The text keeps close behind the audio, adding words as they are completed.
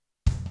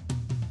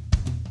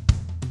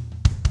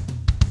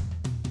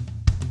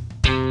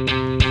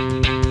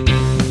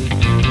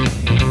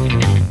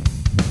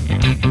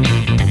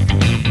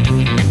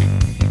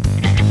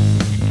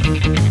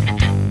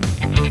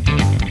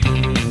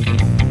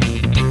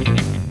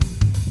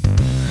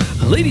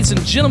Ladies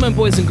and gentlemen,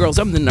 boys and girls,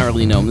 I'm the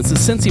Gnarly Gnome. This is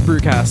Cincy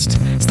Brewcast.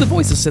 It's the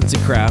voice of Cincy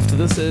Craft.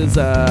 This is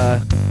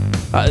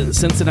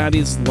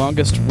Cincinnati's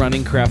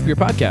longest-running craft beer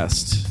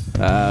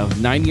podcast.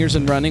 9 years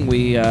in running,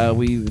 we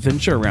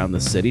venture around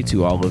the city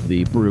to all of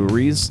the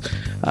breweries,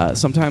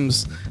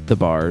 sometimes the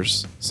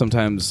bars,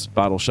 sometimes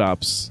bottle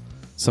shops.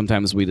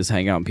 Sometimes we just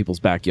hang out in people's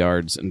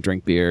backyards and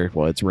drink beer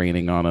while it's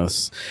raining on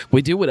us.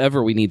 We do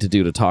whatever we need to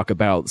do to talk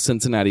about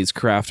Cincinnati's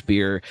craft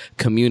beer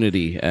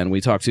community. And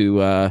we talk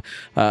to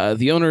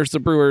the owners, the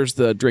brewers,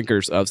 the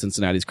drinkers of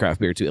Cincinnati's craft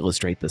beer to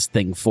illustrate this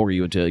thing for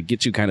you and to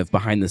get you kind of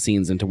behind the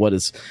scenes into what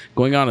is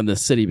going on in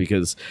this city,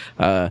 because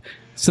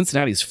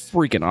Cincinnati's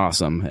freaking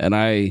awesome.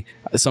 And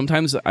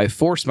sometimes I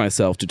force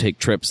myself to take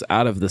trips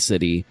out of the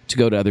city to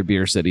go to other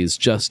beer cities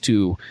just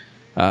to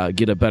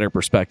get a better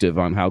perspective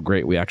on how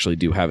great we actually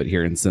do have it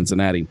here in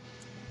Cincinnati.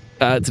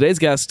 Today's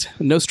guest,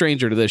 no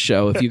stranger to this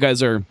show. If you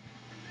guys are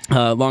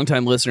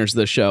longtime listeners to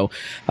this show,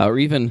 or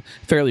even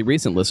fairly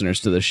recent listeners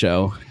to this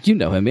show, you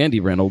know him, Andy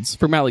Reynolds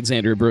from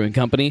Alexandria Brewing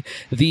Company,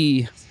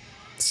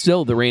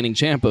 still the reigning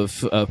champ of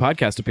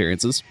podcast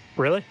appearances.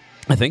 Really?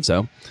 I think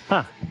so.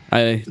 Huh.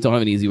 I don't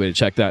have an easy way to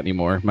check that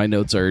anymore. My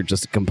notes are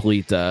just a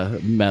complete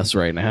mess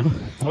right now.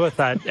 I would have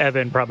thought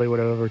Evan probably would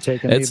have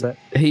overtaken me, but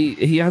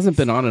he hasn't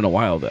been on in a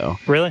while, though.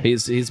 Really?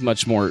 He's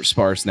much more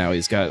sparse now.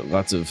 He's got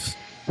lots of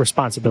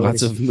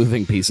responsibilities, lots of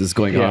moving pieces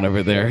going on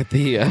over there at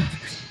the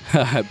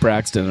at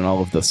Braxton, and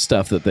all of the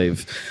stuff that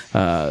they've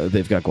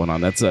got going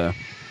on. That's a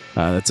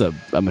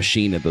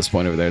machine at this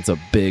point over there. It's a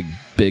big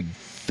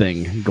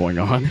thing going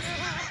on.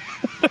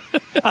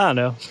 I don't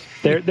know.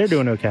 They're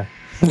doing okay.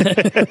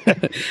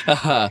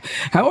 How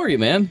are you,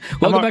 man?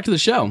 Welcome back to the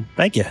show.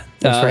 Thank you.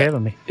 Thanks for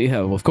having me. Yeah,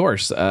 well, of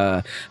course.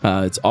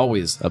 It's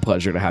always a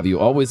pleasure to have you.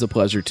 Always a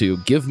pleasure to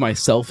give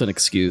myself an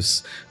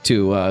excuse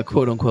to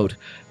quote unquote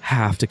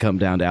have to come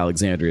down to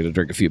Alexandria to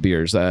drink a few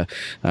beers.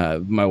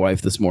 My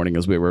wife this morning,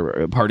 as we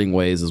were parting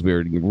ways, as we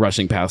were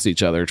rushing past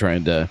each other,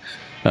 trying to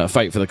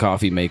fight for the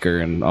coffee maker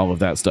and all of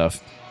that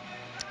stuff,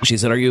 she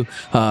said, "Are you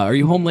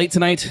home late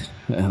tonight?"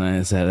 And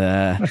I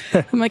said,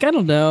 "I'm like, I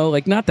don't know,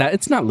 like not that.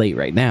 It's not late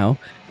right now."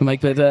 I'm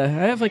like, "But I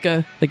have like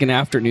an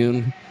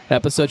afternoon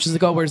episode." She's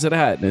like, "Oh, where's it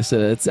at?" And I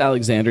said, "It's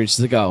Alexandria." She's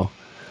like, "Oh,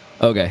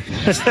 okay,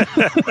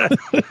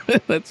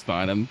 that's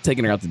fine. I'm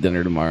taking her out to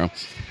dinner tomorrow."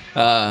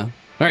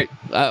 All right,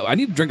 I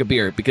need to drink a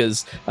beer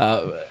because,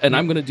 and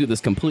I'm going to do this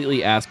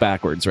completely ass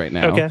backwards right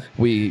now. Okay.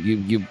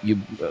 You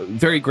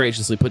very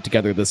graciously put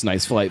together this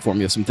nice flight for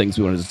me of some things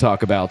we wanted to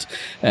talk about,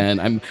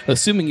 and I'm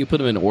assuming you put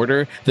them in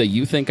order that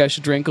you think I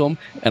should drink them,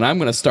 and I'm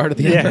going to start at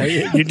the end.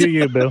 Yeah, you do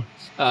you, Bill.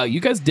 You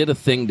guys did a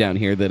thing down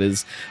here that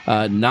is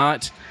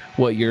not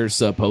what you're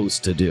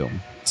supposed to do.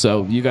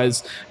 So you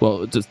guys,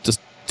 well, just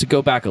to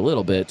go back a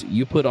little bit,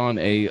 you put on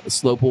a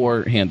slow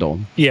pour handle.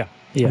 Yeah.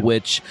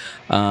 Which,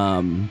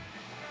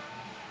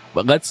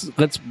 but let's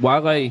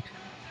while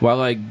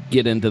I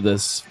get into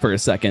this for a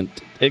second,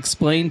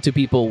 explain to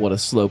people what a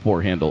slow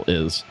pour handle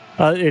is.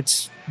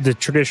 It's the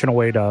traditional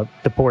way to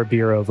pour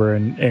beer over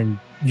in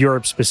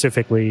Europe,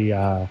 specifically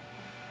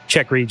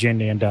Czech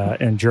region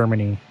and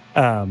Germany.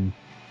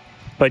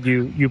 But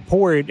you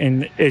pour it,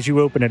 and as you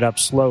open it up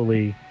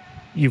slowly,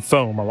 you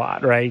foam a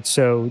lot, right?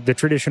 So the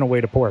traditional way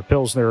to pour a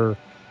Pilsner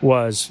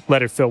was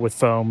let it fill with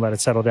foam, let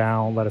it settle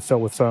down, let it fill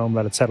with foam,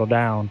 let it settle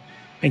down,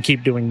 and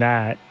keep doing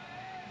that.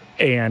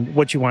 And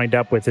what you wind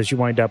up with is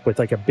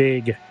like a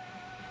big,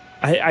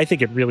 I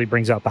think it really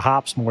brings out the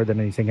hops more than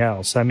anything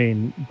else. I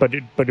mean, but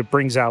it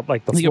brings out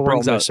like the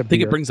floralness of beer. I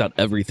think it brings out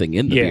everything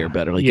in the beer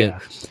better. Like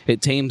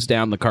it tames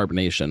down the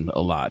carbonation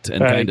a lot.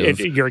 And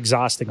you're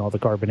exhausting all the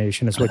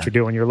carbonation is what you're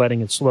doing. You're letting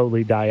it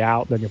slowly die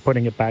out, then you're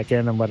putting it back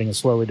in and letting it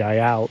slowly die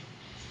out.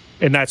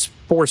 And that's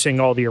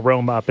forcing all the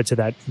aroma up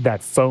into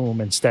that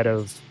foam instead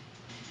of,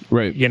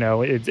 right.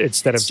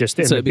 Instead of just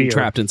in the being beer.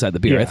 trapped inside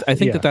the beer. Yeah, I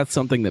think that's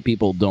something that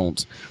people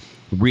don't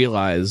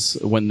realize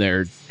when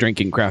they're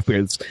drinking craft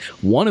beer. It's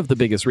one of the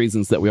biggest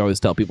reasons that we always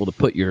tell people to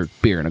put your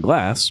beer in a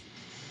glass,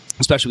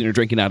 especially when you're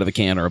drinking out of a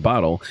can or a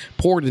bottle.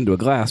 Pour it into a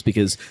glass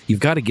because you've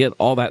got to get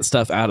all that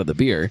stuff out of the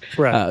beer.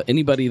 Right.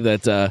 Anybody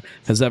that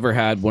has ever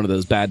had one of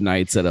those bad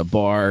nights at a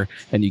bar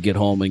and you get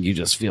home and you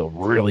just feel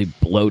really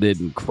bloated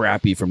and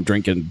crappy from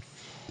drinking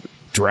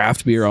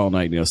draft beer all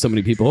night. So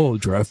many people,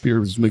 draft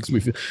beer makes me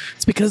feel.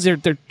 It's because they're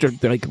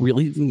like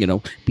really,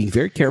 being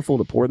very careful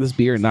to pour this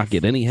beer and not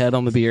get any head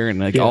on the beer,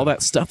 and all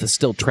that stuff is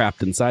still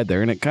trapped inside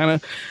there, and it kind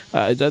of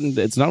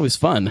it's not always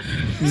fun.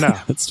 No,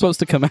 it's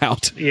supposed to come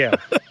out. Yeah.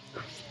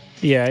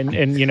 Yeah, and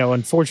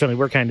unfortunately,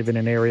 we're kind of in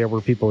an area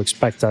where people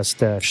expect us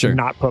to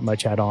not put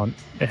much head on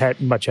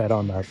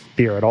the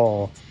beer at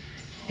all,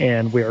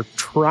 and we're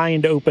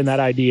trying to open that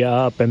idea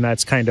up, and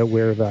that's kind of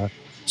where the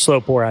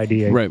slow pour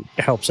idea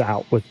helps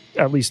out with,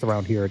 at least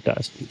around here it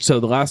does. So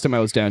the last time I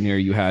was down here,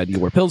 you had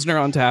your Pilsner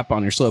on tap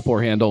on your slow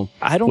pour handle,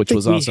 which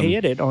was awesome.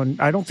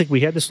 I don't think we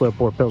had the slow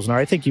pour Pilsner.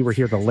 I think you were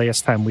here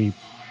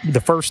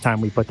the first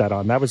time we put that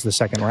on. That was the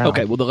second round.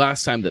 Okay, well, the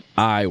last time that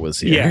I was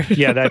here.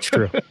 Yeah, that's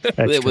true.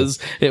 It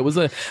was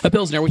a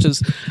Pilsner, which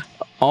is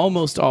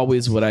almost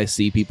always what I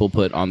see people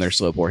put on their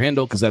slow pour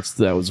handle, because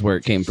that was where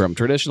it came from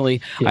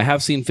traditionally. Yeah. I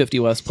have seen 50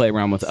 West play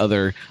around with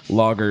other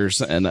lagers,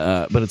 and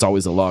but it's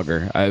always a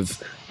lager.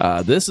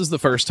 This is the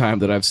first time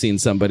that I've seen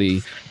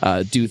somebody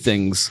do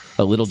things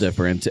a little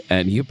different,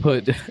 and you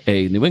put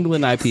a New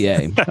England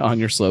IPA on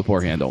your slow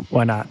pour handle.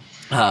 Why not?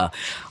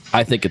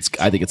 I think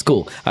it's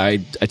cool. I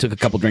took a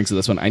couple drinks of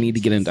this one. I need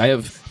to get in. I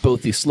have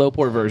both the slow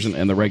pour version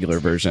and the regular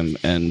version,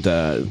 and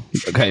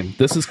okay,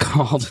 this is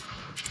called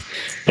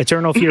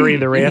Eternal Fury,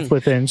 the Wrath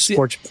Within,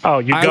 Scorched. Oh,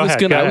 you go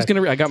ahead.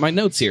 I got my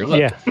notes here. Look,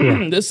 yeah.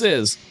 This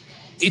is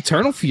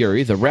Eternal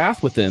Fury, the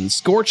Wrath Within,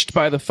 Scorched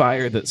by the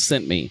Fire That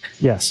Sent Me.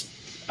 Yes.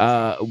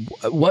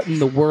 What in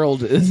the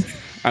world is?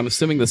 I'm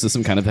assuming this is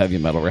some kind of heavy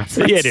metal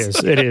reference.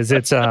 It is.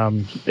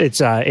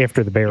 It's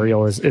After the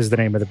Burial is the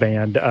name of the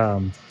band.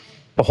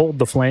 Behold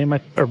the Flame,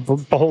 or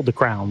Behold the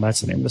Crown.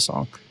 That's the name of the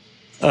song.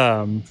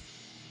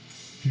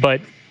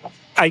 But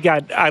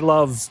I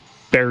love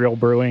Burial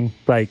Brewing.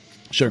 Like,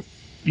 sure.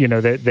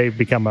 They've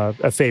become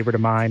a favorite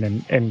of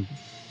mine, and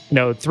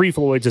Three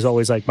Floyds is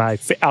always like my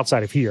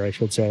outside of here, I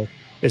should say,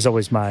 is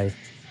always my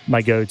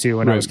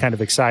go-to, and right. I was kind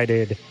of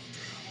excited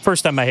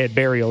first time I had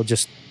Burial,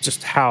 just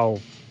how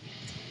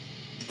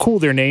cool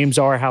their names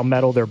are, how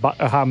metal their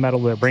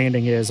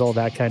branding is, all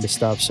that kind of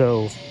stuff.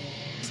 So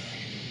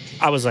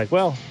I was like,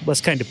 well,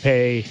 let's kind of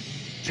pay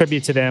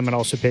tribute to them and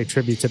also pay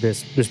tribute to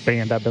this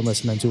band I've been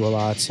listening to a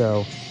lot.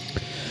 So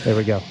there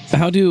we go.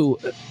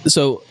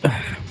 So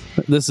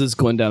this is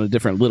going down a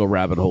different little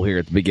rabbit hole here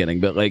at the beginning,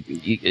 but like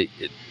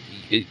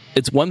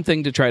it's one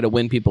thing to try to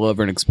win people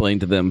over and explain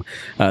to them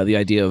the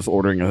idea of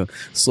ordering a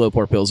slow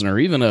pour Pilsner or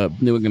even a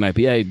New England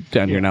IPA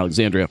down here in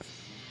Alexandria.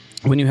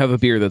 When you have a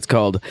beer that's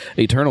called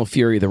Eternal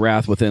Fury, the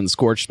Wrath Within,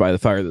 Scorched by the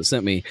Fire That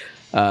Sent Me,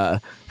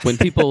 when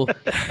people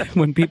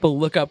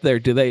look up there,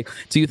 do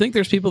you think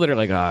there's people that are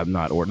like, I'm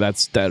not ordering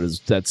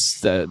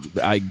that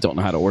I don't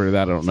know how to order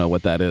that. I don't know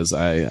what that is.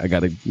 I got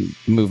to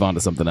move on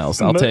to something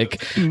else. I'll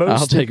take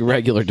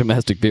regular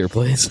domestic beer,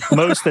 please.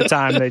 Most of the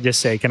time they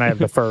just say, can I have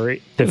the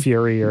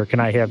Fury, or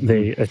can I have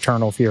the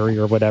Eternal Fury,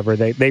 or whatever.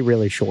 They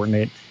really shorten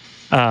it.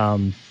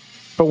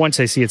 But once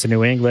they see it's a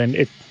New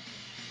England,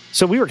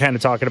 so we were kind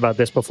of talking about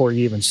this before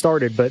you even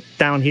started, but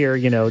down here,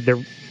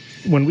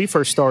 when we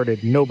first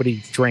started,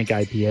 nobody drank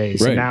IPAs.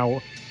 Right. And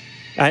now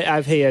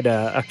I've had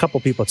a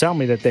couple people tell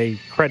me that they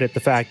credit the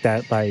fact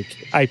that like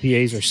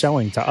IPAs are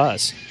selling to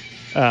us.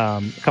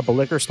 A couple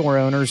liquor store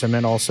owners, and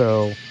then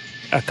also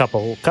a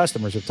couple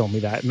customers have told me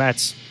that. And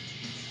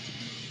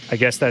I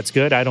guess that's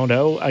good. I don't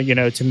know.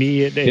 To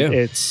me,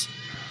 it's,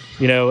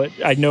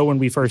 I know when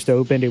we first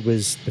opened, it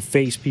was the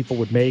face people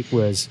would make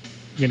was,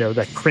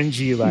 that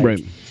cringy, like,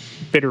 right.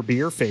 bitter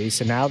beer face,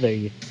 and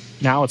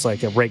now it's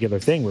like a regular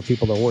thing where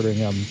people are ordering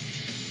them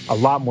a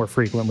lot more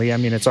frequently. I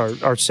mean, it's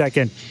our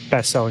second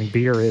best-selling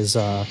beer is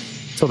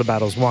Till the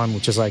Battle's Won,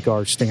 which is like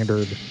our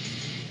standard.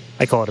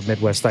 I call it a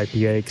Midwest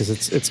IPA because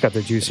it's got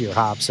the juicier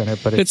hops in it,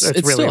 but it's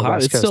really still a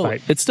West Coast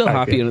IPA. It's still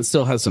hoppy, and it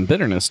still has some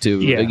bitterness too.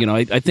 Yeah.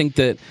 I think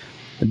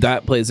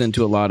that plays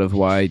into a lot of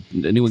why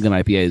New England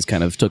IPAs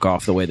kind of took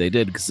off the way they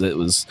did, because it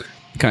was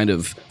kind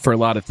of, for a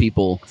lot of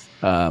people,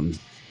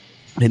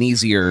 an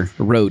easier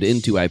road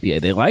into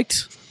IPA. They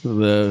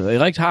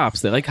liked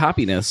hops. They like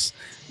hoppiness.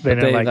 But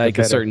they like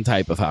a certain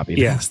type of hoppiness.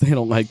 Yeah. They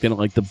don't like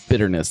the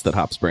bitterness that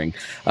hops bring,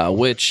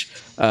 which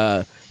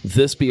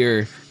this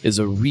beer is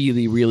a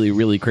really, really,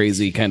 really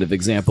crazy kind of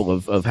example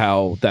of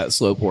how that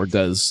slow pour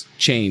does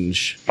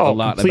change a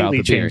lot about the beer.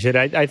 Completely change it.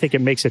 I think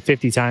it makes it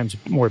 50 times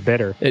more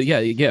bitter.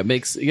 It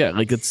makes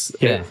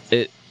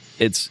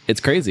it's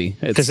crazy.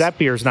 Because that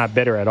beer is not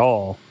bitter at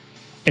all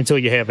until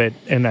you have it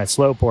in that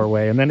slow pour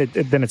way, and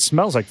then it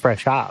smells like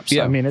fresh hops.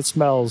 Yeah. I mean, it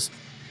smells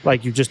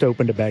like you just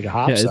opened a bag of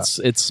hops.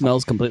 Yeah, it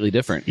smells completely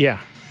different.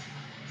 Yeah.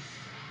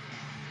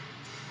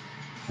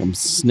 I'm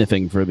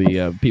sniffing for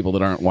the people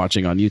that aren't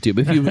watching on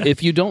YouTube.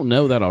 If you don't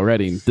know that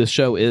already, this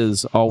show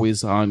is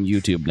always on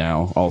YouTube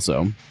now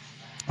also.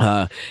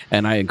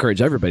 And I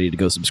encourage everybody to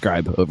go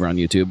subscribe over on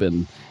YouTube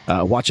and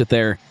watch it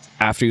there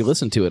after you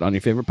listen to it on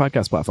your favorite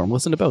podcast platform.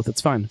 Listen to both.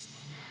 It's fine.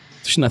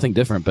 There's nothing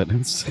different, but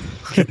it's...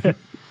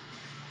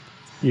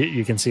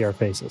 you can see our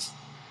faces.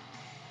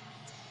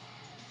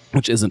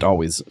 Which isn't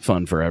always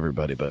fun for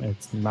everybody, but...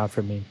 It's not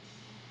for me.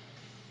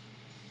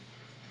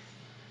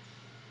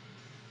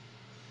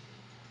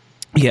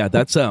 Yeah,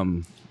 that's a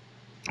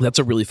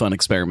really fun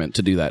experiment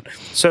to do that.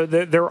 So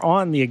they're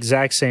on the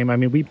exact same... I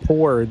mean, we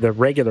pour the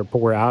regular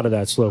pour out of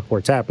that slow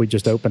pour tap. We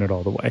just open it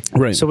all the way.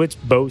 Right. So it's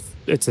both...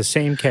 It's the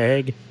same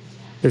keg.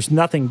 There's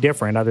nothing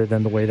different other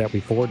than the way that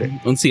we poured it.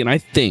 And see, and I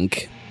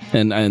think...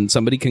 And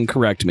somebody can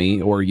correct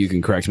me, or you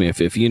can correct me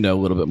if you know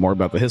a little bit more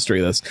about the history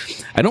of this.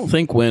 I don't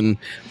think when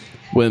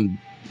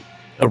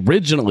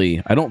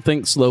originally, I don't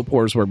think slow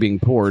pours were being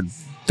poured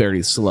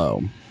very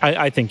slow.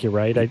 I think you're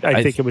right.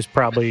 I think it was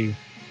probably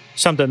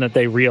something that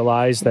they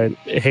realized that,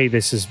 hey,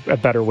 this is a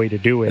better way to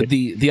do it.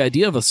 The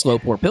idea of a slow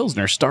pour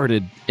Pilsner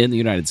started in the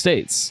United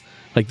States.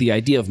 Like the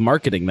idea of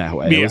marketing that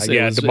way.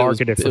 To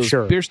market it for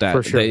sure. Beer stat.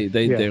 For sure.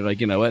 They're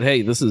like, you know what?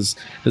 Hey, this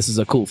is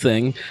a cool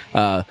thing.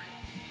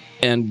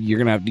 and you're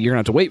gonna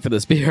have to wait for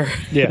this beer.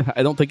 Yeah.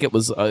 I don't think it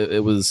was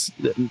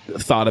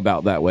thought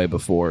about that way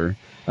before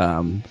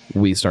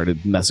we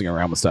started messing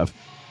around with stuff.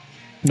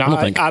 No,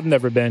 I've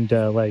never been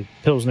to like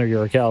Pilsner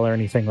Urquell or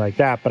anything like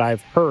that, but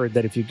I've heard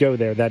that if you go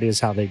there, that is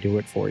how they do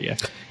it for you.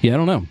 Yeah, I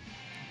don't know.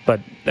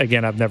 But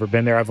again, I've never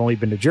been there. I've only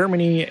been to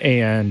Germany,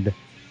 and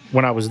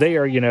when I was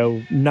there,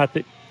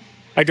 nothing.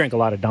 I drank a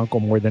lot of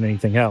Dunkel more than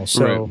anything else.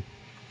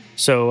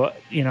 So,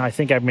 I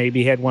think I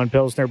maybe had one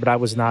Pilsner, but I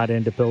was not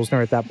into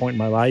Pilsner at that point in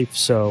my life.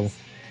 So,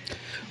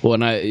 well,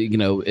 and I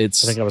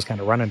think I was kind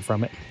of running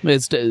from it.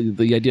 It's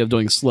the idea of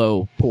doing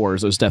slow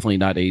pours is definitely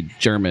not a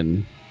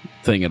German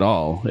thing at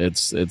all.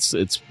 It's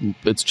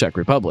Czech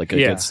Republic.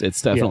 Yeah.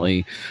 It's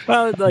definitely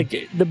well,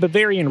 like the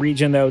Bavarian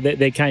region though,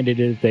 they kind of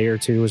did it there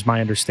too, is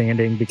my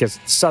understanding, because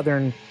it's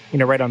southern,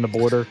 right on the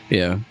border.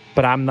 Yeah.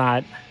 But I'm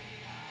not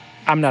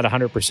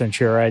 100%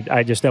 sure.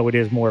 I just know it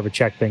is more of a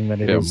Czech thing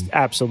than it is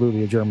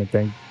absolutely a German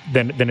thing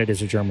than it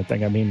is a German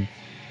thing. I mean,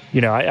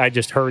 I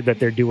just heard that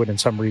they're doing it in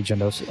some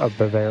region of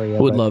Bavaria.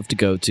 Would love to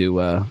go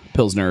to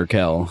Pilsner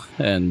Urquell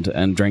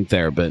and drink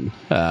there, but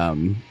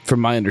from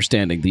my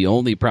understanding, the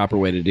only proper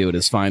way to do it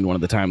is find one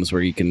of the times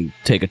where you can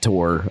take a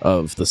tour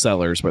of the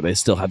cellars where they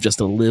still have just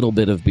a little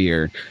bit of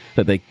beer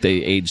that they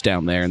age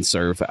down there and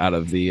serve out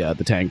of the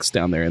tanks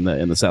down there in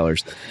the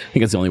cellars. I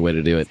think that's the only way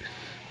to do it.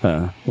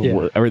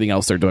 Everything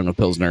else they're doing with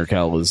Pilsner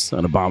Urquell is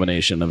an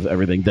abomination of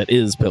everything that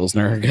is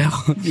Pilsner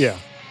Urquell. Yeah.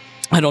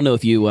 I don't know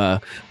if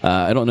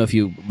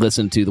you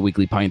listen to the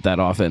Weekly Pint that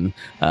often,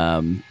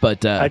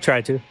 but I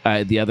try to.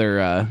 The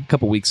other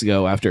couple weeks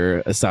ago,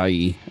 after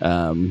Asahi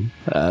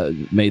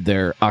made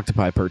their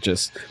Octopi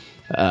purchase,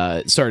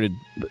 started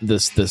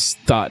this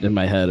thought in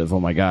my head of, oh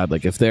my god,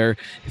 like if they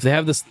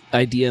have this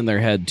idea in their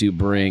head to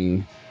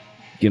bring,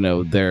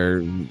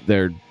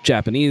 their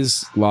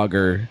Japanese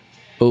lager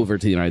over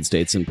to the United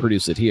States and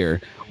produce it here,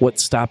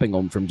 what's stopping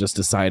them from just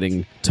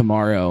deciding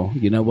tomorrow,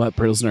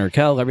 Pilsner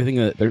Urquell, everything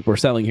that we're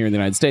selling here in the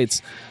United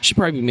States should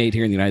probably be made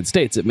here in the United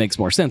States. It makes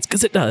more sense,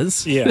 because it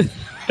does. Yeah,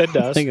 it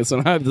does.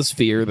 So I have this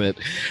fear that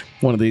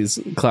one of these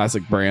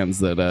classic brands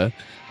that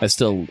I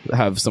still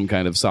have some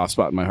kind of soft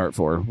spot in my heart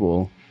for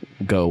will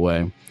go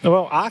away.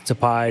 Well,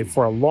 Octopi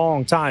for a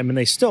long time, and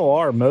they still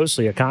are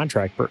mostly a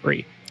contract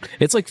brewery.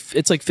 It's like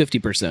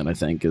 50%, I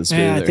think.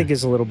 I think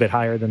it's a little bit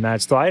higher than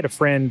that. So I had a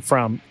friend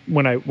from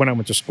when I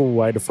went to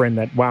school. I had a friend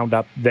that wound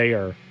up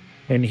there,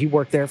 and he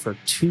worked there for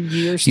 2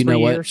 years, 3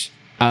 years.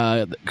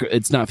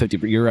 It's not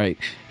 50%. You're right.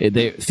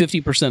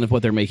 50% of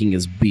what they're making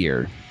is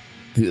beer.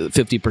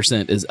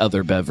 50% is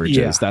other beverages.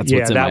 Yeah, that's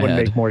what's in my head. That would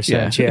make more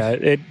sense.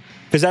 Yeah,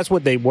 because that's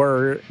what they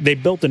were. They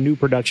built a new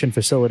production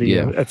facility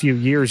a few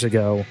years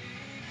ago,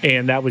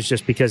 and that was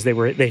just because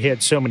they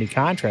had so many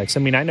contracts. I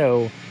mean, I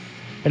know.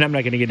 And I'm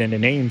not going to get into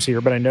names here,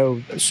 but I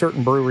know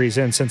certain breweries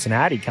in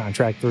Cincinnati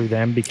contract through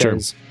them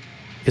because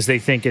they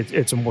think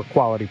it's a more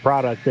quality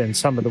product than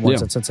some of the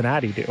ones in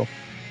Cincinnati do.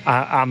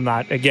 I'm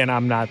not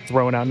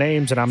throwing out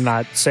names, and I'm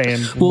not saying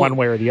one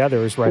way or the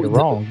other is right or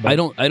wrong. But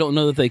I don't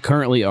know that they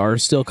currently are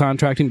still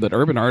contracting, but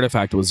Urban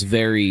Artifact was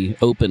very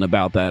open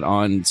about that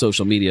on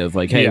social media of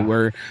like, hey,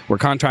 we're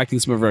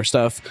contracting some of our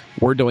stuff.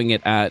 We're doing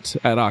it at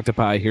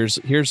Octopi.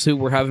 Here's who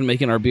we're having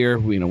making our beer.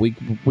 We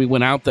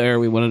went out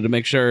there. We wanted to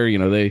make sure,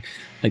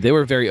 they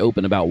were very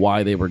open about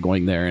why they were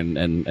going there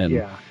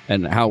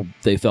and how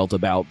they felt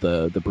about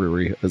the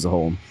brewery as a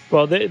whole.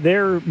 Well,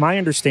 they're my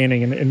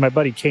understanding, and my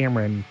buddy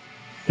Cameron,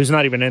 who's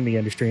not even in the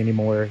industry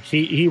anymore,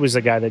 he was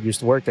a guy that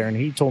used to work there, and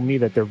he told me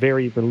that they're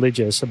very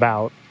religious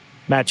about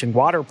matching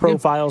water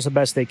profiles the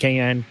best they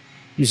can,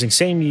 using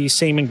same yeast,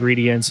 same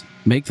ingredients.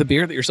 Make the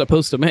beer that you're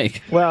supposed to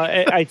make. Well,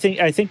 I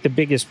think the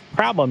biggest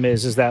problem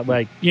is that,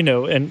 like,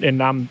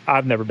 and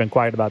I've never been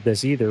quiet about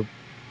this either.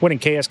 When in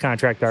KS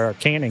contract our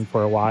canning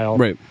for a while,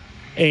 right?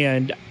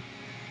 And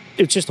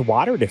it's just the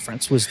water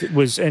difference was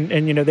and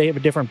they have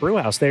a different brew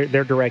house.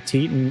 They're direct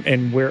heat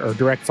and we're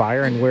direct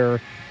fire, and we're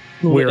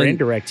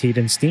indirect heat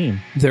and steam.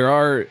 There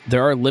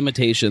are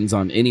limitations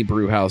on any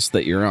brew house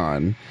that you're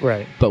on,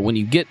 right? But when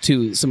you get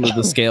to some of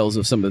the scales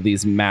of some of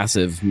these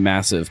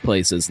massive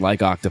places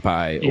like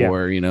Octopi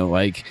or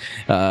like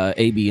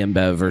AB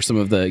InBev or some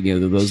of the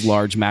those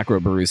large macro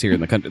breweries here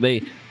in the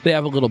country, they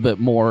have a little bit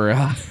more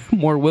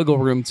wiggle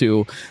room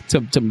to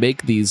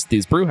make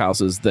these brew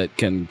houses that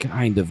can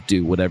kind of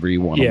do whatever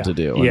you want them to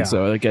do. And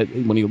so like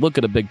when you look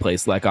at a big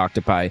place like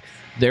Octopi,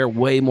 they're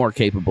way more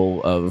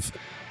capable of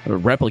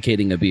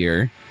replicating a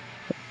beer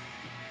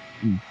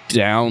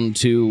down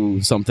to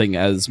something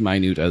as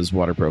minute as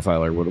water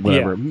profile or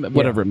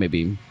whatever it may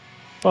be.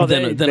 Well,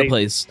 then a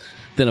place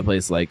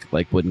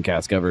like Wooden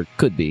Cask ever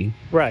could be.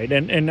 Right,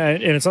 and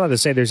it's not to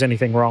say there's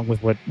anything wrong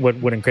with what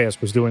Wooden Cask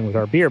was doing with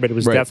our beer, but it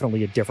was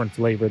definitely a different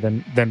flavor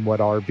than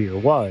what our beer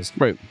was.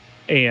 Right,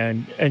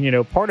 and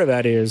part of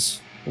that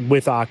is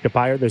with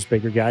Octopi or those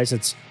bigger guys.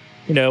 It's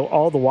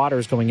all the water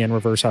is going in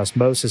reverse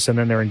osmosis, and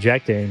then they're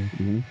injecting.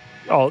 Mm-hmm.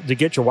 To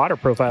get your water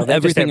profile, they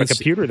just have a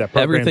computer that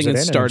programs everything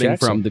is starting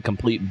from them. The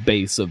complete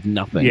base of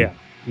nothing.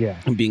 Yeah,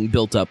 and being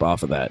built up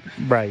off of that.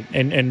 Right,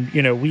 and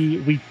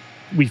we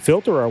we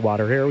filter our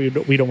water here.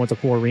 We don't want the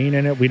chlorine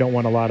in it. We don't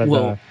want a lot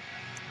of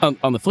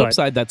on the flip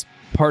side, that's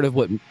part of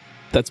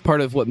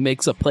what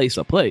makes a place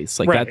a place.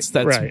 Like that's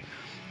right.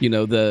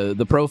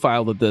 The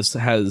profile that this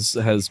has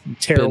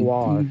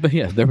terroir. Been,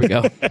 yeah, there we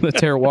go. The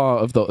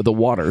terroir of the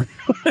water.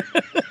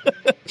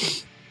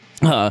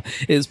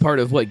 Is part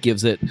of what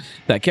gives it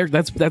that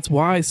character. That's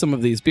why some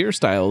of these beer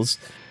styles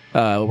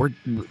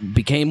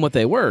became what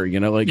they were. A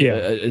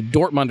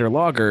Dortmunder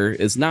lager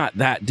is not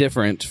that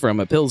different from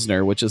a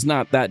Pilsner, which is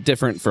not that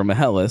different from a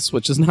Helles,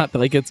 which is not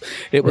like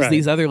it was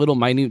these other little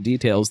minute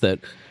details that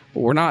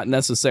were not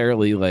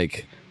necessarily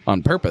like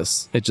on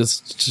purpose. It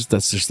just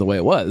that's just the way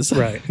it was.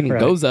 Right.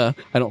 Goza,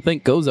 I don't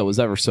think Goza was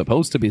ever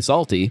supposed to be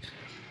salty.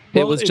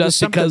 Well, it was just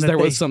because there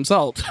was some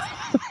salt.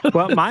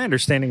 Well, my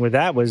understanding with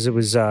that was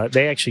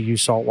they actually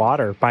used salt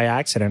water by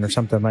accident or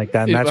something like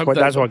that, and that's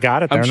what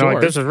got it there. Sure.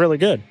 Like, this is really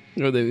good.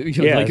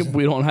 Like,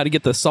 we don't know how to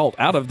get the salt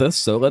out of this,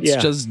 so let's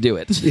just do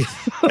it.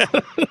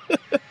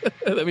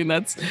 I mean,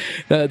 that's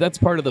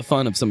part of the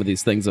fun of some of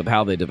these things of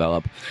how they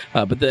develop.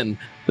 But then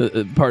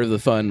part of the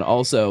fun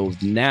also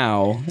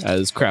now,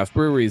 as craft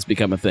breweries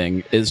become a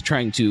thing, is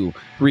trying to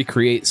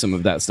recreate some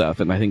of that stuff.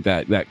 And I think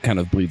that kind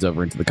of bleeds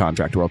over into the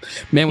contract world.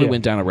 Man, we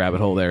went down a rabbit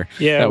hole there.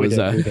 Yeah, we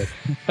did.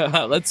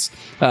 Let's,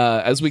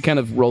 as we kind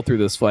of roll through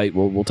this flight,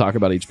 we'll talk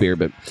about each beer,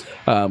 but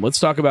let's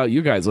talk about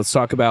you guys. Let's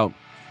talk about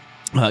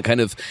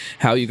kind of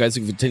how you guys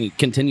have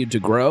continued to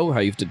grow, how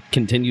you've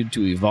continued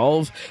to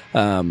evolve.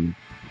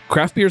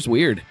 Craft beer's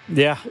weird.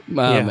 Yeah.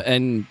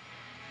 And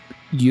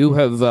you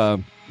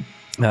have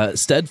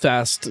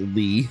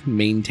steadfastly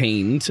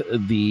maintained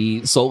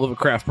the soul of a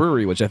craft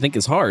brewery, which I think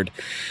is hard,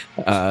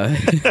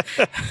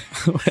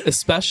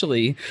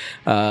 especially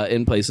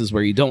in places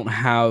where you don't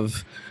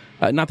have.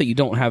 Not that you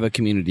don't have a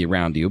community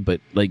around you, but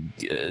like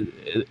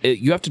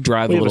you have to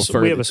drive a little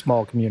further. We have a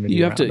small community.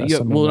 You have to.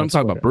 I'm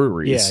talking about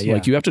breweries. Yeah.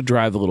 Like you have to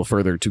drive a little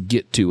further to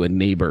get to a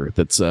neighbor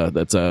that's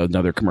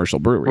another commercial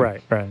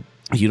brewery. Right.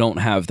 You don't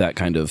have that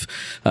kind of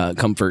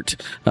comfort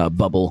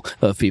bubble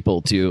of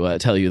people to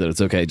tell you that it's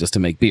okay just to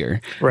make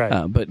beer.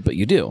 Right. But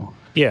you do.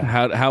 Yeah.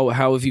 How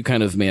have you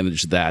kind of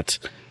managed that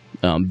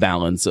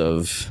balance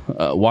of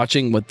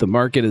watching what the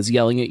market is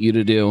yelling at you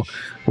to do,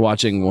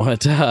 watching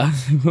what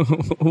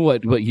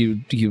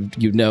you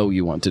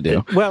want to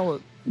do? Well,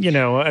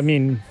 I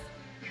mean.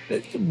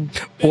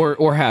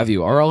 Or have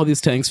you? Are all of these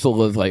tanks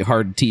full of like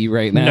hard tea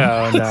right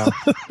now? No.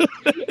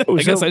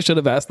 I guess I should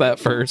have asked that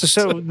first.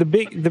 So the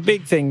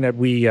big thing that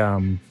we I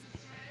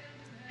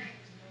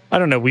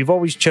don't know, we've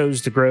always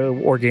chose to grow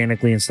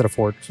organically instead of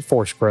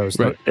forced grows.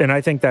 Right. And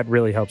I think that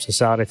really helps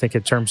us out. I think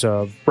in terms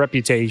of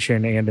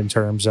reputation and in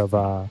terms of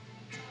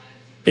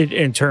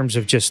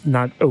just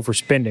not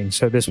overspending.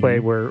 So this way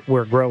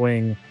we're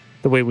growing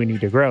the way we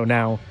need to grow.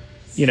 Now,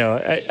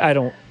 I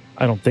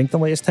don't think the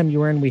last time you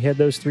were in, we had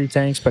those 3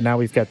 tanks, but now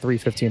we've got 3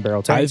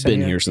 15-barrel tanks. I've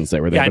been here since they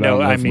were there. Yeah, I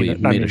know. I mean, we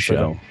made a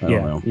show. I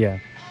don't know. Yeah.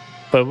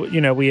 But,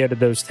 we added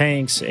those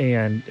tanks,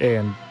 and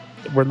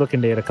we're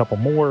looking to add a couple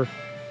more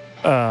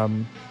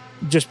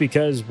just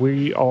because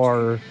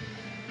we're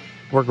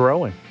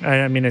growing.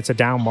 I mean, it's a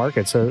down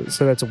market, so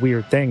that's a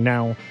weird thing.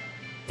 Now,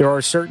 there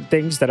are certain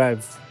things that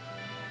I've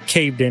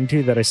caved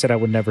into that I said I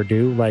would never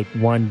do, like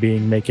one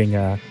being making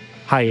a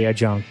high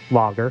adjunct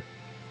lager.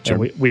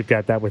 Sure. And we've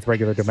got that with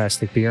regular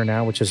domestic beer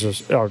now, which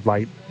is our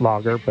light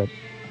lager, but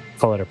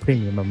call it a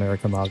premium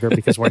American lager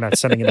because we're not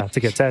sending it out to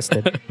get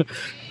tested.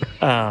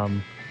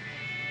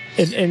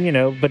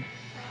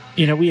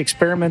 We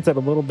experimented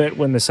a little bit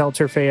when the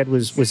seltzer fad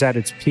was at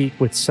its peak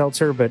with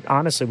seltzer, but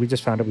honestly, we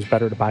just found it was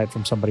better to buy it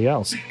from somebody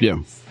else.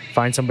 Yeah.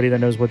 Find somebody that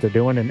knows what they're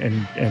doing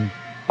and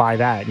buy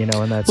that,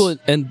 and that's... Well,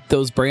 and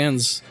those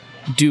brands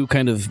do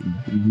kind of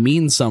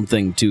mean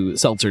something to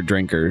seltzer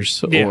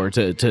drinkers or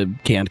to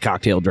canned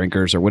cocktail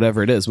drinkers or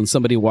whatever it is. When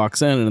somebody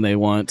walks in and they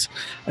want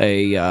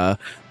a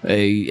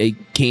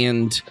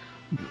canned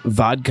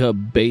vodka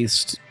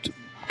based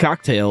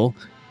cocktail,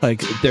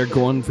 like they're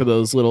going for the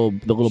little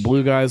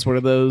blue guys. What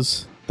are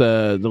those?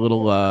 The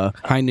little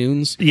high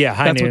noons. Yeah,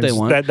 high that's noons. What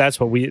they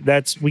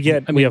want. We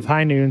get. We have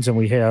high noons and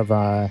we have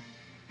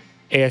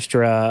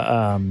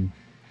Astra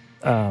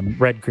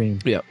red cream.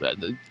 Yeah.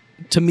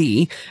 To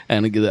me,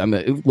 and I'm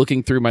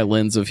looking through my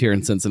lens of here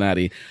in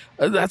Cincinnati,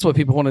 that's what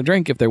people want to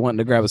drink if they're wanting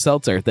to grab a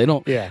seltzer. They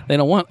don't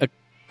want a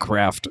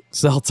craft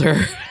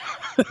seltzer.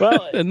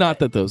 Well, not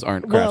that those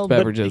aren't craft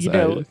beverages.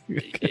 But,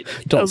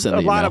 don't send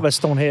a lot of us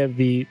don't have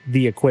the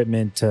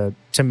equipment to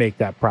make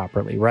that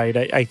properly,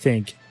 right? I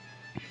think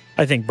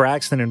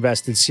Braxton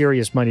invested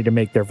serious money to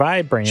make their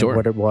Vibe brand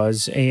what it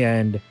was,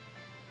 and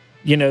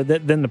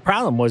then the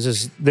problem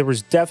was there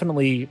was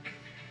definitely.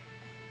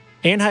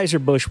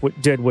 Anheuser-Busch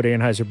did what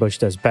Anheuser-Busch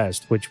does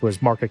best, which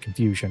was market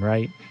confusion,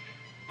 right?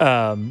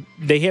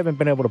 They haven't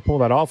been able to pull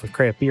that off with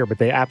craft beer, but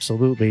they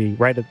absolutely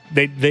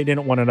they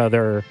didn't want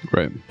another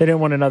They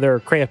didn't want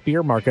another craft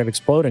beer market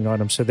exploding on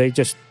them, so they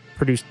just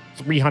produced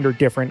 300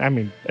 different. I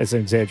mean, as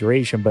an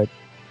exaggeration, but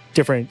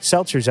different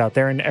seltzers out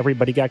there, and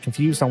everybody got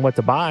confused on what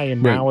to buy,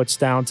 and now it's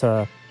down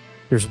to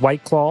there's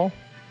White Claw,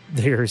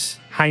 there's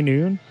High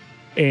Noon,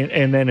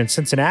 and then in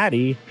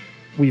Cincinnati,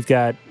 we've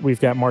got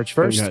March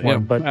 1st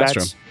one, but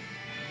Astra.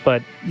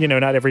 but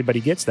not everybody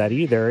gets that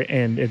either,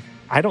 and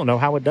I don't know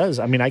how it does.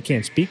 I mean, I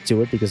can't speak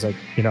to it because I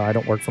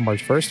don't work for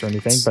March 1st or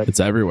anything, but it's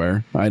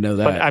everywhere. I know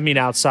that. But I mean,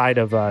 outside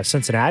of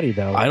Cincinnati,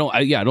 though, I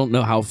don't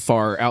know how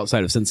far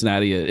outside of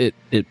Cincinnati it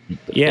is.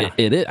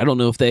 I don't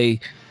know if they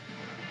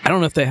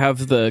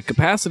have the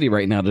capacity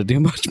right now to do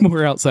much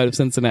more outside of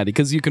Cincinnati,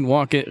 because you can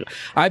walk it.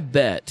 I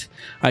bet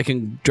I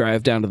can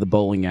drive down to the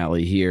bowling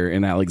alley here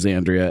in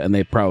Alexandria, and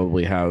they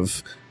probably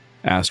have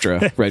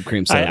Astra red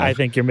cream soda. I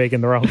think you're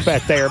making the wrong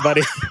bet there,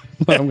 buddy.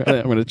 I'm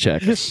gonna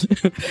check.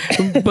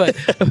 but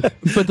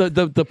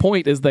the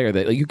point is there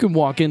that you can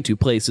walk into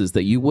places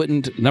that you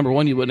wouldn't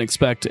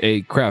expect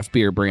a craft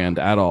beer brand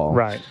at all,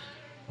 right?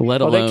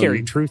 Let alone they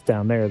carry Truth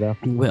down there, though.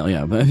 Well,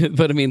 yeah,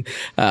 but I mean,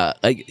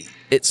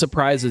 it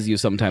surprises you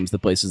sometimes, the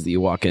places that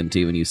you walk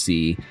into and you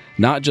see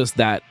not just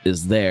that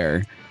is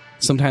there.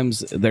 Sometimes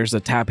there's a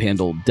tap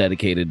handle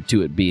dedicated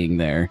to it being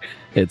there.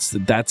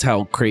 That's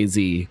how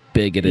crazy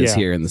big it is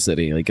here in the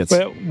city. Like it's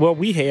well,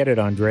 we had it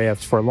on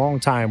draft for a long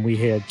time. We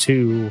had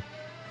two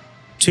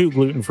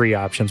gluten-free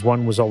options.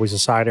 One was always a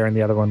cider, and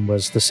the other one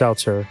was the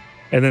seltzer.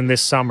 And then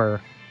this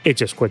summer, it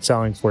just quit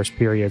selling for us,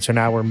 period. So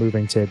now we're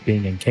moving to it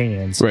being in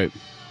cans. Right.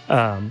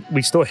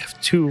 We still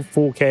have 2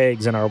 full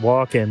kegs in our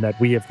walk-in that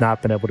we have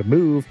not been able to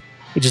move,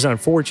 which is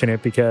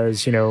unfortunate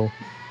because,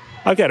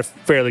 I've got a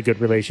fairly good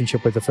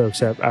relationship with the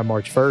folks at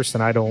March 1st,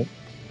 and I don't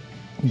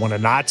want to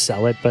not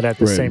sell it. But at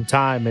the same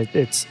time,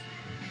 it's,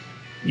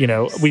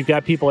 we've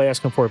got people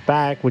asking for it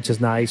back, which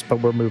is nice, but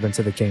we're moving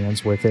to the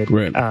cans with it.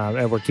 Right.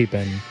 And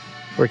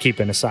we're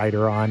keeping a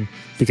cider on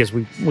because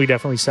we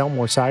definitely sell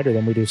more cider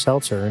than we do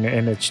seltzer.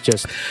 And it's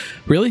just.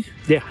 Really?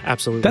 Yeah,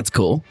 absolutely. That's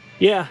cool.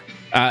 Yeah.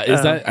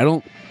 Is that, I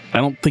don't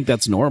think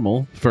that's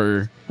normal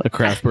for a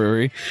craft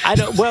brewery. I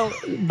don't. Well,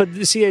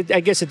 but see,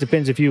 I guess it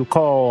depends if you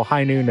call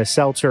High Noon a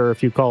seltzer or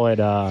if you call it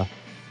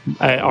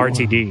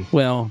RTD.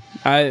 Well,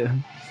 I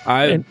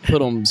put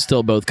them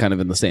still both kind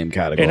of in the same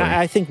category. And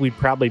I think we'd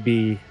probably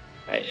be.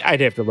 I'd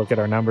have to look at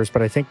our numbers,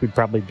 but I think we'd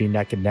probably be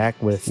neck and neck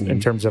with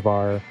in terms of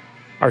our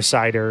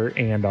cider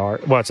and our.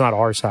 Well, it's not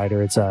our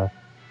cider. It's I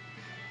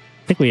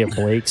think we have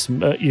Blake's.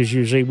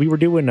 Usually, we were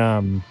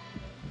doing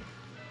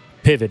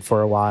Pivot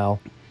for a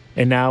while.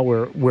 And now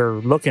we're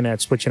looking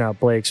at switching out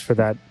Blake's for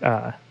that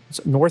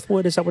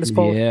Northwood. Is that what it's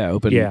called? Yeah,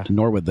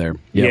 Norwood there.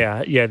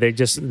 Yep. Yeah. They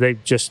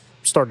just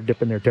started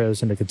dipping their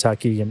toes into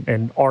Kentucky,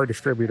 and our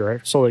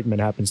distributor Seligman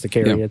happens to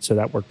carry it, so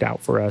that worked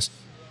out for us.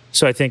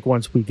 So I think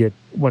once we get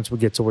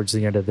towards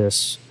the end of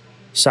this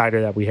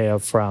cider that we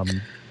have from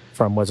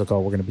what's it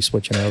called, we're going to be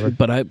switching over.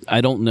 But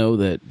I don't know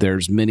that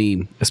there's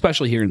many,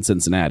 especially here in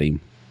Cincinnati.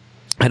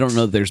 I don't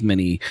know that there's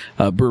many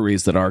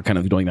breweries that are kind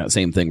of doing that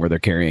same thing where they're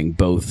carrying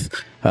both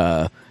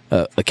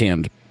a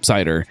canned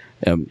cider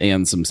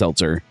and some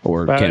seltzer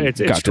or canned it's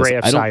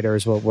draft cider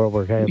is what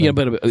we're having. Yeah,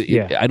 but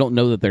I don't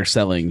know that they're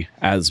selling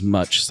as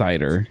much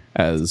cider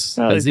as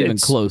even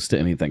close to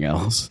anything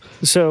else.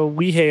 So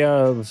we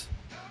have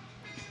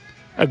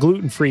a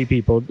gluten-free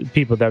people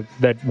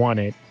that want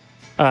it.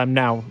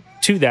 Now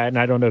to that, and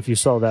I don't know if you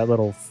saw that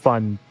little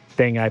fun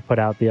thing I put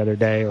out the other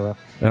day, or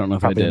I don't know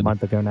if I did. A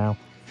month ago now.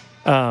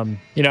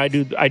 I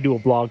do a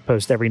blog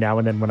post every now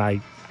and then when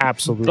I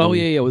absolutely. Oh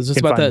yeah. Was this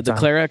about the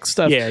Clarex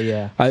stuff?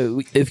 Yeah.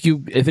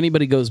 If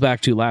anybody goes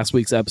back to last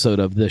week's episode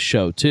of this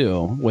show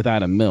too, with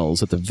Adam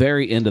Mills, at the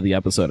very end of the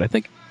episode, I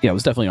think it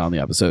was definitely on the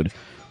episode.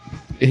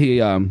 He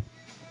let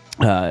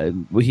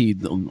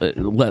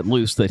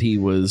loose that he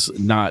was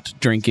not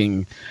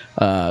drinking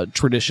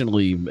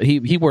traditionally.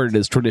 He worded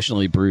as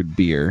traditionally brewed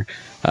beer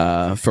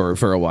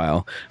for a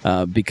while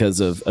because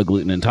of a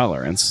gluten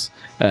intolerance,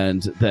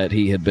 and that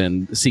he had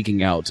been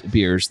seeking out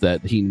beers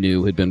that he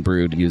knew had been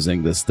brewed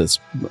using this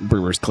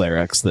brewer's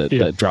Clarex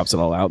that drops it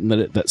all out, and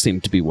that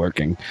seemed to be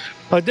working.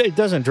 But it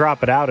doesn't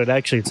drop it out.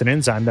 It's an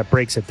enzyme that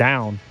breaks it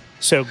down.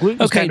 So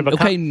gluten's kind of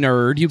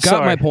nerd. You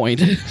got my point.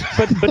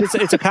 but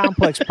it's a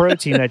complex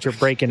protein that you're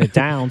breaking it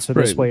down. So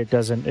this way it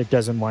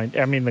doesn't wind.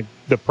 I mean,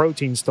 the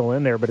protein's still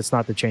in there, but it's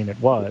not the chain it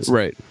was.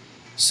 Right.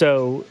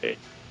 So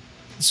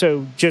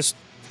just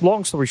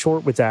long story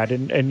short with that,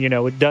 and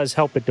it does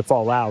help it to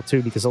fall out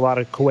too, because a lot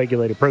of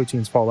coagulated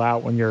proteins fall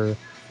out when you're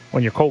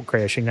cold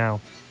crashing. Now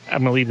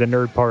I'm gonna leave the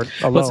nerd part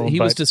alone. He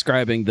was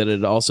describing that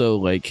it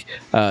also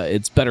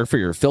it's better for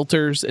your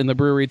filters in the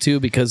brewery too,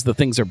 because the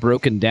things are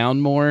broken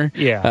down more.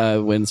 Yeah.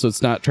 So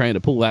it's not trying to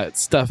pull that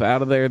stuff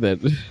out of there. That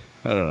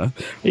I don't know.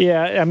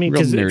 Yeah, I mean,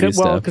 because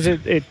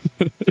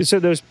so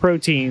those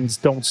proteins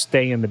don't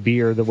stay in the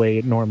beer the way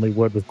it normally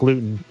would with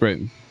gluten.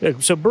 Right.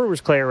 So Brewer's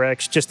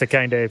Clarex, just to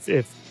kind of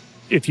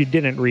if you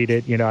didn't read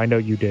it, I know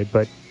you did,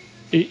 but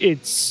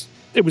it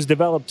was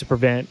developed to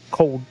prevent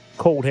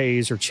cold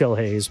haze or chill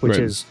haze, which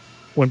is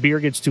when beer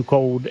gets too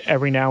cold.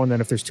 Every now and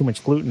then, if there's too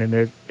much gluten in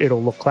it,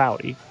 it'll look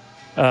cloudy.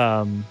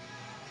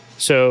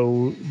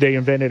 So they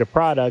invented a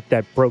product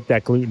that broke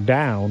that gluten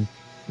down,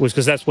 was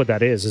because that's what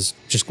that is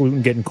just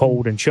gluten getting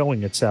cold and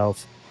showing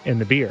itself in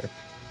the beer.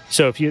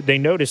 So they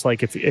noticed,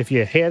 like, if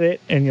you had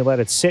it and you let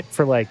it sit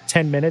for like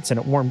 10 minutes and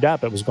it warmed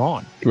up, it was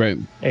gone. Right.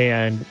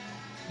 And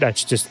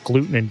that's just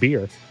gluten in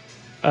beer.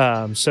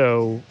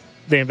 So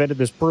they invented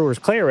this brewer's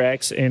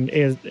Clarex,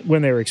 and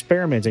when they were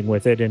experimenting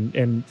with it,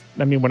 and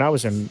I mean, when I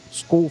was in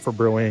school for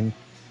brewing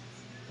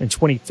in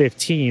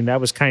 2015, that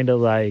was kind of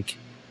like,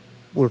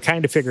 we're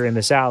kind of figuring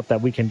this out,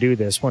 that we can do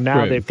this. Well,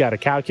 now they've got a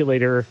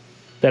calculator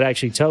that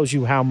actually tells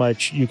you how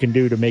much you can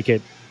do to make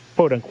it,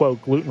 quote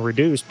unquote, gluten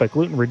reduced. But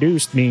gluten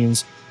reduced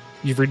means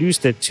you've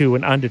reduced it to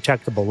an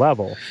undetectable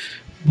level.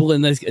 Well,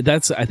 and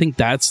that's I think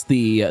that's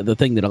the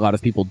thing that a lot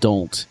of people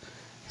don't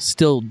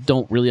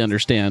really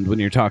understand when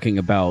you're talking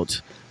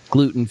about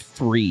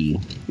gluten-free.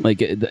 Like,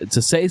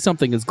 to say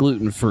something is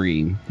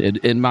gluten-free,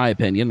 in my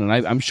opinion,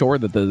 and I'm sure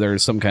that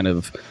there's some kind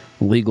of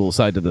legal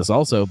side to this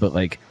also, but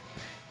like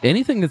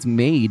anything that's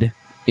made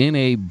in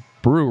a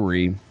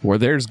brewery where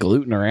there's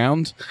gluten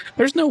around,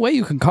 there's no way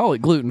you can call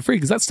it gluten-free,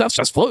 because that stuff's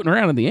just floating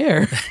around in the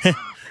air.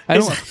 I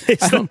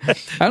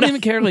don't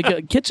even care, like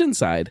a kitchen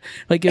side.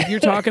 Like, if you're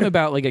talking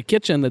about like a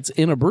kitchen that's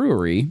in a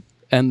brewery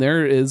and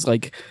there is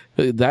like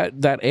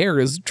that air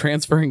is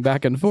transferring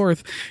back and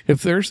forth,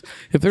 if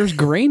there's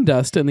grain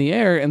dust in the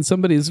air and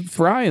somebody's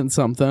frying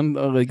something,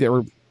 like they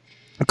were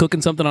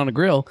cooking something on a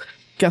grill,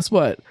 guess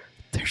what?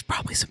 There's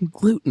probably some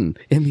gluten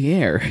in the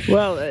air.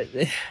 Well,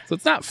 so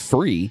it's not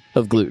free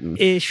of gluten.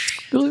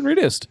 Gluten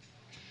reduced.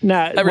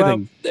 No,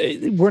 everything.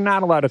 Well, we're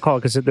not allowed to call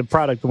it, because the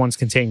product, the ones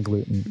contain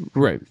gluten.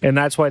 Right. And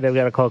that's why they've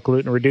got to call it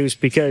gluten reduced,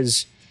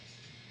 because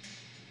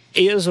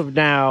as of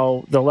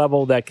now, the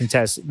level that can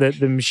test, the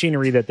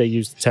machinery that they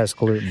use to test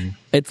gluten.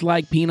 It's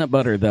like peanut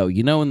butter, though.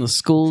 You know, in the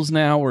schools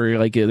now where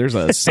like there's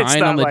a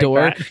sign on the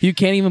door, that. You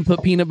can't even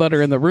put peanut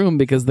butter in the room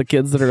because the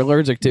kids that are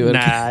allergic to it.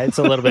 Nah, it's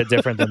a little bit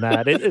different than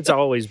that. It's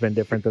always been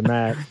different than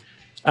that.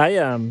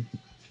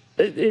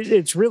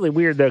 It's really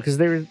weird, though, because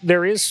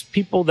there is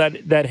people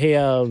that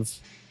have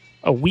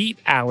a wheat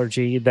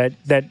allergy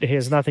that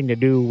has nothing to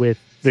do with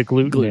the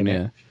gluten in it.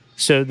 Yeah.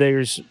 So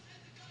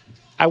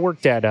I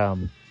worked at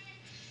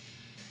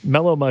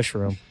Mellow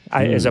Mushroom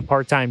as a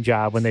part-time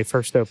job when they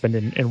first opened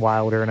in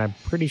Wilder, and I'm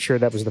pretty sure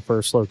that was the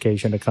first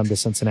location to come to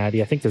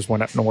Cincinnati. I think there's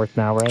one up north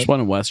now, right? There's one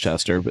in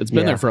Westchester. It's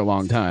been there for a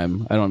long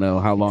time. I don't know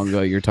how long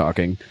ago you're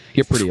talking.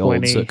 You're pretty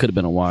old, so it could have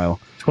been a while.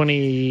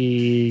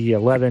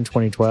 2011,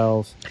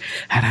 2012.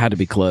 That had to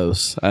be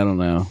close. I don't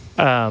know.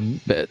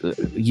 But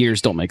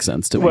years don't make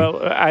sense to me.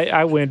 Well,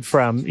 I went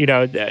from,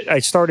 I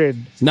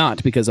started...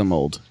 Not because I'm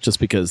old, just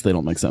because they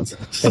don't make sense.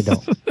 They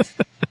don't.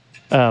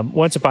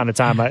 Once upon a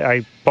time,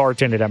 I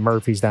bartended at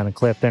Murphy's down in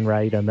Clifton,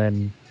 right? And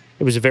then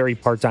it was a very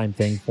part-time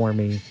thing for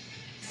me.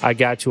 I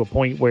got to a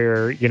point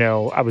where,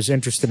 I was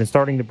interested in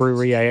starting the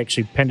brewery. I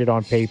actually penned it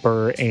on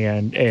paper,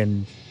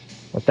 and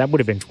that would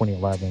have been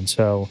 2011.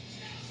 So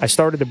I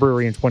started the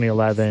brewery in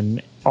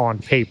 2011 on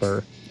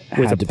paper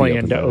with a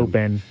plan to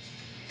open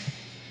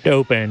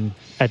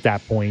at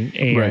that point.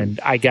 And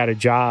I got a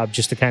job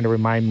just to kind of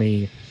remind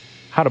me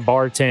how to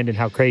bartend and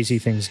how crazy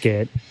things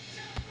get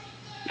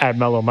at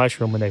Mellow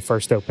Mushroom when they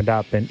first opened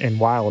up in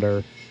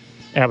Wilder.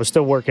 And I was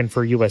still working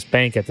for U.S.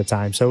 Bank at the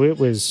time. So I'm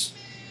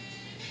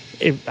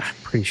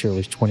pretty sure it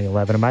was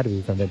 2011. It might have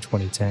even been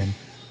 2010.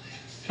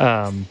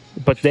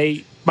 But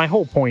my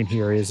whole point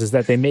here is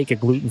that they make a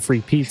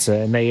gluten-free pizza,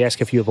 and they ask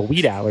if you have a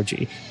wheat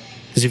allergy.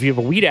 Because if you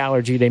have a wheat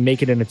allergy, they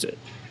make it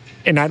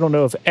and I don't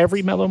know if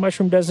every Mellow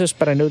Mushroom does this,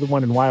 but I know the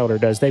one in Wilder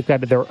does. They've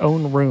got their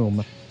own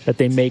room that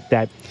they make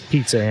that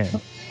pizza in,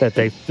 that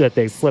they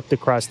flip the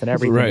crust and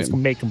everything. Right. It's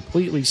made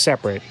completely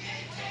separate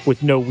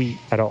with no wheat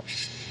at all.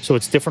 So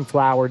it's different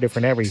flour,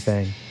 different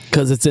everything.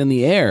 Because it's in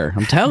the air,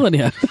 I'm telling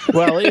you.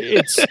 Well,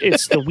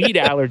 it's the wheat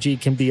allergy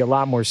can be a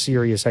lot more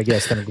serious, I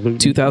guess, than a gluten.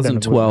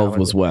 2012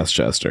 was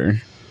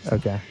Westchester.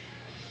 Okay.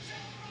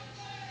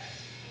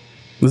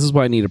 This is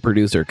why I need a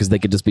producer, because they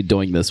could just be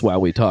doing this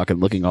while we talk and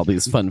looking all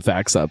these fun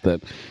facts up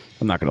that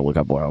I'm not going to look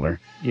up Wilder.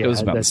 Yeah, it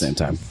was about the same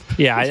time.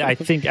 Yeah, I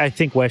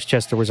think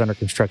Westchester was under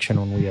construction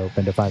when we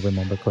opened, if I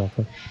remember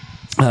correctly.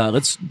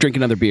 Let's drink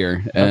another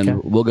beer,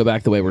 and we'll go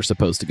back the way we're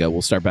supposed to go.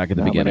 We'll start back at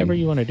the beginning. Whatever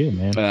you want to do,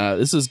 man.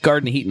 This is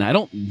Garden Heaton. I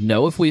don't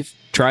know if we've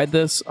tried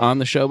this on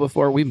the show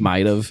before. We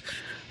might have.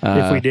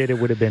 If we did, it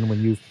would have been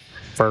when you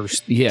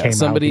first came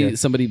out here.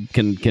 Somebody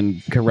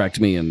can correct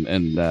me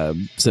and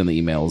send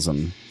the emails,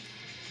 and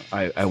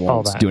I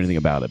won't do anything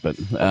about it. But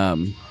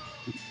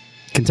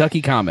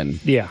Kentucky Common.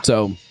 Yeah.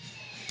 So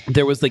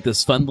there was like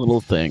this fun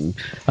little thing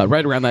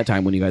right around that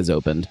time when you guys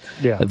opened.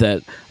 Yeah.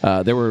 That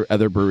there were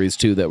other breweries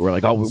too that were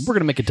like, oh, we're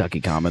gonna make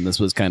Kentucky Common. This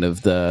was kind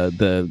of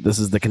this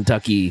is the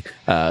Kentucky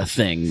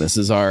thing. This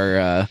is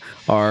our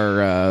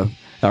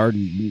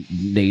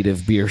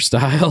native beer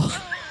style.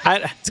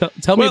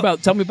 Tell me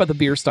about the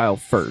beer style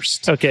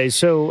first. Okay,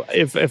 so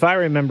if I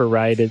remember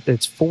right,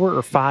 it's 4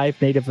 or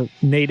 5 native,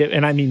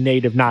 and I mean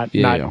native, not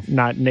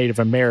Native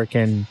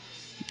American.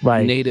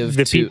 Like native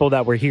the people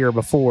that were here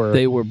before,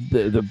 they were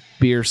the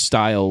beer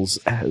styles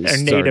are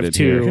native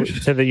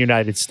to the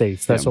United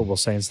States. That's what we'll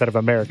say instead of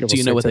America. Do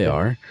you know what they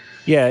are?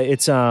 Yeah,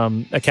 it's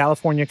a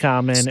California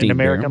Common, an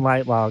American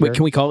light lager. Wait,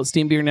 can we call it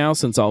steam beer now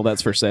since all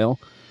that's for sale?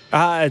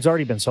 It's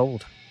already been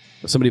sold.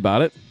 Somebody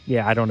bought it?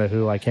 Yeah, I don't know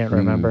who. I can't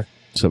remember.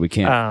 So we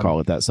can't call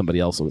it that. Somebody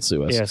else will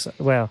sue us. Yes,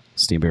 well,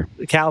 Steam beer.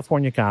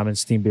 California Common,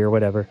 steam beer,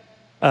 whatever.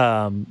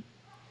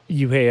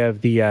 You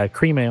have the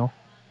Cream Ale,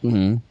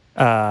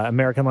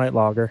 American Light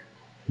Lager,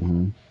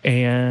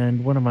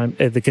 and what am I?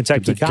 The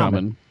Kentucky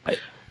Common.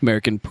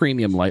 American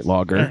Premium Light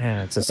Lager.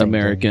 It's the same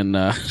American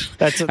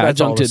that's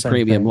Adjuncted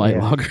Premium Light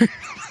Lager.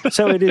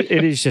 So it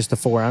is just the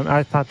 4.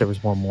 I thought there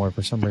was one more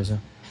for some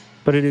reason,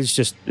 but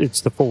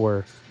it's the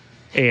 4.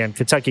 And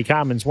Kentucky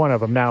Common's one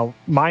of them. Now,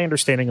 my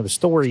understanding of the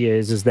story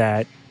is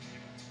that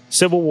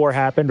Civil War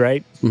happened,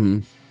 right? Mm-hmm.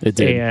 It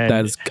did.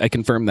 I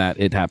confirm that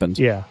it happened.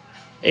 Yeah,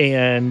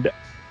 and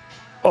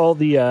all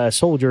the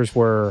soldiers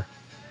were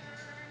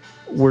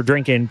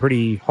drinking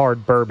pretty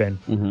hard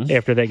bourbon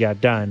after they got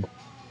done.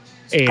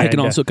 And I can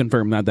also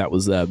confirm that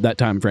was that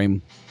time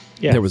frame.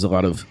 Yeah. There was a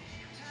lot of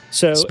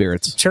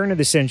spirits. Turn of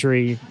the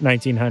century,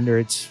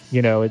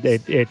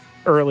 1900s.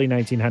 Early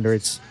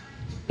 1900s.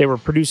 They were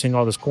producing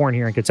all this corn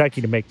here in Kentucky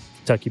to make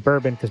Kentucky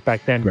bourbon, because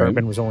back then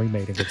bourbon was only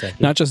made in Kentucky.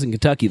 Not just in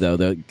Kentucky, though.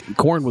 The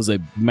corn was a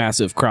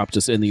massive crop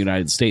just in the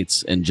United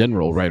States in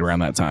general right around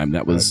that time.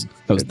 That was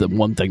the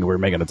one thing we were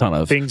making a ton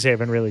of. Things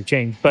haven't really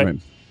changed.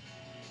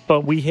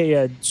 But we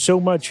had so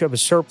much of a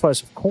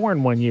surplus of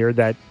corn one year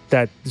that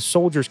the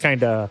soldiers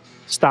kind of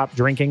stopped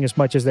drinking as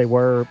much as they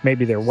were.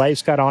 Maybe their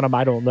wives got on them.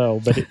 I don't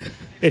know. But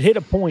it hit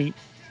a point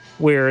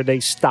where they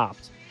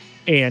stopped.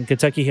 And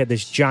Kentucky had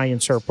this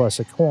giant surplus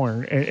of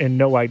corn and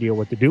no idea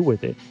what to do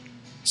with it.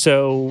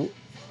 So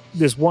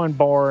this one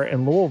bar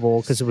in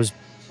Louisville, because it was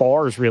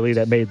bars really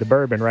that made the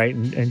bourbon, right,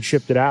 and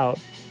shipped it out,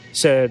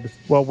 said,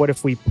 well, what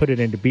if we put it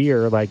into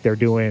beer like they're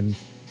doing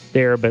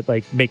there, but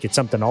like make it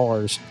something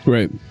ours?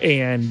 Right.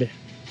 And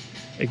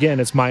again,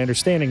 it's my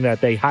understanding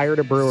that they hired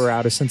a brewer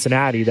out of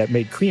Cincinnati that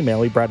made cream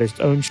ale. He brought his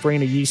own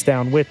strain of yeast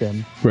down with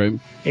him. Right.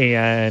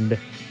 And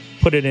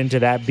put it into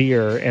that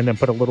beer and then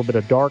put a little bit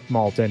of dark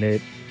malt in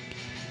it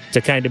to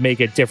kind of make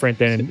it different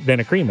than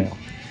a cream ale.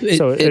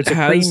 It's a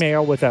cream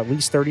ale with at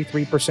least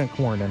 33%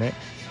 corn in it.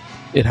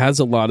 It has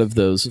a lot of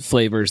those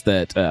flavors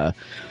that,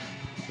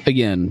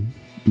 again,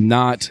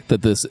 not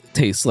that this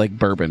tastes like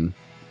bourbon,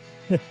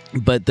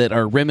 but that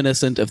are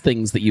reminiscent of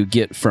things that you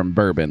get from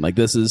bourbon. Like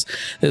this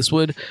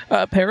would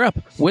pair up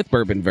with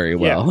bourbon very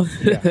well.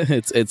 Yeah.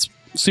 It's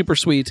super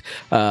sweet,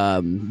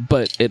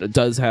 but it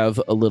does have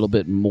a little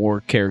bit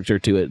more character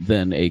to it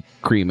than a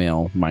cream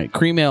ale might.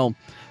 Cream ale,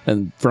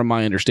 and from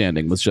my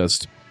understanding, was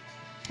just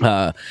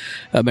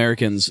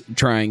Americans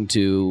trying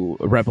to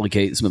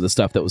replicate some of the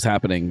stuff that was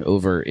happening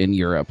over in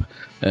Europe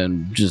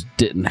and just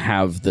didn't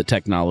have the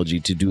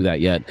technology to do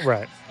that yet.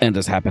 Right. And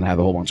just happen to have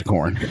a whole bunch of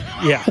corn.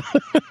 Yeah.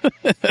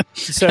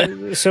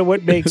 So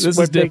what makes this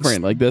is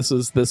different? Like this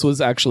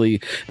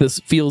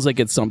feels like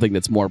it's something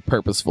that's more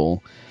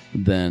purposeful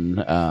than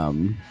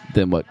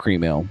what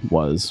cream ale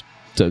was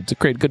to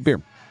create good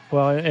beer.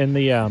 Well, and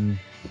the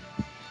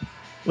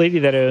lady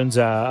that owns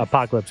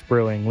Apocalypse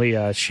Brewing,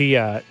 Leah,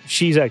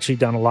 she's actually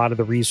done a lot of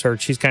the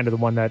research. She's kind of the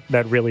one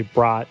that really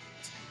brought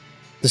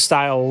the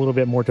style a little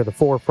bit more to the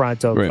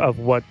forefront of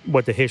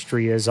what the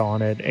history is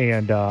on it.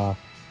 And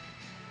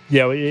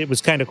it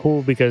was kind of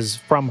cool because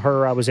from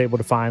her I was able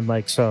to find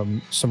like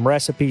some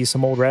recipes,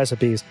 some old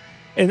recipes.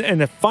 And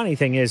the funny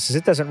thing is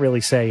it doesn't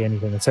really say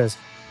anything. It says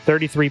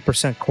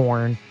 33%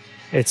 corn.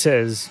 It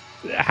says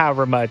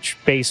however much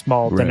base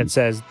malt, and it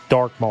says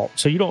dark malt.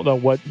 So you don't know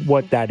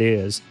what that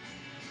is.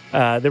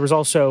 There was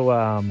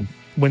also,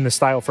 when the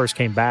style first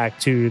came back,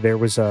 too, there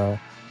was a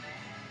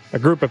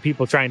group of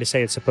people trying to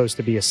say it's supposed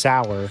to be a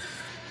sour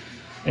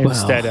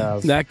instead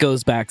of... That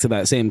goes back to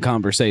that same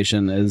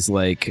conversation as,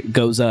 like,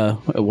 Goza,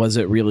 was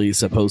it really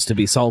supposed to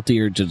be salty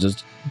or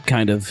just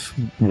kind of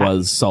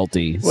was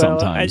salty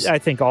sometimes? I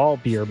think all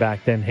beer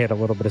back then had a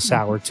little bit of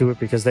sour to it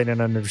because they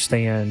didn't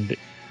understand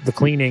the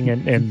cleaning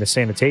and the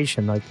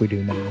sanitation like we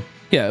do now.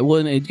 Yeah,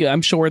 well,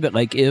 I'm sure that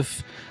like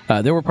if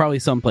there were probably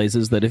some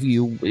places that if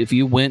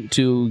you went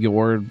to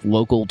your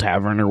local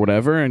tavern or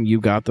whatever and you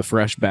got the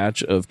fresh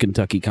batch of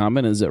Kentucky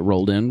Common as it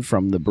rolled in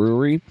from the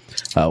brewery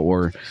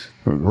or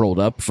rolled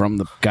up from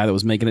the guy that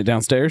was making it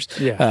downstairs,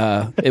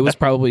 it was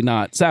probably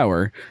not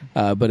sour.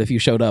 But if you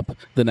showed up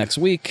the next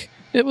week,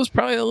 it was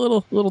probably a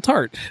little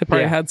tart. It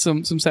probably had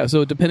some sour.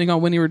 So depending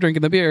on when you were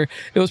drinking the beer,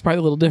 it was probably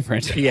a little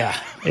different. Yeah,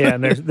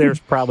 and there's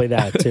probably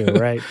that too,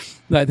 right?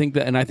 I think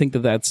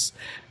that's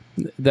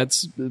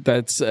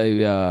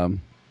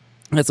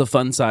a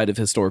fun side of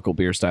historical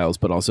beer styles,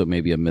 but also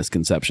maybe a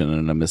misconception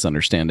and a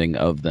misunderstanding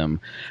of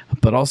them.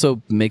 But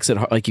also makes it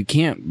hard, like you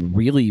can't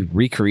really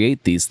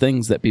recreate these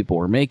things that people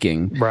were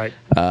making, right?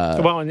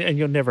 Well, and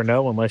you'll never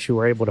know unless you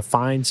were able to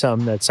find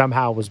some that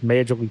somehow was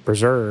magically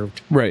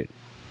preserved, right?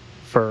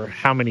 For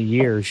how many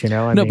years,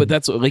 I mean, but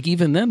that's like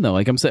even then though,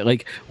 like I'm saying,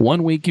 like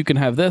 1 week you can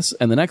have this,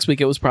 and the next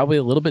week it was probably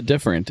a little bit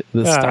different.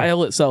 The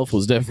style itself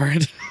was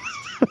different.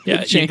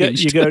 Yeah,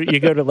 you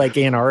go to like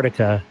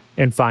Antarctica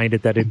and find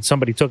it that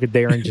somebody took it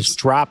there and just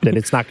dropped it.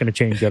 It's not going to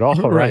change at all,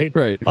 right?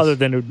 Right. Other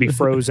than it would be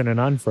frozen and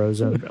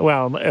unfrozen.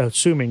 Well,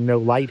 assuming no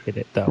light hit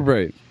it, though.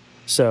 Right.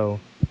 So,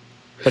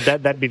 But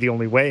that'd be the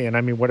only way. And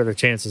I mean, what are the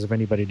chances of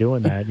anybody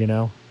doing that, you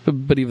know?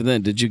 But even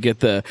then, did you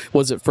get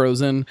was it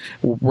frozen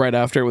right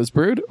after it was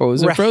brewed? Or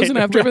was it frozen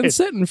after it had been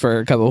sitting for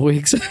a couple of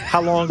weeks?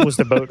 How long was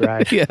the boat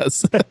ride?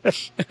 Yes.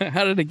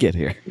 How did it get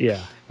here?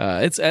 Yeah.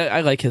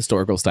 I like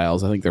historical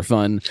styles. I think they're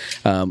fun.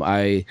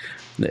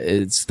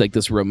 It's like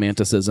this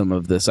romanticism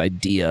of this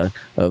idea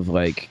of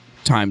like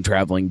time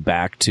traveling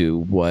back to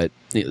what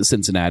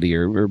Cincinnati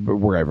or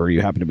wherever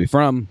you happen to be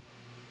from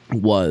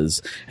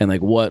was, and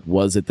like what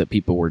was it that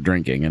people were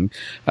drinking. And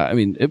I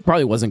mean, it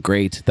probably wasn't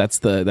great. That's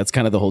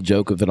kind of the whole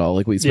joke of it all.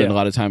 Like we spent a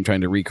lot of time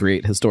trying to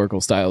recreate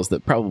historical styles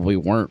that probably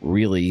weren't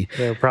really,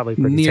 they were probably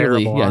pretty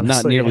terrible, honestly,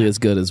 not nearly as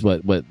good as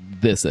what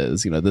this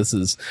is. You know, this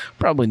is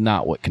probably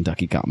not what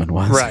Kentucky Common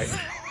was. Right.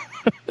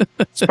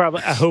 It's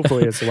probably,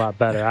 hopefully it's a lot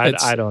better.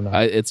 I don't know.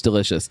 It's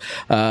delicious.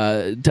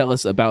 Tell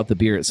us about the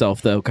beer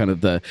itself, though. Kind of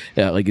the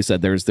like you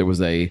said, there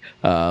was a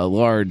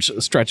large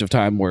stretch of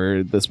time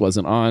where this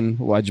wasn't on.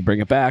 Why'd you bring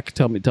it back?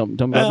 Tell me about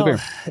the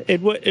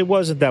beer. It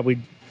wasn't that we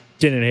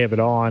didn't have it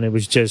on. It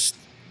was just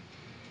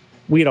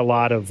we had a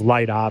lot of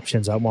light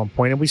options at one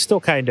point, and we still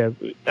kind of.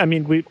 I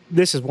mean,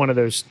 this is one of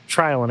those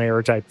trial and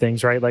error type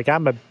things, right? Like I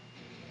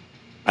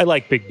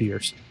like big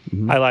beers.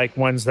 Mm-hmm. I like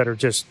ones that are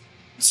just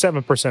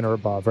 7% or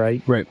above,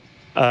 right? Right.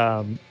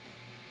 And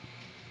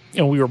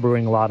we were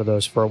brewing a lot of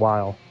those for a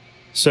while.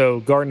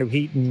 So Garden of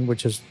Heaton,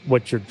 which is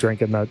what you're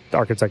drinking,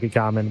 our Kentucky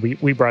Common,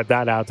 we brought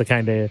that out to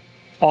kind of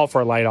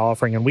offer a light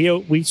offering, and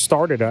we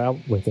started out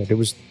with it. It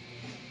was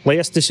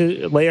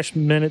last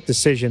minute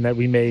decision that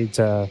we made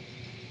to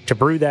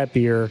brew that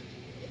beer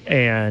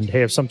and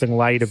have something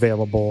light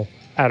available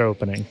at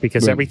opening,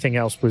 because everything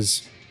else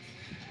was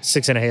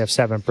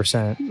 6.5%,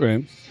 7%.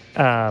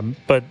 Right.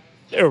 But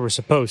it was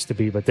supposed to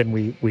be, but then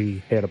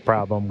we had a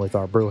problem with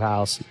our brew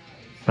house.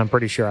 I'm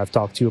pretty sure I've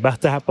talked to you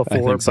about that before.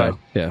 I think so.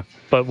 Yeah.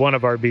 But one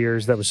of our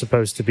beers that was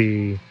supposed to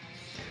be,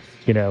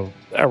 you know,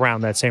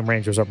 around that same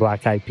range was our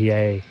black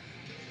IPA.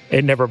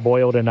 It never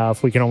boiled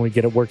enough. We can only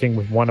get it working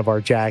with one of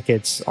our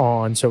jackets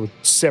on, so it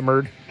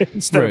simmered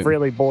instead of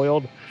really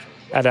boiled.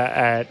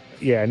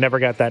 Never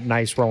got that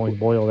nice rolling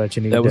boil that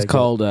you need. That was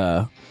called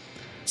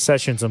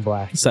Sessions in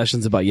Black.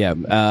 Sessions in Black. Yeah.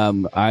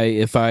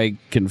 If I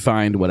can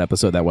find what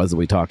episode that was that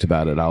we talked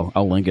about it,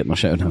 I'll link it in the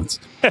show notes.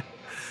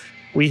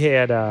 We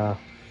had that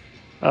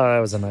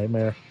was a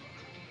nightmare.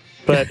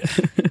 But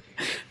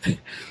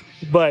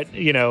but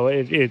you know,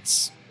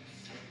 it's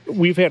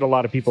we've had a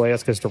lot of people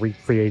ask us to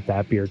recreate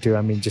that beer too.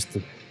 I mean, just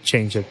to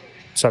change the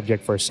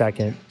subject for a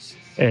second.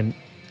 And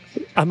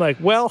I'm like,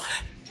 well,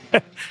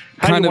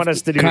 how do you want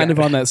us to do kind that?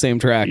 Of on that same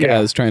track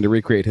as trying to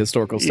recreate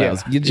historical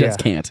styles. You just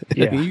can't.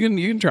 Yeah. You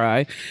can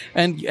try.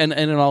 And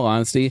in all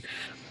honesty,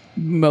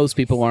 most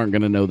people aren't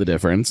going to know the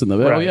difference. And they'll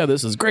be, oh yeah,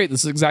 this is great.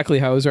 This is exactly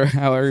how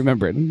I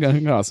remember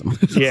it. Awesome.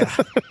 Yeah.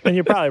 And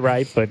you're probably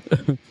right, but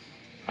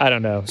I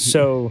don't know.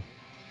 So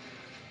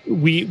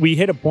we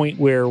hit a point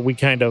where we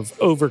kind of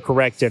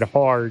overcorrected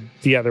hard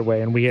the other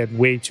way, and we had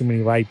way too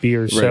many light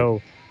beers. Right.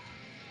 So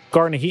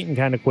Garden of Heaton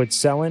kind of quit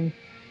selling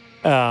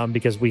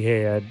because we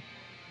had,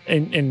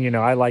 and you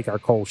know, I like our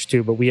Kolsch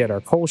too, but we had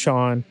our Kolsch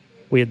on,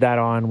 we had that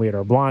on, we had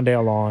our Blonde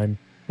Ale on,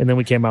 and then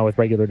we came out with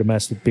regular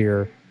domestic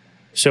beer.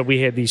 So we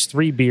had these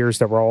three beers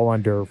that were all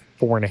under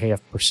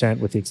 4.5%,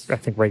 with I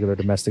think regular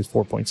domestic's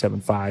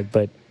 4.75,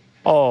 but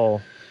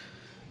all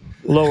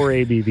lower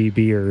ABV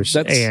beers.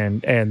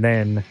 And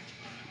then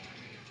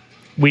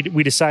we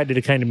decided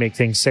to kind of make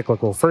things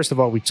cyclical. First of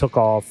all, we took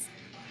off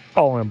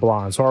all in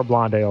blonde. So our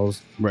blonde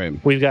ales,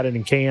 we've got it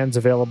in cans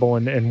available,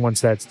 and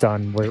once that's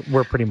done,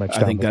 we're pretty much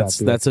done.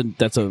 I think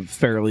that's a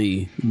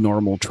fairly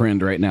normal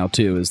trend right now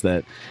too. Is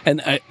that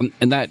and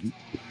that.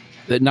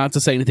 Not to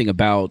say anything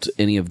about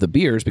any of the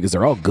beers because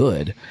they're all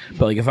good,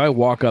 but like if I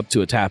walk up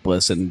to a tap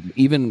list, and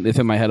even if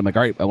in my head I'm like,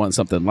 all right, I want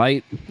something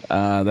light,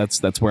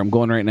 that's where I'm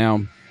going right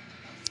now,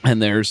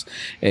 and there's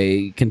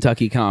a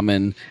Kentucky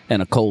Common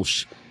and a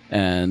Kolsch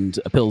and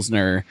a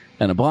Pilsner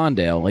and a Blonde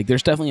Ale, like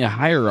there's definitely a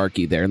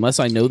hierarchy there.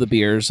 Unless I know the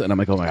beers and I'm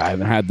like, oh, I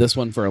haven't had this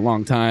one for a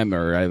long time,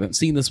 or I haven't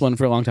seen this one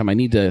for a long time, I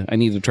need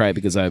to try it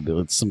because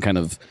it's some kind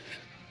of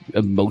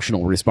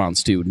emotional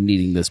response to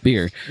needing this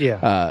beer.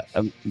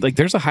 Like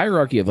there's a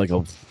hierarchy of like,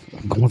 oh,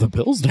 I'm going with a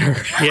Pilsner.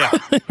 Yeah.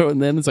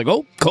 And then it's like,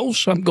 oh,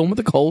 Kolsch, I'm going with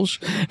the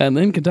Kolsch, and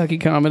then Kentucky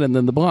Common, and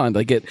then the Blonde.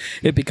 Like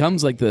it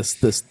becomes like this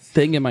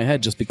thing in my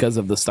head just because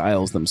of the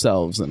styles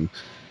themselves. And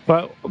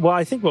well,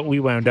 I think what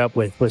we wound up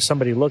with was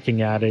somebody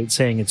looking at it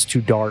saying it's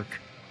too dark,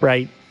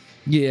 right?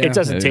 Yeah, it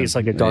doesn't taste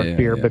like a dark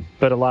beer,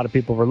 but a lot of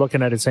people were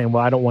looking at it saying,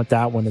 well, I don't want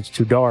that one, it's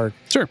too dark.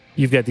 Sure.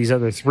 You've got these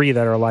other three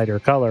that are lighter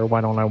color.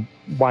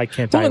 Why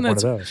can't I have one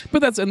of those?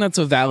 But that's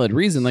a valid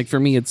reason. Like for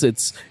me, it's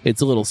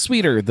a little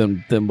sweeter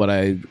than what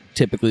I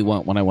typically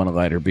want when I want a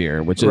lighter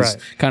beer, which is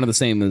kind of the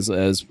same as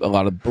a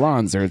lot of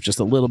blondes. They're just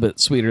a little bit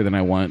sweeter than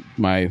I want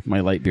my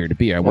light beer to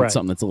be. I want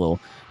something that's a little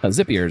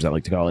zippier, as I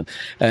like to call it.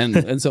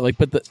 And so like,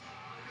 but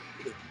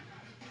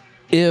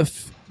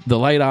if the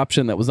light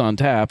option that was on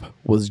tap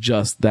was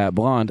just that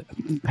blonde,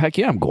 heck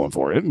yeah, I'm going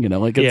for it. You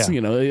know, like it's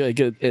you know, like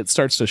it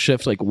starts to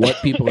shift like what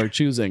people are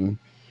choosing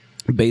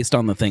based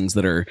on the things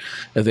that are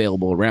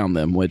available around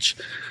them, which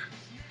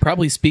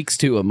probably speaks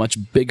to a much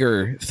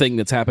bigger thing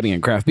that's happening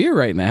in craft beer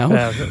right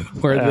now,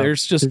 where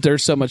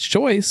there's so much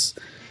choice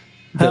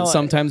that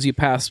sometimes you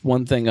pass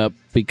one thing up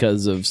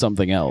because of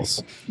something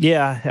else.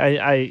 Yeah,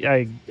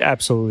 I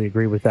absolutely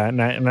agree with that,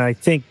 and I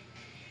think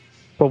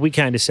what we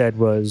kind of said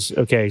was,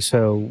 okay,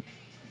 so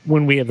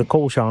when we have the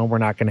Kolschan, we're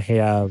not going to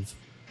have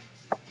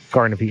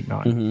Garden of Heaton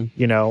on,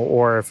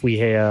 or if we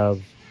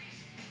have,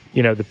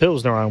 the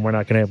Pilsner on, we're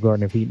not going to have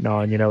Garden of Heaton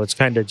on. It's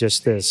kind of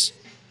just this,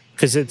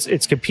 because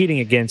it's competing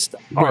against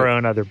our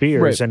own other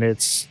beers, and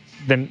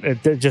then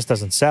it just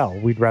doesn't sell.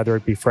 We'd rather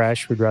it be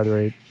fresh. We'd rather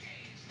it.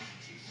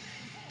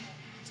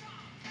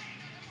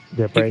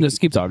 Did it break? Just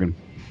keep talking.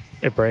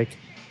 It break?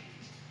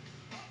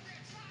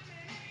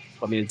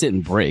 I mean, it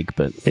didn't break,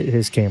 but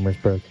His camera's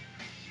broke.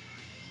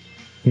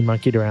 He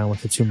monkeyed around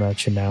with it too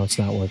much, and now it's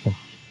not working.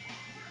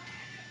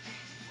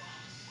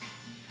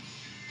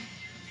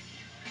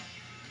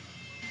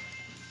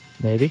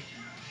 Maybe.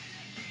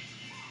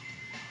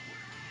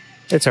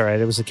 It's all right.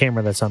 It was the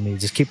camera that's on me.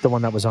 Just keep the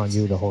one that was on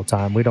you the whole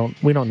time. We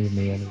don't need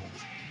me anyway.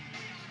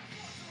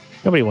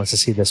 Nobody wants to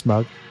see this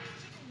mug.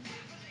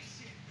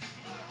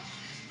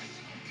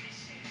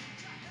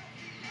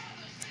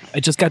 I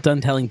just got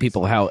done telling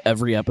people how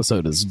every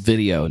episode is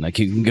video, and you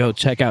can go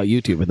check out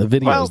YouTube, and the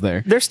video's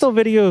there. There's still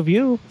video of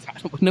you.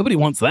 Nobody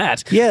wants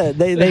that. Yeah,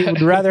 they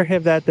would rather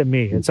have that than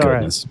me. It's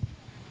Goodness.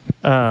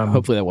 All right.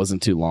 Hopefully that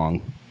wasn't too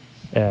long.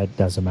 It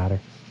doesn't matter.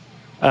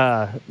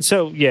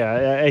 So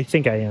yeah, I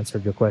think I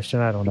answered your question.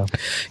 I don't know.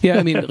 Yeah,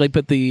 I mean,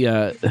 but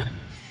the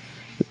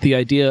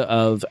idea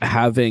of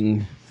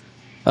having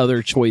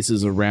other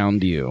choices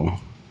around you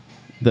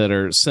that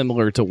are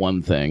similar to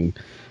one thing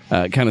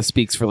kind of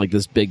speaks for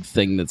this big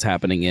thing that's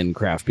happening in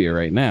craft beer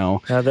right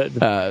now,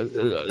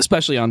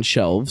 especially on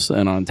shelves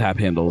and on tap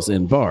handles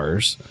in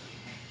bars.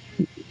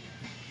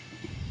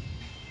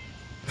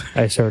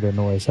 I heard a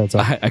noise. That's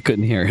all. I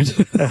couldn't hear it.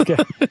 Okay.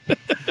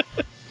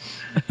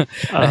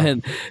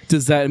 And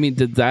did that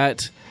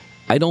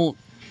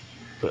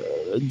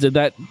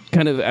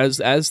kind of,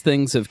 as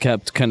things have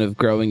kept kind of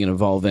growing and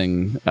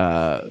evolving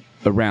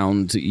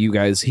around you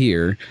guys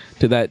here,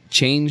 did that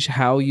change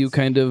how you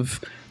kind of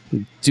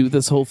do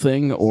this whole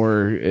thing,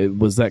 or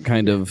was that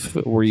kind of,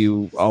 were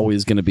you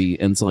always going to be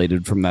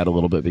insulated from that a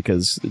little bit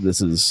because this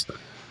is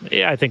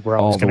I think we're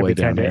always going to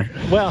be kind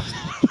of, well,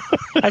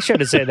 I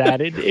shouldn't say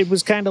that. It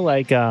was kind of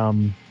like I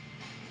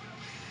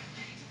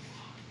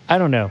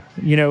don't know.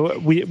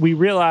 We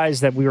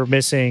realized that we were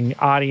missing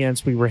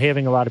audience. We were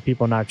having a lot of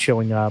people not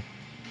showing up.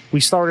 We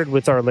started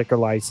with our liquor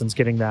license,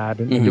 getting that,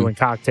 and doing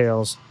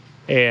cocktails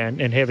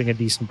and having a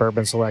decent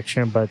bourbon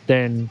selection. But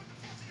then,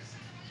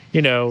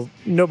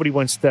 nobody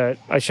wants to,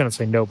 I shouldn't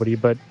say nobody,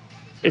 but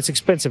it's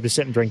expensive to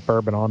sit and drink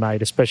bourbon all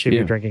night, especially if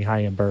you're drinking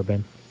high-end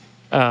bourbon.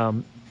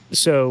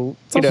 So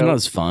it's also not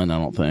as fun, I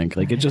don't think.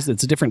 It's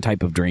a different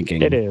type of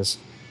drinking. It is.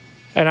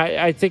 And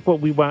I think what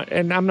we want,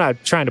 and I'm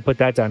not trying to put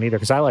that down either,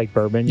 because I like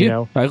bourbon,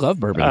 I love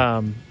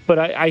bourbon. But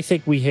I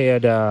think we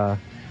had a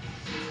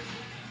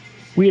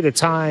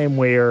time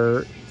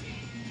where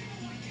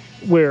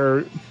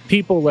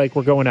people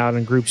were going out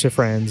in groups of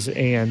friends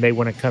and they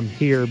want to come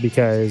here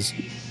because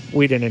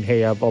we didn't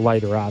have a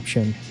lighter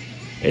option.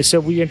 And so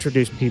we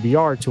introduced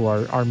PBR to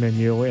our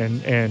menu,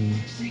 and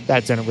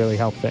that didn't really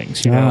help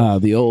things.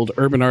 The old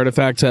urban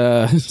artifact.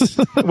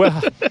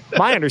 Well,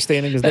 my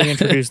understanding is they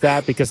introduced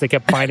that because they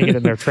kept finding it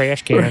in their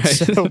trash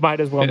cans, so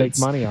might as well make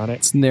money on it.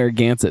 It's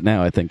Narragansett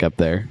now, I think, up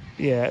there.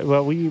 Yeah,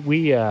 well,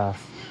 we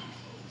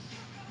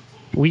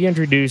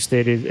introduced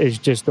it as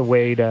just a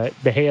way to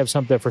have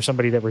something for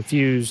somebody that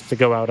refused to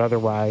go out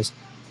otherwise.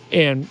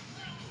 And,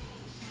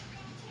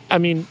 I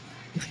mean,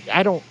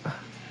 I don't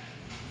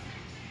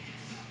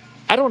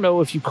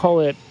know if you call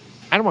it,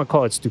 I don't want to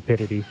call it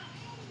stupidity,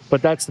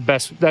 but that's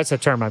the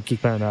term I'm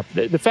keeping up.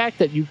 The fact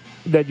that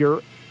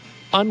you're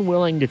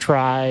unwilling to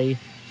try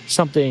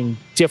something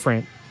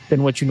different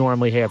than what you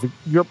normally have.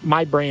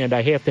 My brand,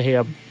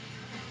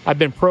 I've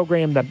been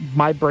programmed that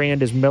my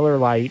brand is Miller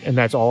Lite and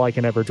that's all I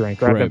can ever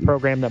drink. Or I've been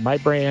programmed that my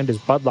brand is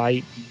Bud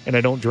Light and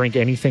I don't drink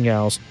anything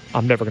else.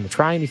 I'm never going to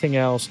try anything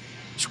else.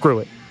 Screw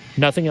it.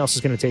 Nothing else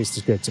is going to taste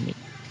as good to me.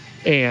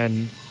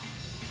 And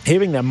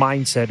having that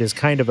mindset is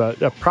kind of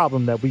a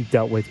problem that we've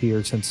dealt with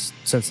here since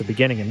the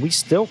beginning, and we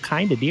still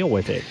kind of deal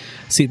with it.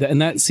 See,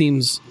 that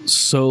seems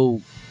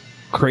so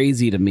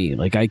crazy to me.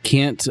 I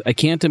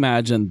can't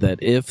imagine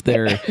that if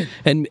there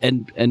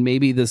and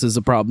maybe this is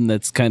a problem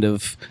that's kind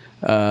of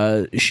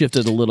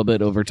shifted a little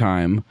bit over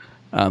time,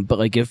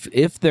 but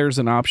if there's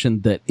an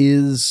option that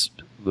is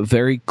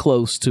very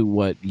close to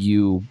what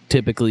you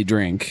typically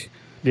drink.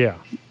 Yeah,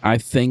 I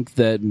think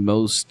that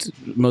most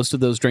of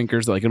those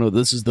drinkers,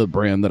 this is the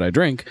brand that I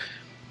drink,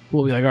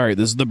 will be like, all right,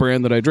 this is the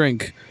brand that I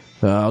drink.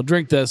 I'll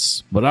drink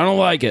this, but I don't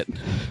like it.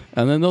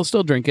 And then they'll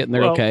still drink it, and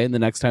they're okay. And the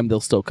next time,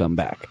 they'll still come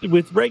back.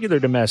 With regular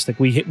domestic,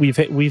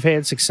 we've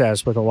had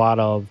success with a lot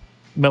of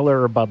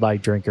Miller or Bud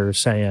Light drinkers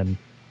saying,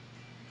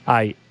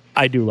 I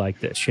do like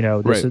this.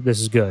 This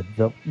is good.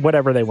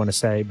 Whatever they want to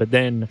say, but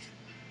then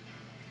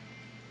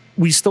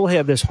we still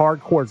have this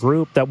hardcore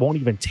group that won't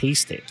even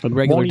taste it. And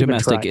regular Won't even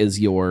domestic try. is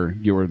your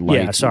light.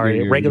 Yeah, sorry.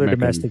 your Regular American-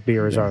 domestic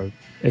beer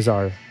is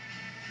our.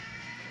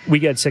 We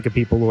get sick of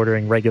people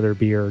ordering regular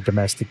beer, or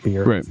domestic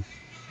beer, Right.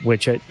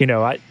 which I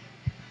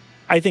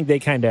think they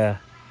kind of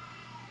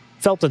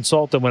felt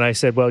insulted when I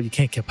said, "Well, you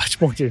can't get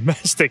much more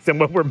domestic than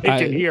what we're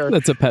making here."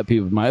 That's a pet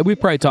peeve of mine. We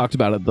probably talked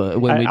about it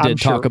when we I'm did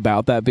talk sure.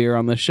 about that beer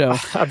on this show.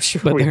 I'm sure,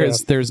 But we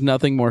there's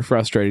nothing more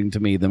frustrating to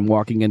me than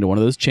walking into one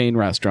of those chain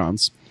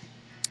restaurants.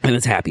 And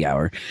it's happy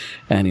hour,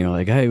 and you're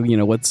like, hey,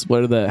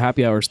 what are the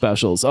happy hour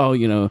specials?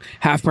 Oh,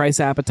 half price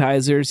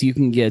appetizers. You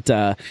can get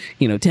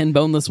 10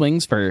 boneless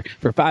wings for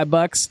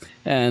 $5,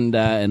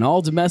 and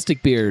all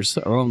domestic beers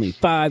are only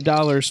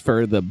 $5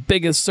 for the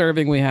biggest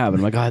serving we have.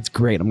 And I'm like, oh, that's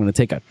great. I'm going to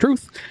take a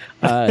truth.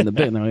 And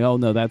they're like, oh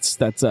no, that's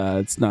it's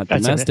not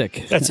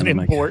domestic. That's an I'm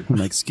import. I'm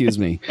like, excuse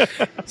me.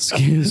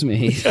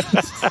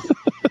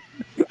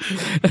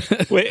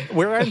 Wait,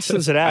 we're in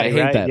Cincinnati. I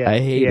hate right? that. Yeah. I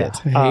hate Yeah.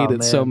 it. I hate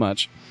it so man.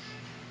 much.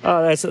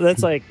 Oh, that's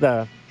like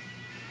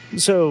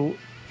so.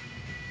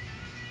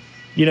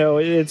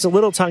 It's a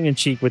little tongue in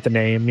cheek with the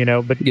name,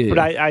 but Yeah. but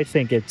I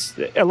think it's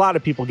a lot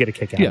of people get a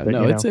kick out Yeah, of it.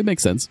 no, it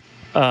makes sense.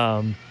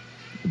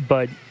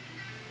 But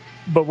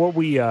what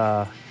we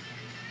I'm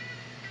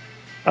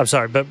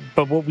sorry, but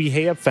what we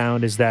have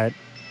found is that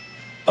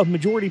a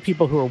majority of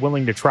people who are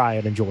willing to try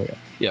it enjoy it.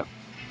 Yeah.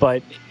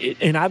 But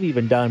and I've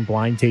even done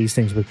blind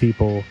tastings with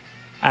people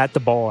at the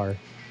bar.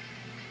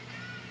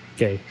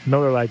 Okay,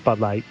 Miller Lite, Bud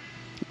Light,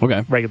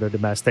 Okay. regular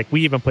domestic.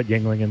 We even put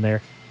Yingling in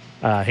there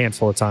a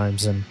handful of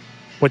times. And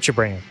what's your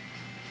brand?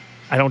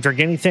 I don't drink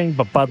anything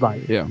but Bud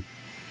Light. Yeah.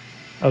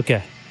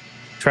 Okay,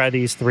 try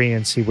these 3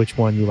 and see which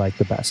one you like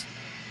the best.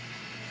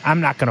 I'm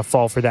not going to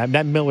fall for that.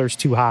 That Miller's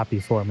too hoppy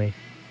for me.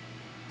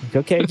 Like,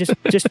 okay,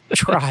 just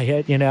try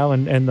it, and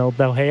they'll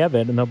have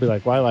it, and they'll be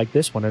like, well, I like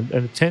this one, and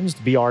it tends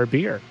to be our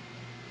beer.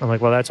 I'm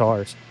like, well, that's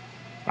ours.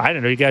 I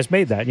didn't know you guys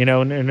made that,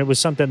 and it was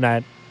something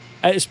that,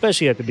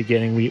 especially at the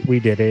beginning, we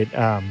did it.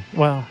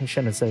 Well, I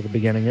shouldn't say at the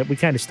beginning. We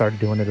kind of started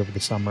doing it over the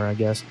summer, I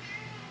guess.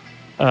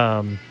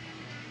 I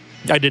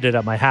did it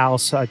at my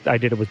house. I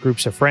did it with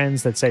groups of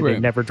friends that say Right. they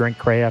never drink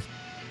craft.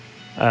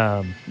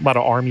 A lot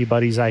of army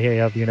buddies I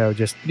have,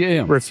 just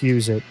Yeah.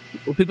 refuse it.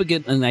 Well, people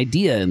get an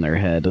idea in their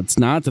head. It's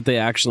not that they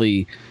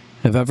actually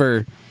have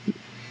ever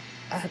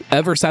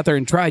sat there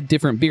and tried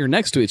different beer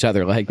next to each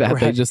other like that.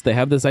 Right. They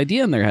have this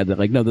idea in their head that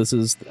like, no, this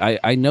is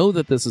I know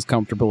that this is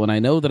comfortable and I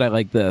know that I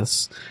like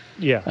this,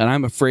 Yeah. and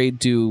I'm afraid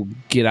to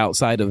get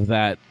outside of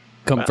that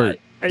comfort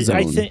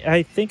zone.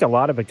 I think a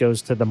lot of it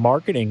goes to the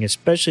marketing,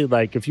 especially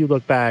like if you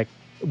look back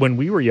when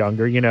we were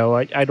younger,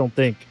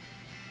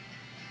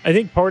 I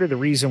think part of the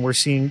reason we're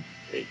seeing,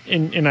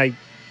 and I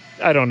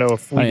don't know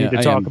if we need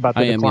to talk about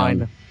the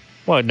decline.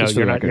 Well, no, Just for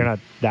you're the not. record. You're not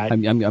that.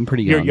 I'm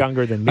pretty young. You're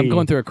younger than me. I'm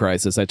going through a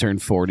crisis. I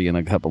turned 40 in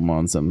a couple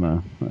months,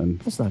 and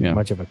That's not yeah.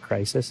 much of a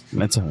crisis.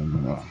 That's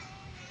All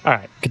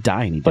right, could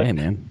die any day,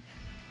 man.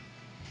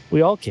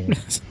 we all can.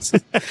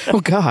 Oh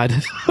God.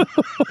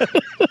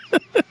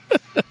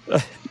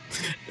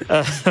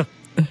 Well,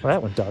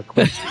 that went dark.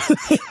 But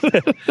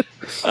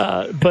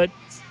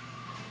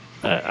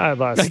I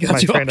lost I got my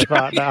you train off of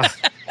thought now.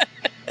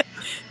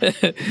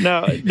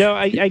 No.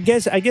 I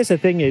guess the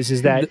thing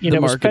is that The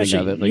marketing especially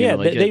of it, like, yeah,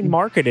 like they it.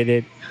 marketed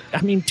it.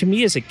 I mean, to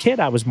me as a kid,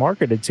 I was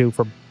marketed to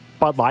for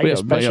Bud Light, Yeah,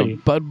 especially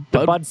Bud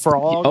the Bud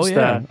Frogs. Oh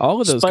yeah, the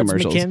all of those Spuds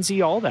commercials.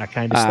 McKenzie, all that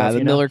kind of stuff.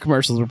 The Miller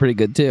commercials were pretty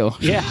good too.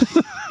 Yeah,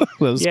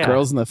 Those Yeah.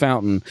 girls in the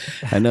fountain.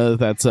 I know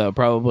that's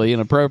probably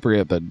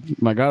inappropriate, but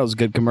my God, it was a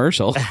good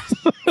commercial.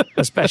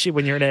 especially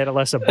when you're an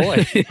adolescent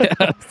boy.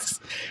 Yes.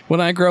 When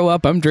I grow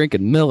up, I'm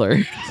drinking Miller.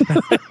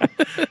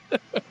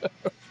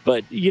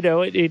 But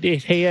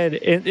it had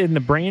in the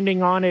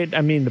branding on it.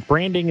 I mean, the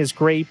branding is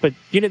great, but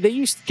they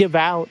used to give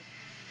out.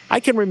 I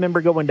can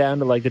remember going down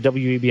to like the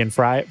WEB and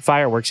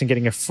fireworks and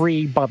getting a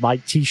free Bud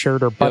Light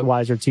T-shirt or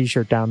Budweiser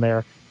T-shirt down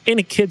there in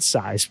a kid's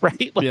size,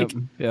 right? Like,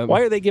 Yep.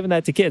 why are they giving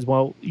that to kids?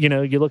 Well, you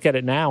look at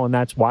it now, and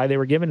that's why they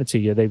were giving it to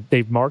you.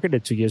 They've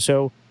marketed it to you,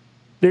 so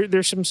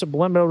there's some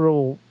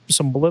subliminal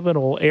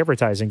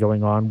advertising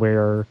going on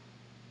where.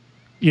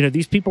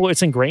 These people,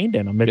 it's ingrained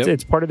in them.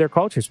 It's part of their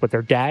culture. It's what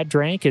their dad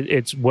drank.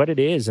 It's what it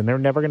is, and they're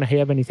never going to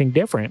have anything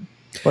different.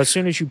 But as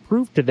soon as you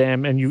prove to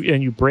them and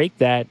you break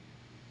that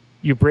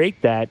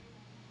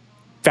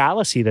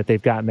fallacy that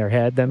they've got in their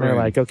head, then they're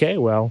Right. like, okay,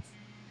 well,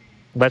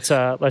 let's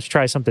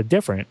try something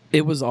different.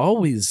 It was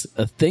always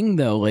a thing,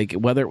 though, like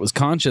whether it was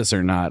conscious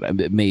or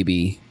not,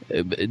 maybe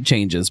it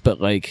changes.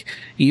 But like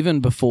even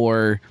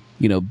before,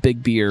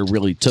 big beer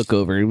really took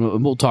over,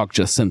 and we'll talk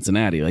just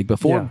Cincinnati, like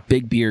before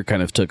big beer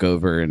kind of took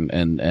over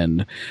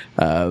and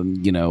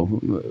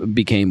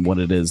became what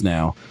it is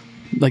now.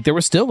 Like there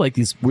were still like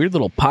these weird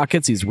little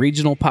pockets, these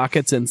regional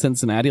pockets in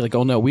Cincinnati. Like,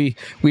 oh no, we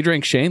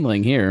drink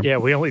Shaneling here. Yeah,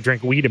 we only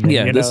drink Wiedemann.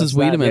 Yeah, this is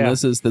Wiedemann. Yeah.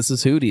 This is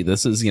Hootie.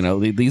 This is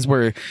these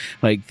were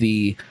like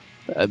the.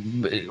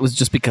 It was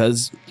just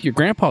because your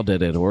grandpa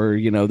did it, or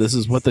this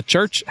is what the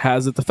church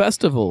has at the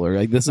festival, or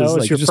like this is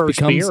it's like your just first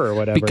becomes beer or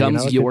whatever,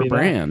 becomes it could your be that.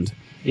 brand.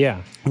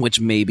 Yeah. Which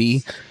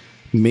maybe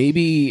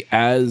maybe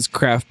as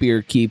craft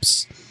beer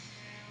keeps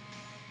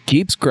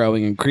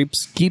growing and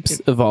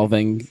keeps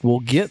evolving, we'll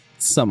get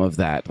some of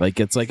that. Like,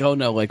 it's like, oh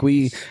no, like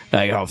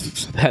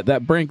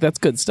that Brink, that's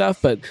good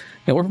stuff, but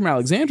we're from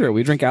Alexandria,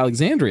 we drink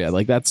Alexandria,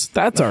 like that's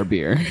our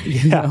beer.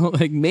 Yeah.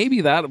 Like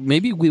maybe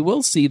we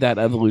will see that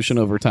evolution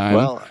over time.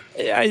 Well,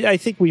 I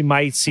think we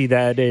might see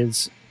that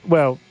as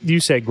well.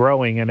 You say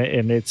growing, and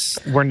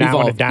we're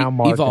now in a down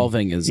market.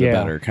 Evolving is a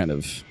better kind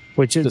of.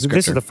 Which is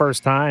this is the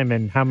first time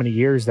in how many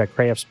years that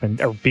craft's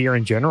been, or beer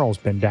in general, has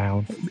been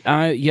down.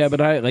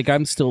 But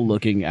I'm still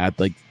looking at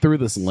like through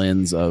this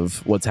lens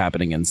of what's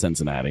happening in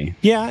Cincinnati.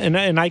 Yeah,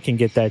 and I can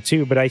get that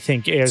too. But I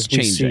think as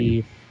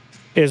we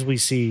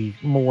see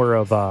more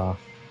of I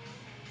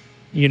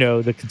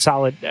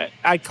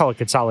call it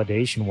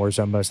consolidation wars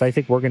almost. I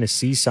think we're going to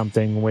see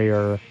something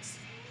where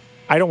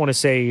I don't want to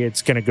say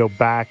it's going to go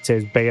back to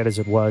as bad as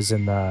it was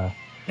in the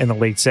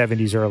late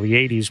 70s, early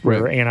 80s,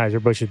 where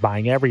Anheuser-Busch is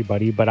buying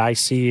everybody. But I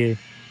hate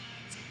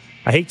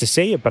to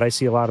say it, but I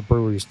see a lot of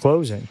breweries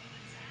closing.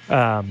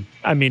 And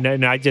I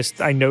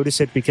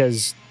notice it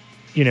because,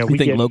 we think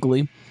get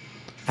locally.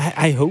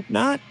 I hope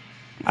not.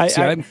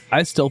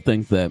 I still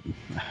think that.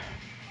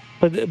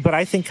 But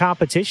I think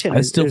competition.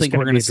 I still think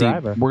we're going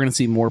to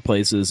see more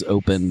places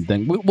open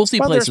than we'll see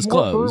places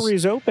close. There's more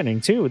breweries opening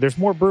too. There's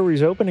more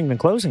breweries opening than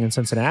closing in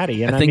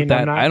Cincinnati. And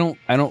I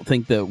don't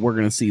think that we're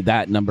going to see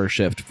that number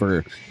shift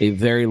for a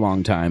very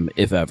long time,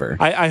 if ever.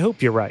 I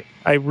hope you're right.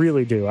 I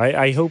really do.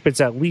 I hope it's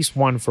at least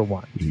 1 for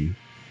 1. Mm-hmm.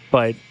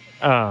 But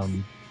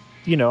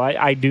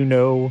I do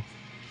know.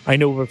 I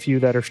know of a few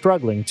that are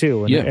struggling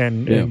too,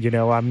 and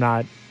I'm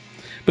not.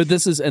 But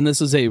this is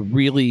a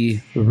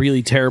really,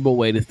 really terrible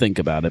way to think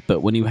about it.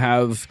 But when you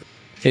have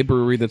a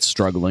brewery that's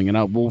struggling, and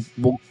I'll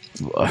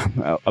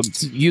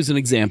use an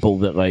example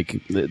that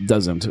it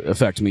doesn't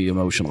affect me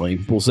emotionally.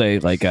 We'll say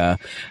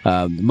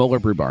Moeller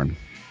Brew Barn.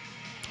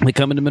 They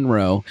come into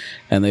Monroe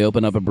and they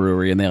open up a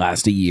brewery and they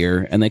last a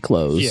year and they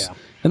close. Yeah.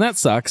 And that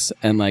sucks.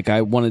 And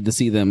I wanted to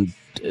see them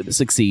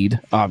succeed.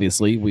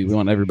 Obviously, we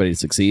want everybody to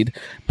succeed.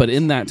 But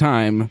in that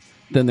time,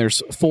 then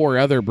there's 4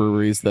 other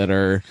breweries that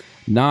are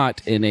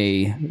not in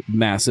a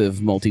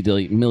massive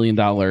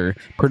multi-million-dollar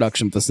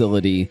production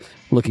facility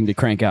looking to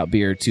crank out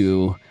beer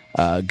to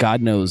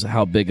God knows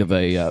how big of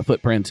a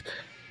footprint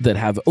that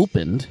have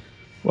opened.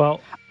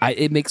 Well,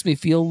 it makes me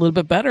feel a little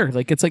bit better.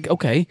 It's like,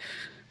 okay.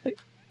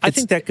 I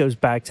think that goes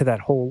back to that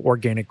whole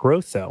organic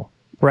growth, though,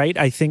 right?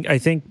 I think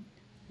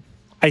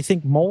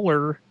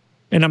Moeller,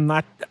 and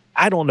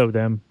I don't know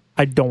them.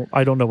 I don't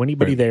know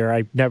anybody there.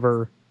 I've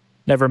never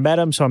met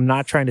them, so I'm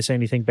not trying to say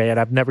anything bad.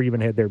 I've never even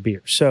had their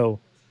beer, so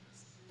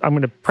I'm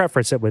going to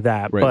preface it with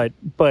that. Right.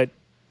 But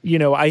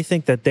I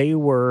think that they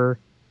were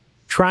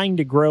trying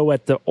to grow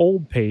at the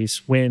old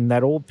pace when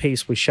that old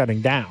pace was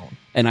shutting down.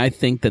 And I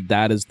think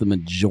that is the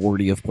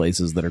majority of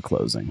places that are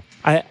closing.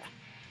 I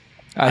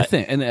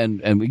think,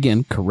 and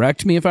again,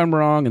 correct me if I'm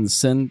wrong, and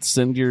send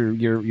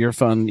your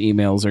fun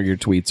emails or your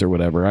tweets or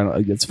whatever.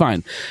 It's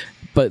fine,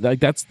 but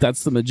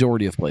that's the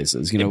majority of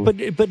places,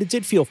 But it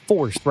did feel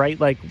forced, right?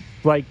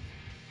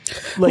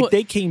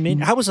 They came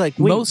in. I was like,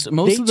 wait, most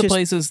of the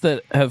places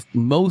that have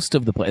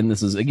and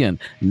this is again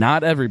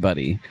not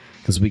everybody,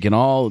 because we can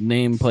all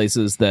name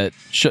places that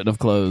shouldn't have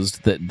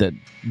closed that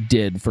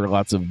did for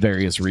lots of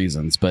various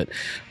reasons. But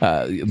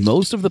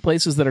most of the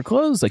places that are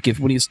closed,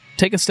 when you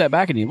take a step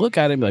back and you look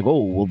at it, and be like,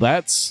 oh, well,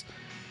 that's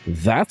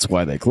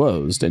why they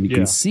closed, and you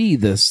can see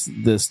this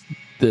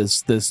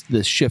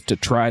shift to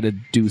try to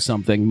do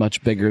something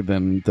much bigger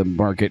than the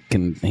market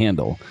can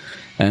handle.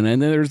 And then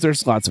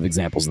there's lots of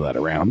examples of that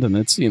around, and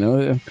it's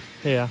yeah.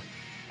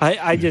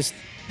 I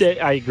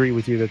agree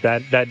with you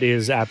that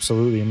is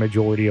absolutely a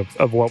majority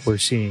of what we're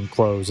seeing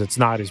close. It's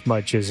not as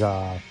much as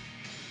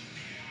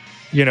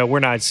we're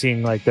not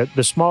seeing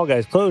the small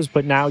guys close,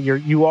 but now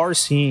you are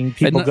seeing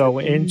people go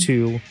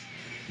into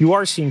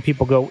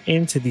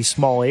these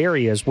small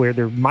areas where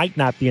there might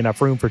not be enough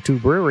room for 2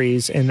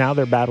 breweries, and now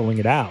they're battling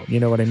it out.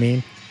 You know what I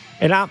mean?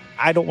 And I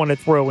don't want to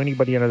throw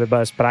anybody under the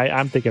bus, but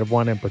I'm thinking of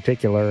one in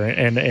particular,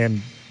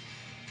 and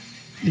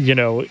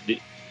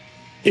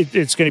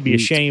it's going to be a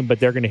shame, but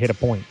they're going to hit a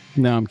point.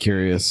 No, I'm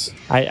curious.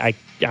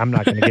 I'm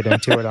not going to get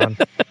into it on.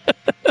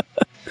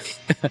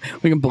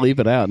 We can bleep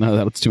it out. No,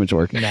 that's too much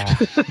work. Nah.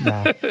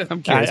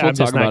 I'm curious. We'll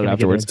talk about it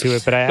afterwards. Get into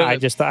it, but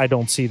I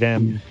don't see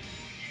them.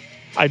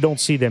 I don't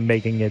see them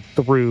making it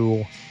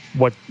through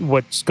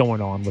what's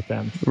going on with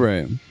them.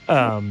 Right.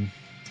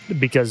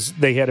 Because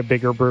they had a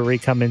bigger brewery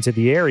come into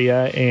the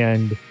area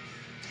and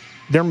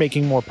they're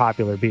making more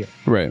popular beer.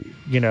 Right.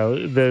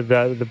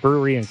 The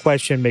brewery in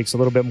question makes a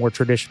little bit more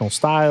traditional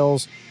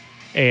styles,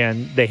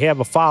 and they have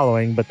a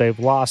following, but they've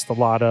lost a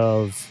lot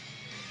of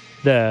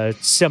the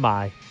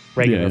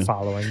semi-regular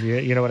following.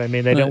 You know what I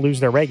mean? They don't lose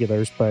their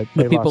regulars, but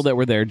the people that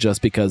were there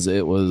just because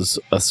it was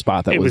a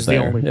spot that was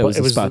there. It was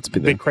a spot to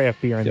be there. Big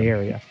craft beer in the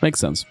area. Makes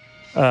sense.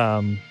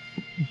 Do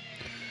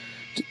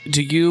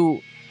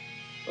you...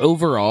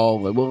 Overall,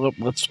 well,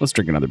 let's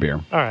drink another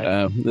beer. All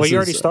right. You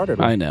already started.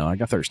 I know. I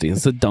got thirsty.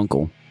 It's a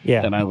Dunkel.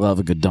 Yeah. And I love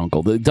a good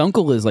Dunkel. The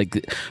Dunkel is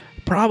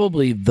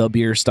probably the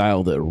beer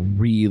style that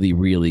really,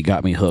 really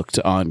got me hooked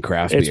on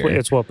craft beer.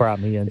 It's what brought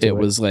me into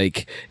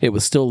it. It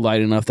was still light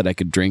enough that I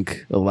could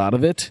drink a lot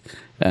of it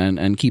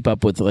and keep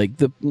up with like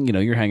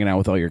you're hanging out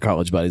with all your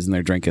college buddies and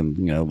they're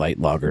drinking, light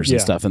lagers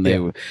and stuff. And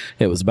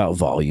it was about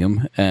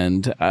volume.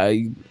 And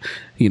I,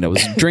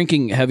 was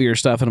drinking heavier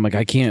stuff and I'm like,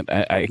 I can't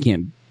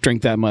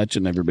drink that much.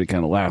 And everybody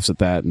kind of laughs at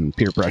that and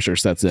peer pressure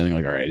sets in.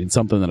 Like, all right, it's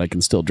something that I can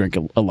still drink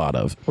a lot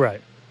of.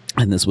 Right.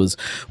 And this was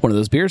one of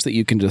those beers that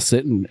you can just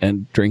sit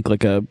and drink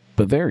like a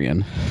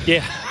Bavarian.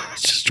 Yeah.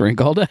 Just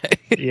drink all day.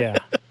 Yeah.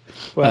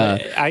 Well,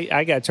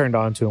 I got turned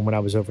on to them when I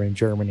was over in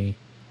Germany.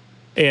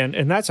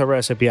 And that's a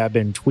recipe I've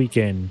been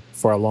tweaking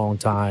for a long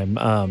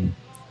time.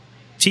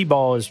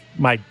 T-ball is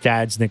my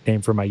dad's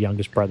nickname for my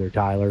youngest brother,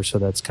 Tyler. So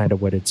that's kind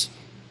of what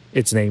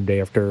it's named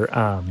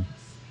after.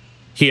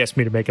 He asked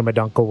me to make him a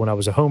Dunkel when I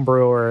was a home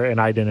brewer, and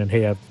I didn't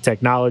have the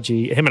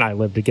technology. Him and I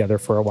lived together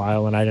for a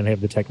while, and I didn't have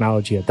the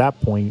technology at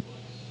that point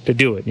to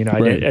do it.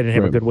 I didn't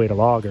have a good way to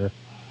lager.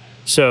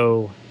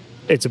 So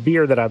it's a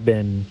beer that I've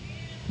been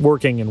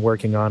working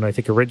on. I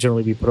think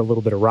originally we put a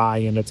little bit of rye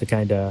in it to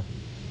kind of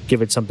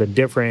give it something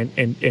different.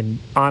 And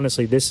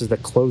honestly, this is the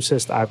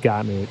closest I've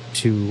gotten it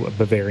to a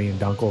Bavarian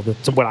Dunkel.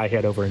 That's what I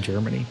had over in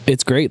Germany.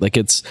 It's great. Like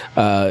it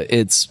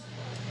has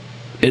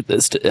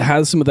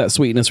some of that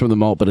sweetness from the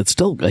malt, but it's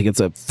still like it's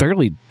a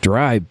fairly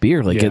dry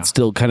beer. Like it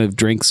still kind of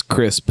drinks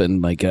crisp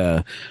and like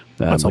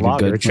that's like a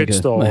lager. It should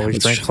still always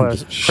drink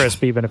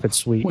crisp, even if it's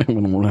sweet. We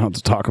don't have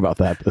to talk about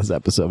that this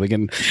episode. We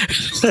can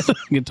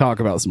talk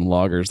about some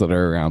lagers that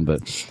are around,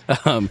 but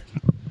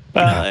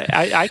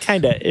I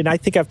kind of, and I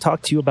think I've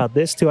talked to you about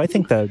this too. I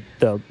think the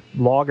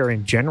lager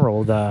in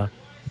general,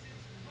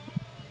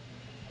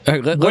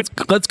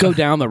 let's go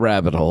down the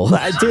rabbit hole.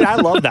 Dude, I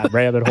love that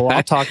rabbit hole.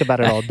 I'll talk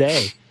about it all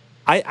day.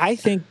 I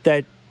think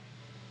that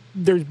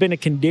there's been a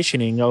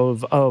conditioning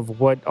of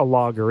what a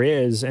lager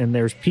is, and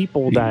there's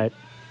people that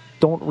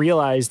don't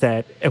realize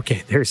that,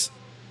 okay, this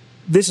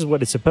is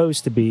what it's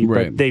supposed to be,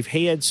 right. But they've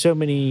had so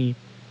many,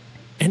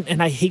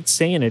 and I hate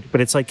saying it,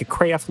 but it's like a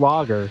craft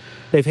lager.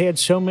 They've had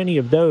so many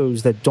of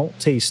those that don't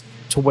taste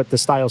to what the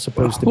style's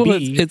supposed to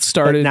be. It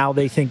started, now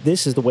they think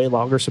this is the way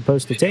lager's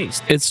supposed to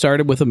taste. It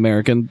started with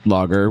American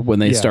lager when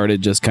they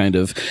started just kind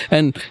of,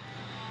 and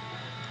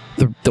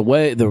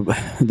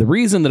the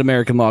reason that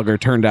American lager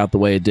turned out the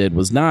way it did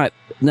was not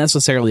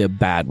necessarily a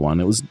bad one.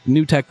 It was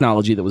new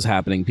technology that was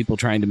happening, people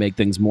trying to make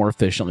things more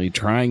efficiently,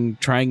 trying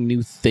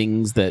new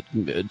things that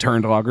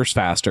turned lagers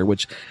faster,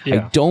 which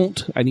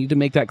I need to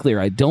make that clear.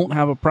 I don't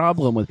have a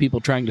problem with people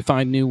trying to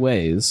find new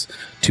ways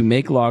to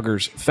make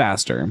lagers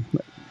faster.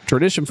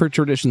 Tradition for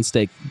tradition's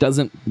sake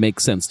doesn't make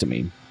sense to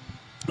me.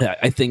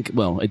 I think,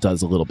 well, it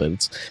does a little bit.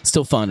 It's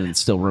still fun and it's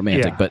still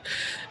romantic, but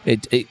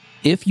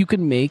if you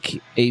can make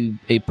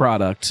a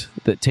product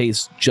that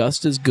tastes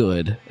just as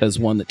good as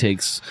one that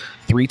takes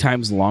 3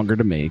 times longer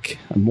to make,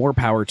 more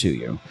power to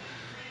you.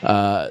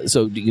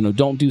 So,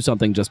 don't do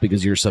something just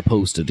because you're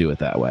supposed to do it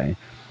that way.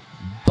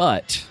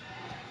 But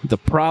the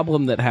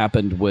problem that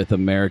happened with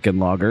American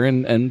lager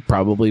and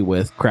probably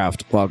with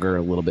craft lager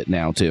a little bit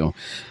now too,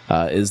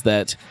 is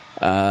that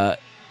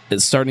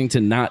it's starting to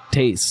not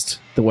taste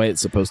the way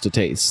it's supposed to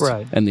taste.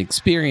 Right. And the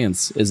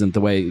experience isn't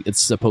the way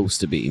it's supposed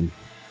to be.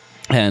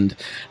 And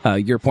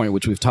your point,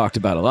 which we've talked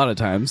about a lot of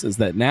times, is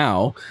that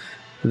now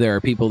there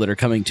are people that are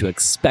coming to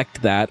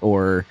expect that,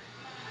 or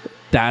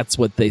that's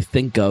what they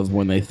think of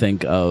when they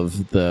think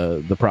of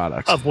the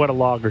product. Of what a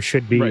lager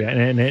should be. Right.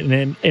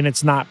 And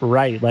it's not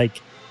right.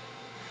 Like,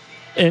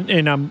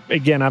 and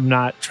I'm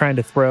not trying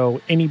to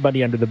throw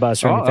anybody under the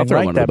bus or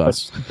anything like that.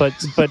 But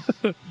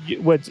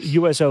what's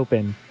U.S.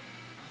 Open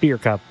Beer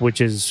Cup,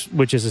 which is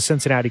a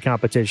Cincinnati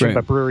competition,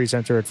 but breweries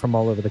enter it from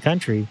all over the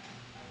country.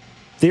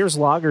 There's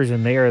lagers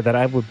in there that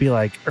I would be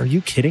like, are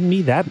you kidding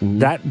me? That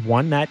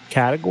won that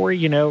category?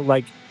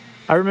 Like,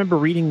 I remember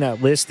reading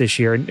that list this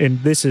year, and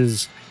I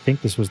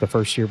think this was the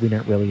first year we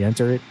didn't really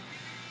enter it.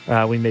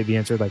 We maybe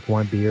entered like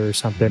one beer or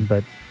something,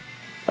 but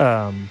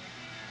and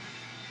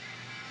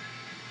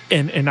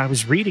I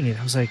was reading it,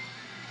 I was like,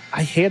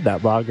 I had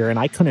that lager and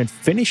I couldn't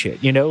finish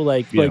it.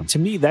 Like to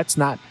me, that's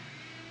not.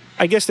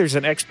 I guess there's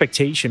an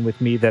expectation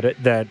with me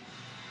that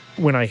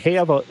when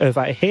if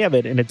I have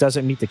it and it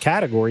doesn't meet the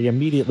category,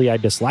 immediately I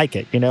dislike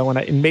it,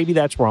 and maybe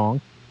that's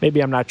wrong.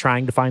 Maybe I'm not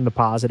trying to find the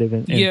positive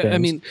in things. I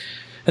mean,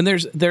 and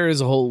there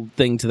is a whole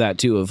thing to that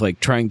too, of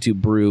like trying to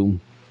brew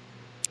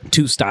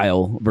to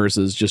style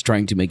versus just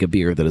trying to make a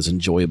beer that is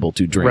enjoyable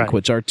to drink,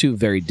 which are two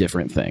very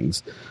different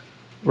things.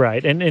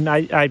 Right. And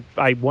I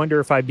wonder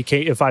if I've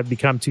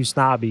become too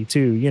snobby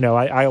too.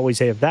 I always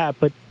have that,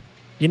 but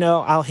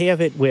I'll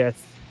have it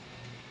with.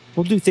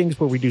 We'll do things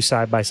where we do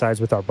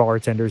side-by-sides with our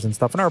bartenders and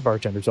stuff, and our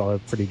bartenders all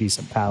have pretty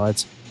decent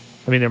palates.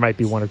 I mean, there might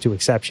be 1 or 2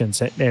 exceptions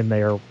in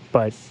there,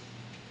 but,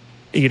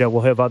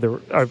 we'll have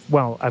other...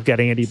 I've got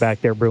Andy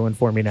back there brewing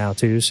for me now,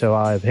 too, so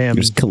I'll have him...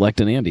 You're just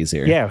collecting Andys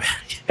here. Yeah.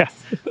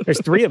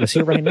 There's 3 of us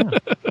here right now.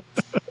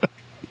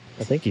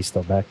 I think he's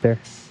still back there.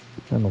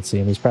 I don't see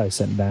him. He's probably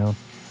sitting down.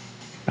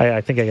 I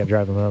think I got to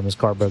drive him home. His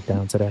car broke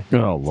down today.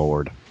 Oh,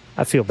 Lord.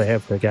 I feel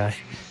bad for the guy.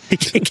 He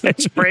can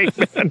catch a break,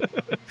 man.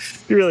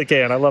 He really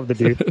can. I love the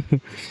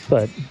dude.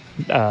 But,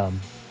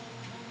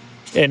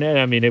 and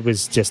I mean, it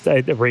was just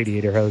a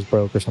radiator hose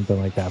broke or something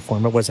like that for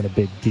him. It wasn't a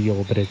big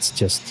deal, but it's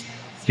just.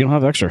 You don't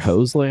have extra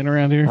hose laying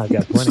around here? I've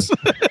got plenty.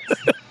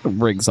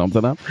 Rig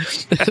something up.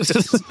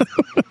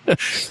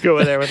 Go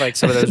in there with like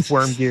some of those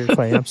worm gear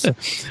clamps.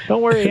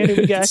 Don't worry, Andy,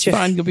 we got you. It's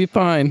fine. You'll be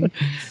fine.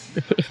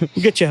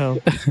 We'll get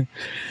you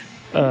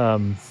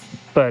home.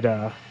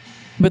 But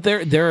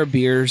there are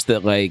beers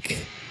that,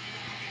 like,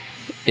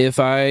 if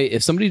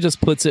somebody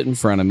just puts it in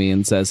front of me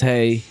and says,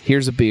 "Hey,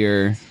 here's a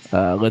beer,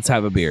 let's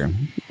have a beer,"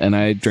 and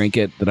I drink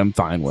it, that I'm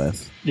fine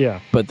with. Yeah.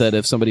 But that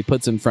if somebody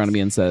puts it in front of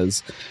me and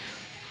says,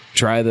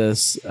 "Try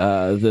this.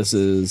 This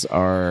is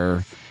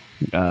our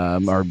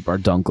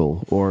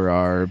Dunkel or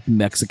our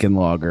Mexican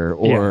lager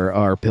or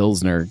our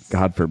Pilsner,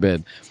 God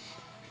forbid,"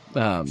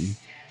 that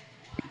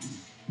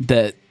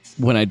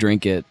when I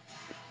drink it,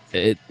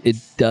 it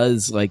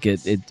does, like,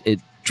 it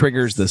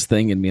triggers this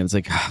thing in me, and it's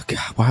like, oh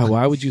God,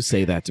 why would you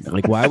say that to me?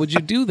 Like, why would you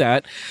do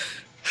that?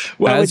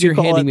 Why as would you you're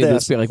call handing it me this?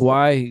 this beer? Like,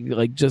 why?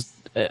 Like, just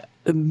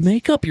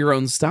make up your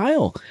own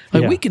style.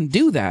 Like, we can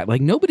do that.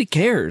 Like, nobody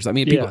cares. I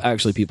mean,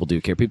 people do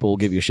care. People will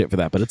give you shit for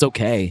that, but it's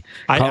okay.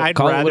 I'd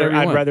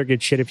rather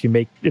get shit if you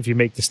make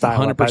the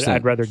style up. 100%.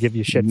 I'd rather give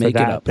you shit Make for it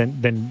that up.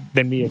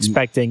 than me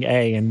expecting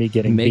A and me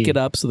getting Make B. it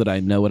up so that I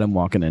know what I'm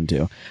walking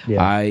into.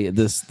 Yeah.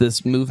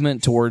 This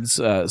movement towards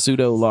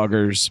pseudo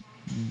lagers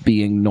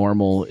being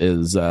normal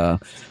is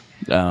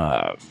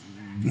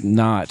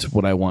not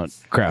what I want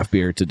craft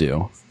beer to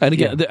do. And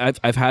again,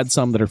 I've had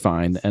some that are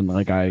fine, and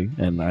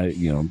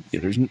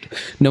there's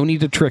no need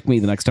to trick me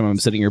the next time I'm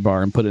sitting in your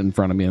bar and put it in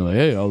front of me and like,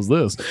 hey, how's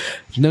this?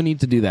 There's no need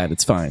to do that.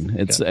 It's fine.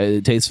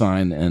 It tastes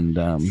fine, and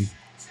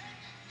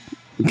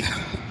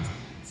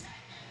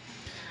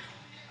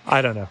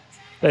I don't know.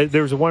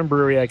 There was one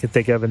brewery I could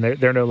think of, and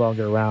they're no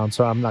longer around,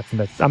 so I'm not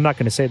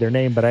gonna say their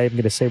name, but I am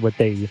gonna say what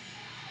they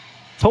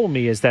told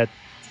me is that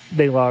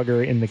they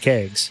lager in the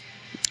kegs.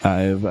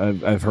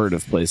 I've heard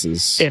of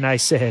places, and I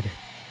said,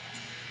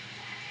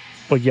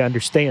 well, you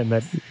understand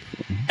that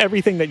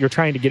everything that you're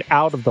trying to get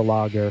out of the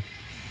lager,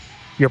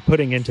 you're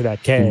putting into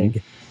that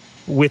keg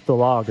with the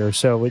lager.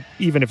 So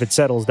even if it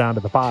settles down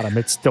to the bottom,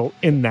 it's still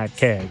in that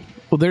keg.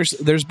 Well,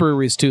 there's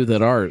breweries too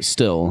that are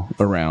still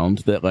around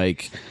that,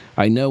 like,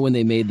 I know when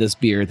they made this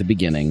beer at the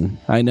beginning,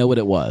 I know what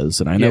it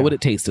was, and I know what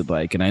it tasted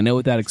like, and I know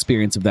what that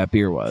experience of that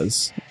beer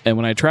was. And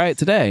when I try it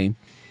today,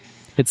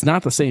 it's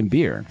not the same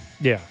beer.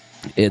 Yeah.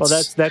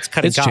 It's that's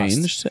cutting it's costs.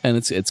 changed, and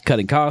it's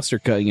cutting cost or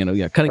cutting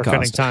cost, cutting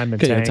time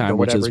and tank, or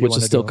which whatever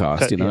is still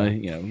cost.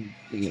 And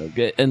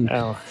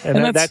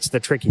that's the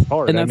tricky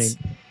part. And I mean,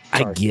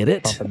 I get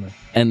it,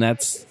 and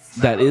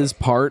that is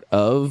part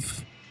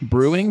of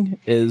brewing,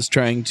 is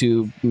trying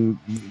to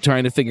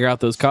figure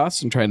out those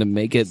costs and trying to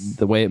make it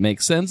the way it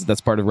makes sense.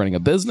 That's part of running a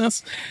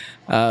business,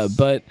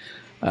 but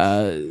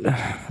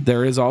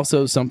there is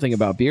also something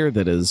about beer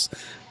that is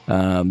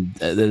a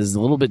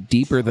little bit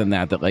deeper than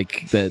that.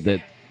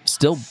 That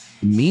still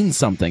means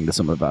something to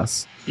some of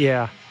us.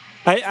 Yeah,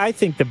 I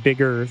think the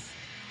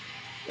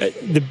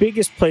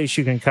biggest place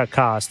you can cut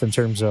cost in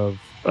terms of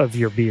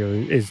your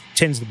beer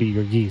tends to be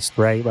your yeast,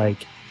 right?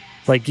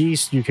 Like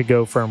yeast, you could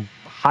go from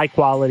high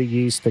quality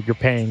yeast that you're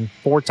paying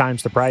 4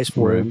 times the price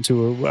for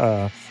to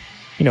a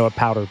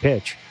powder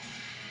pitch.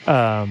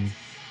 And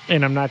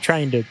I'm not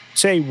trying to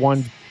say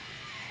one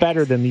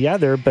better than the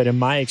other, but in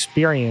my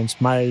experience,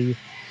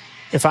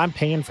 if I'm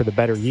paying for the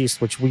better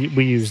yeast, which we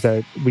use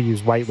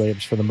white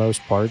labs for the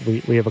most part.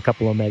 We have a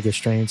couple Omega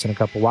strains and a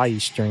couple Y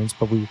yeast strains,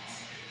 but we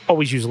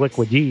always use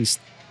liquid yeast.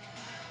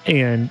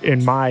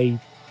 And my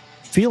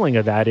feeling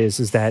of that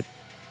is that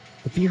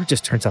the beer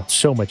just turns out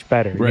so much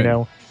better. Right. You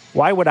know,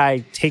 why would I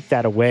take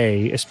that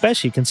away?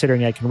 Especially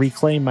considering I can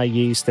reclaim my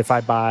yeast if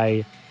I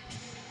buy,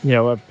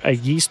 a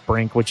yeast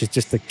brink, which is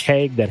just a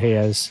keg that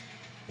has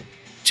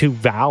 2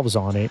 valves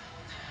on it,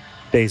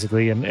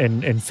 basically,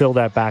 and fill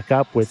that back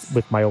up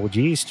with my old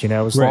yeast.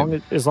 As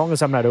long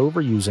as I'm not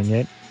overusing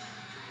it,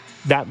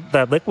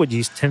 that liquid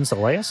yeast tends to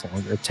last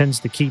longer. It tends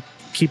to keep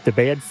the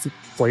bad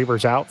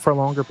flavors out for a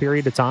longer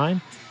period of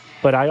time.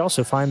 But I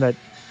also find that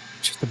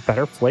just a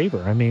better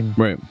flavor. I mean,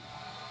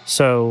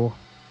 so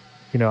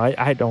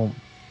I don't.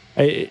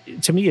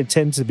 To me, it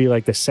tends to be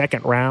like the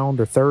second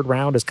round or third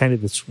round is kind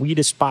of the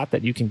sweetest spot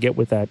that you can get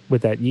with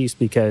that yeast,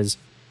 because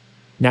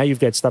now you've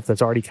got stuff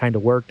that's already kind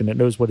of worked and it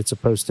knows what it's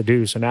supposed to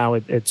do. So now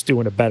it's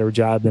doing a better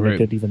job than it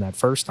did even that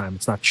first time.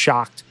 It's not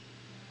shocked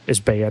as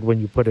bad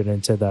when you put it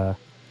into the,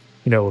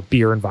 a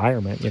beer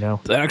environment,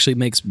 That actually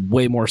makes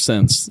way more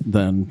sense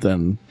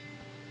than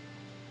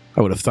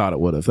I would have thought it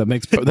would have. That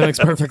makes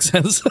perfect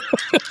sense.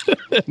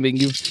 I mean,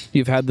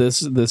 you've had this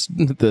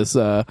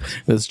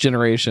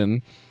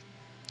generation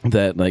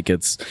that, like,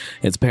 its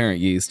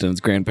parent yeast and its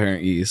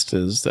grandparent yeast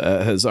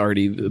has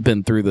already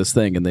been through this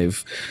thing, and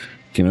they've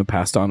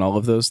passed on all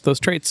of those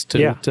traits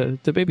to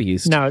baby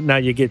yeast. Now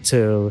you get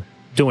to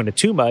doing it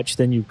too much,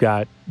 then you've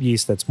got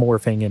yeast that's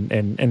morphing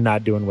and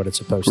not doing what it's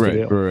supposed to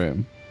do. Right.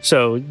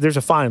 So there's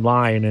a fine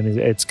line, and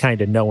it's kind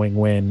of knowing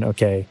when,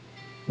 okay,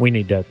 we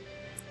need to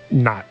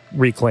not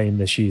reclaim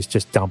this yeast,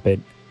 just dump it,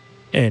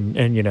 and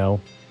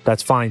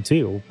that's fine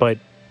too. But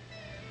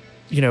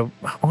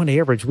on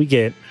average, we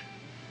get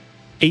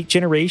 8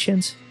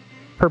 generations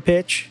per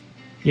pitch.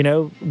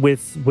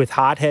 With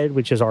Hothead,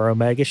 which is our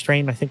Omega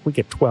strain, I think we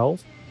get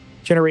 12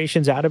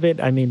 generations out of it.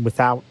 I mean,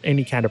 without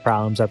any kind of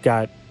problems. I've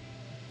got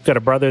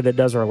a brother that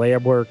does our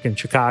lab work in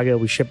Chicago.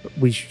 We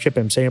ship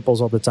him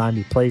samples all the time.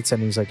 He plates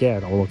and he's like, yeah,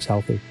 it all looks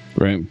healthy.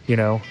 Right.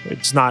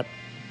 It's not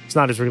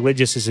as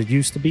religious as it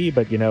used to be,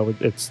 but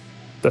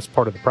that's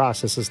part of the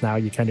process. Is now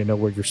you kind of know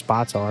where your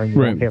spots are, and you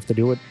don't have to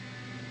do it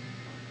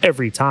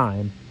every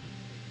time.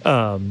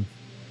 But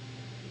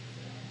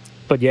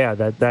yeah,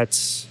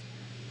 that's.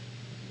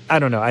 I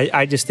don't know.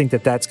 I just think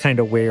that's kind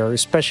of where,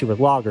 especially with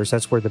lagers,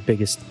 that's where the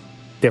biggest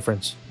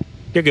difference.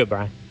 You're good,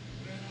 Brian.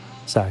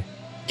 Sorry.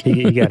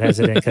 He got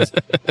hesitant because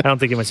I don't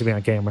think he wants to be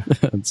on camera.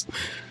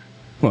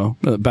 Well,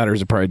 the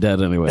batteries are probably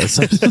dead anyway.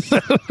 So.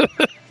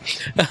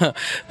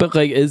 But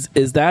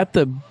is that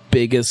the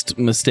biggest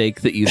mistake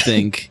that you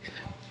think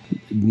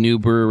new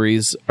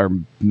breweries are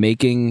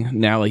making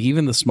now? Like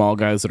even the small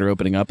guys that are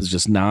opening up is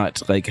just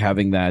not like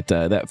having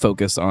that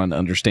focus on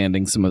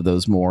understanding some of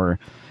those more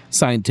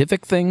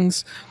scientific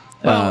things.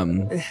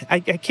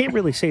 I can't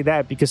really say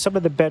that because some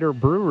of the better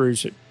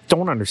brewers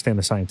don't understand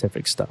the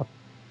scientific stuff.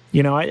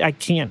 I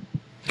can't.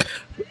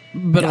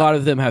 But a lot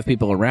of them have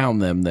people around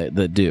them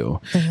that do.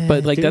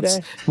 But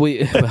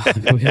we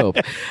hope.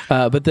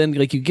 But then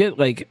you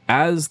get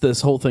as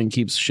this whole thing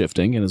keeps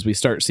shifting and as we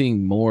start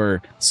seeing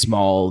more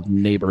small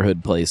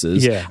neighborhood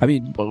places. Yeah. I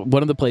mean,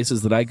 one of the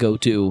places that I go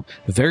to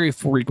very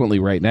frequently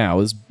right now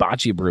is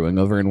Bocce Brewing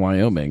over in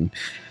Wyoming.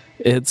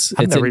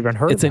 I've never even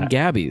heard of that. It's in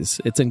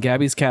Gabby's. It's in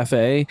Gabby's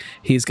Cafe.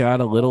 He's got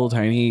a little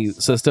tiny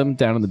system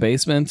down in the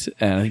basement,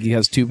 and I think he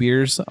has 2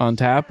 beers on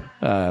tap.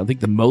 I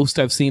think the most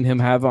I've seen him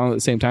have on at the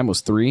same time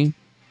was 3,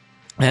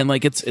 and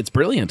it's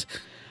brilliant.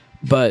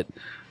 But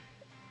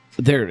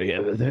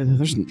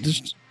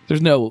there's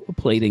no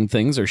plating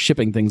things or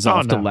shipping things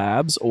off to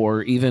labs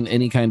or even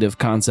any kind of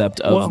concept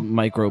of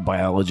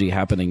microbiology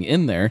happening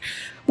in there,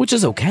 which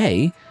is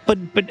okay.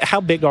 But how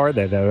big are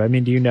they though? I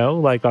mean, do you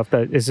know?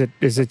 Is it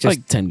just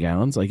like 10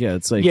 gallons?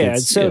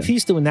 If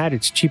he's doing that,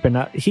 it's cheap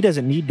enough. He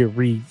doesn't need to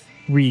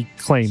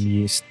reclaim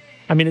yeast.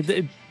 I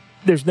mean,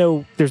 there's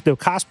no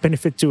cost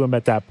benefit to him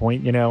at that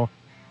point. You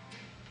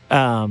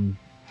have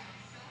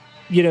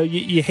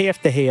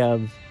to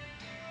have.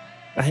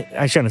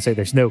 I shouldn't say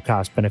there's no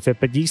cost benefit,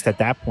 but yeast at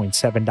that point,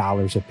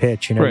 $7 a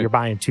pitch. You're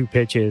buying 2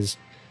 pitches,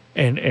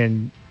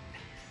 and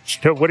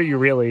what are you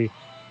really?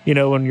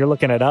 When you're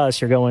looking at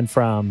us, you're going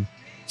from.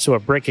 So a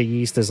brick of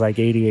yeast is like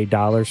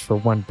 $88 for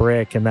 1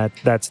 brick, and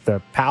that's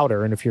the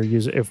powder. And if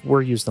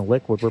we're using the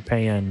liquid, we're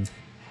paying,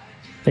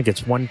 I think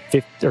it's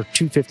 $150 or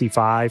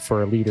 $255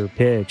 for a liter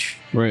pitch.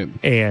 Right.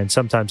 And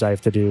sometimes I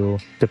have to do,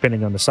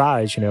 depending on the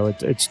size,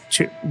 it's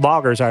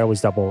lagers. I always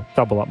double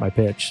up my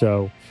pitch.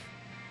 So,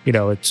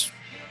 it's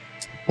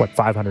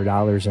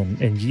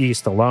 $500 in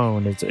yeast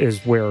alone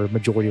is where a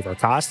majority of our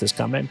cost is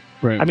coming.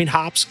 Right. I mean,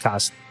 hops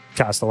cost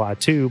a lot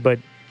too, but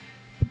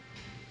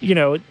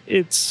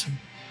it's.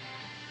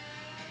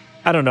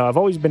 I don't know. I've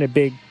always been a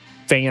big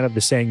fan of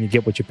the saying, you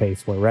get what you pay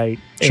for, right?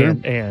 Sure.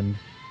 And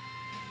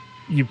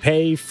you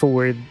pay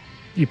the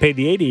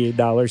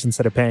 $88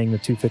 instead of paying the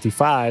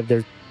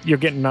 $255. You're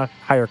getting a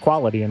higher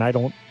quality, and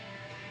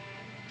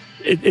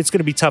it's going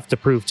to be tough to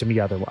prove to me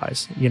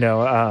otherwise.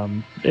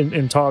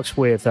 In talks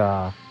with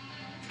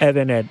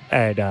Evan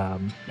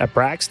at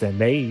Braxton,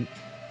 the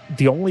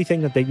only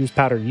thing that they use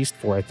powder yeast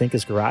for, I think,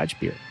 is garage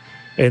beer.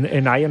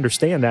 And I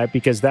understand that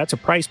because that's a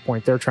price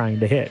point they're trying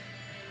to hit.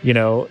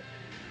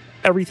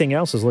 Everything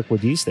else is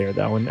liquid yeast there,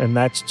 though, and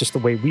that's just the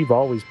way we've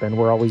always been.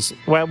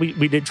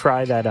 We did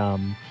try that.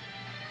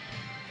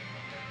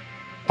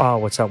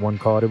 What's that one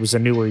called? It was a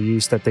newer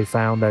yeast that they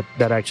found that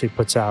actually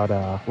puts out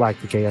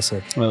lactic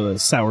acid. Well, the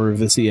sour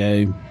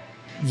Vissier.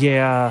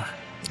 Yeah,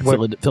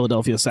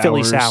 Philadelphia sours.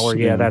 Philly sour.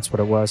 Yeah, that's what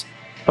it was.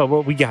 But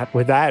what we got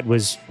with that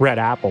was red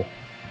apple.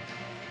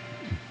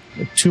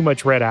 Too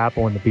much red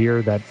apple in the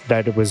beer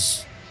that it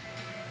was.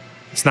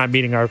 It's not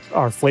meeting our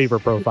flavor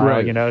profile,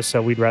 right.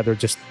 So we'd rather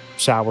just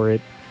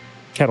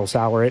kettle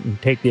sour it,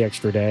 and take the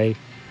extra day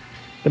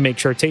to make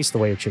sure it tastes the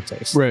way it should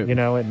taste, right?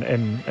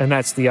 And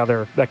that's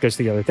that goes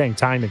to the other thing,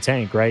 time and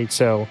tank, right?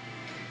 So,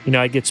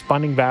 I get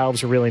spunning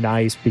valves are really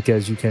nice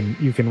because you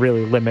can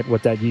really limit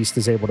what that yeast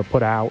is able to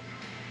put out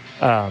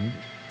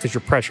because you're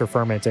pressure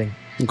fermenting.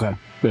 Okay.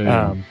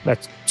 Yeah.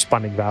 That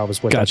spunning valve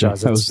is what gotcha. that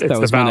does. It's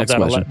the valve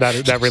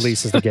that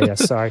releases the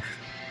gas. Sorry.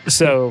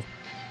 So.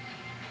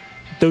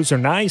 Those are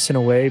nice in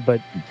a way,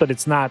 but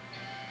it's not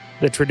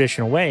the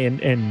traditional way.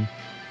 And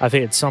I've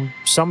had some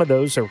of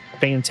those are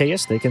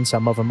fantastic, and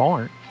some of them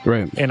aren't.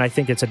 Right. And I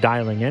think it's a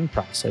dialing in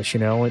process,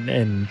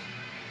 and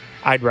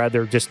I'd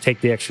rather just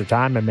take the extra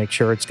time and make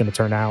sure it's going to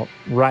turn out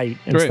right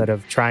instead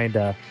of trying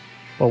to,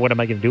 well, what am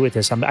I going to do with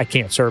this? I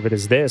can't serve it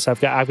as this. I've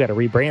got to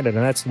rebrand it,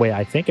 and that's the way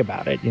I think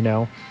about it,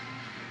 So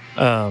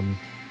I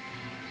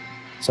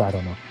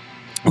don't know.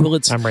 Well,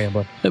 I'm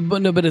rambling.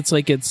 But no, but it's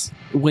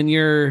when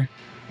you're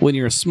when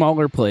you're a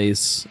smaller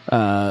place,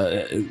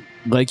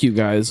 like you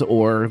guys,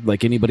 or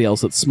like anybody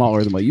else that's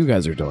smaller than what you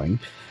guys are doing,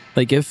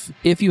 like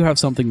if you have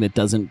something that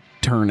doesn't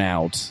turn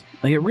out,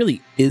 like it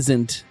really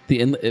isn't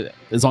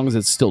as long as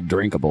it's still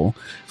drinkable.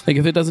 Like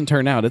if it doesn't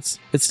turn out, it's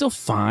still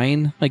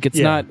fine. Like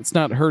it's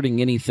not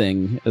hurting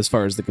anything as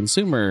far as the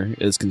consumer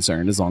is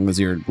concerned, as long as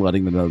you're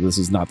letting them know this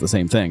is not the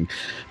same thing.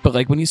 But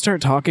like when you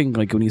start talking,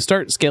 like when you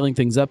start scaling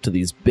things up to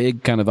these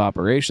big kind of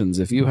operations,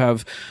 if you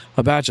have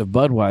a batch of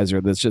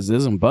Budweiser that just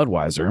isn't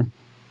Budweiser,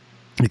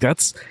 like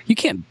that's you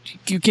can't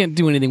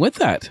do anything with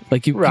that.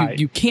 Like you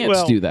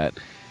can't do that.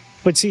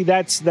 But see,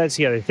 that's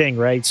the other thing,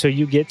 right? So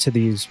you get to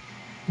these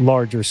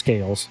larger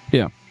scales.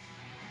 Yeah.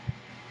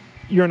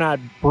 You're not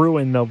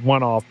brewing the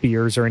one-off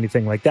beers or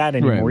anything like that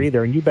anymore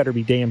either, and you better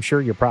be damn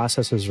sure your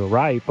processes are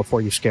right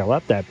before you scale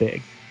up that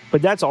big.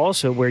 But that's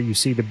also where you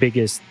see the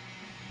biggest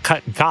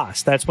cut in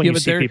cost. That's when you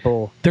see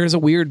people... There's a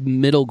weird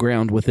middle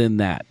ground within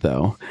that,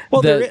 though.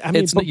 Well,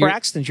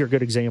 Braxton's your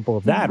good example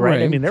of that,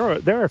 right? I mean,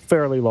 they're a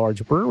fairly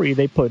large brewery.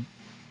 They put...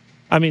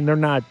 I mean, they're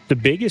not the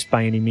biggest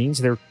by any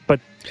means. But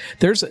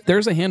there's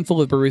a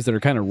handful of breweries that are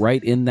kind of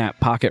right in that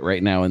pocket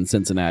right now in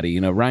Cincinnati. You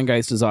know,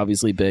 Rheingeist is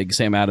obviously big.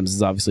 Sam Adams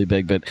is obviously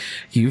big, but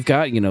you've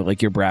got, you know,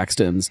 like your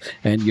Braxtons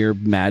and your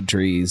Mad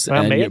Trees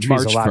and your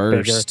March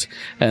First,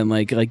 and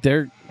like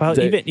they're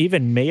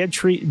even Mad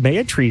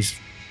Trees.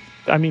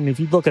 I mean, if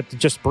you look at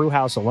just brew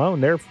house alone,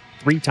 they're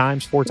 4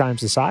 times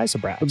the size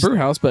of Braxton. Brew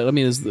house, but I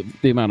mean, is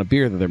the amount of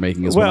beer that they're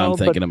making is what I'm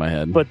thinking in my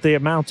head. But the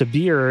amount of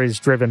beer is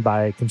driven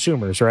by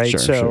consumers, right?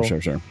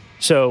 Sure.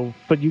 So,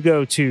 but you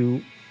go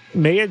to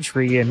Mad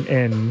Tree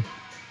and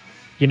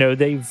you know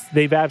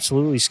they've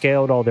absolutely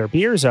scaled all their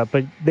beers up,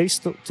 but do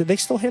they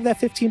still have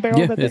that 15 barrel?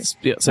 Yeah, that's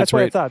what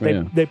right. I thought.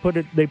 They put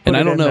it. And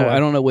I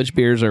don't know which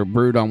beers are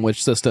brewed on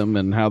which system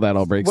and how that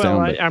all breaks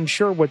down. Well, I'm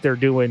sure what they're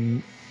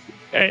doing.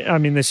 I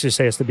mean, this just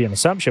has to be an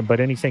assumption,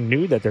 but anything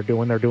new that they're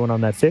doing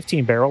on that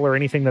 15 barrel, or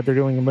anything that they're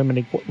doing in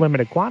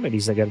limited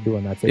quantities, they got to do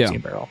on that 15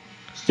 barrel.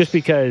 Just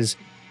because,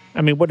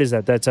 I mean, what is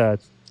that? That's a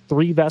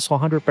 3 vessel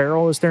 100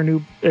 barrel is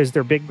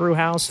their big brew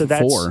house. So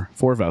that's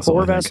four vessels.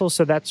 4 vessels.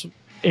 So that's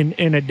in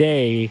a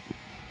day.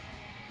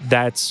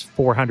 That's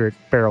 400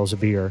 barrels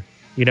of beer.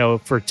 You know,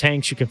 for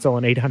tanks, you can fill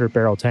an 800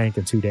 barrel tank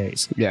in 2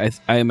 days. Yeah,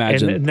 I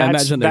imagine.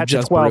 That's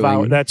just 12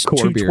 hour. That's 2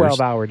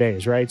 12-hour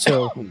days, right?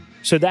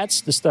 So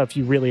that's the stuff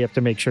you really have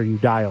to make sure you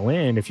dial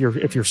in if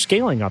you're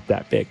scaling up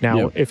that big.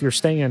 Now, if you're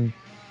staying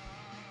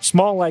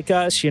small like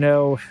us, you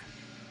know,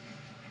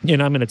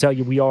 and I'm going to tell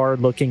you, we are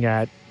looking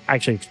at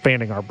actually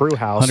expanding our brew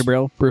house. 100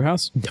 barrel brew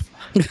house? No.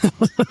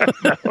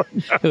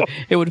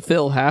 It would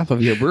fill half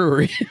of your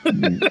brewery.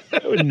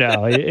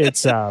 No,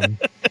 it's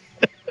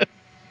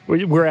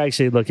we're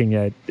actually looking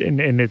at,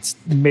 and it's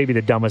maybe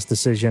the dumbest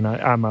decision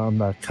I'm on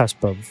the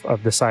cusp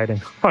of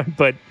deciding on,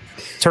 but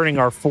turning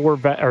our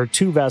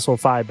 2 vessel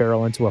 5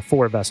 barrel into a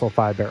 4 vessel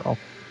 5 barrel.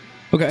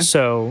 Okay.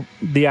 So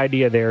the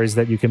idea there is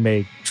that you can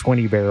make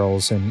 20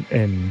 barrels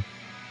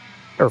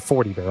or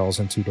 40 barrels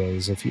in 2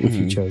 days if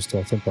you chose to.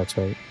 I think that's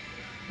right.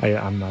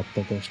 I'm not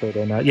thinking straight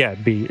in.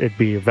 It'd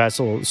be a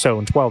vessel. So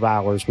in 12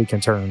 hours we can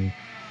turn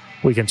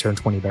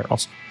 20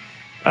 barrels.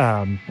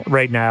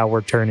 Right now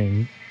we're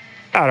turning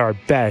at our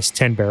best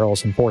 10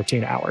 barrels in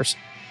 14 hours.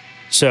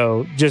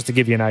 So just to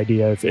give you an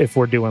idea, if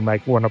we're doing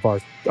like one of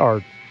our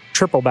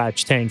triple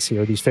batch tanks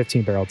here, these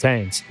 15 barrel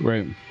tanks,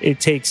 right,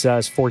 it takes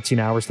us 14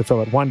 hours to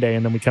fill it one day,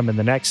 and then we come in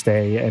the next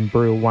day and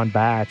brew one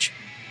batch,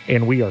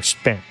 and we are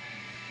spent.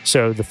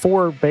 So the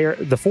 4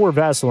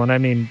 vessel, and I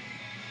mean,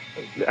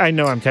 I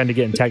know I'm kind of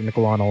getting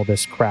technical on all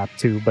this crap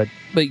too, but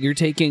you're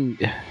taking,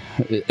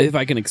 if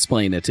I can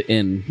explain it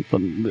in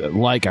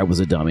like I was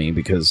a dummy,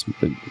 because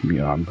you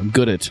know I'm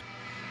good at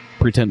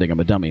pretending I'm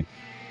a dummy.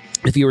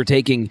 If you were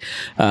taking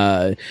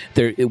there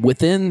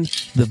within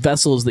the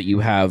vessels that you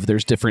have,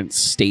 there's different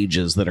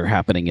stages that are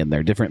happening in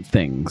there, different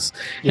things.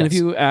 Yes. And if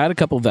you add a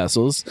couple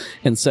vessels,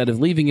 instead of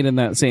leaving it in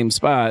that same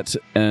spot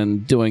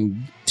and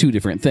doing 2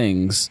 different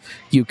things,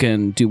 you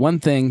can do one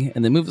thing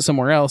and then move it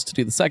somewhere else to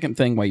do the second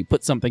thing while you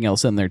put something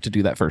else in there to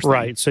do that first thing.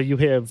 Right. So you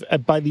have,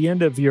 by the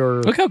end of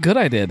your... Look how good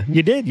I did.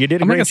 You did a great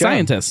job. I'm like a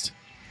scientist.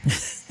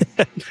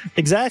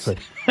 Exactly.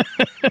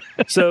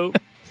 So,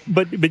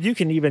 but you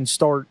can even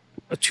start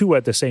 2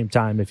 at the same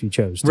time if you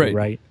chose to,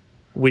 right?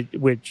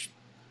 Which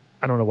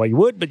I don't know why you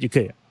would, but you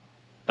could.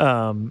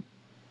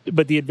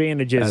 But the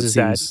advantage is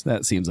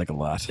that seems like a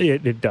lot.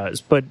 It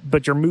does,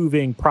 but you're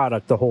moving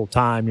product the whole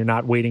time. You're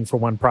not waiting for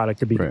one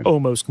product to be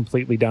almost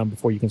completely done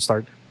before you can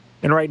start.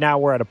 And right now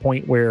we're at a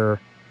point where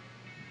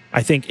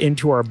I think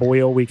into our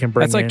boil we can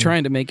bring. That's like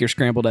trying to make your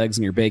scrambled eggs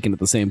and your bacon at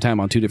the same time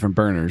on 2 different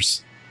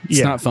burners.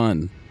 It's not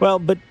fun. Well,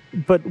 but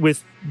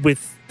with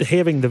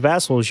having the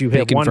vessels, you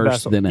have bacon one first,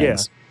 vessel. Then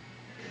eggs.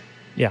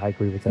 Yeah, I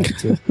agree with that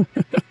too.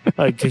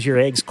 Because your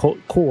eggs cool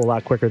a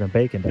lot quicker than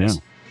bacon does.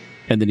 Yeah.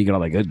 And then you get all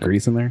that good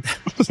grease in there.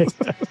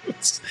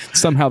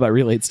 Somehow that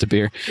relates to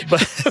beer.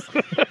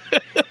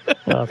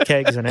 Well,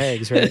 kegs and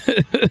eggs, right?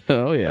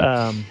 Oh,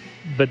 yeah.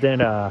 But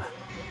then, I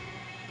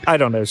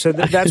don't know. So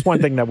that's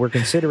one thing that we're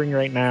considering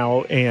right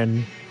now.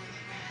 And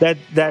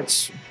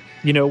that's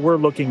we're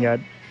looking at,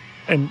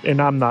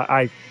 and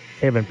I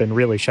haven't been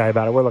really shy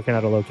about it. We're looking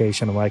at a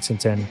location in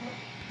Lexington,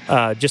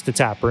 just a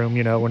tap room.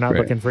 We're not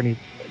looking for any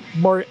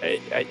more.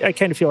 I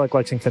kind of feel like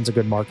Lexington's a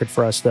good market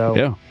for us, though.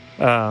 Yeah.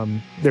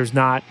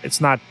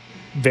 It's not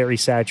very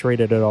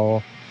saturated at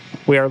all.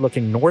 We are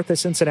looking north of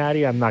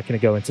Cincinnati. I'm not going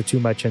to go into too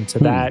much into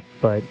that,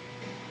 but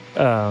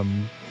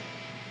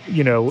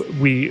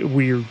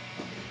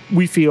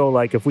we feel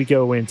like if we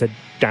go into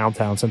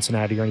downtown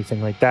Cincinnati or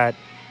anything like that,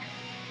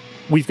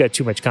 we've got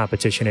too much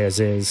competition as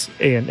is,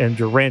 and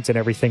your rent and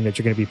everything that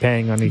you're going to be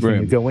paying on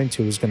anything you go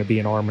into is going to be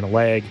an arm and a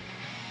leg.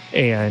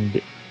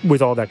 And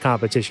with all that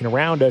competition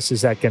around us,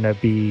 is that going to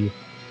be,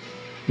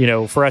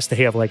 for us to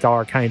have like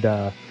our kind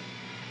of,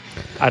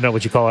 I don't know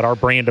what you call it, our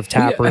brand of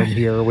tap room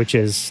here, which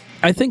is...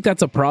 I think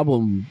that's a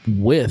problem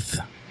with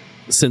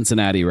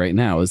Cincinnati right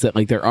now, is that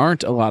like there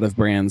aren't a lot of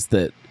brands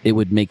that it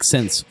would make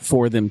sense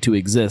for them to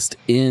exist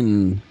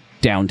in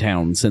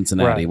downtown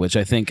Cincinnati, which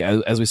I think,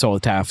 as we saw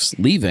with Taft's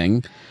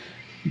leaving,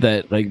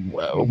 that like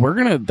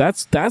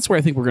that's where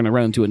I think we're gonna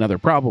run into another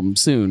problem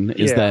soon,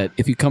 is that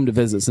if you come to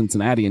visit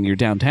Cincinnati and you're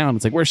downtown,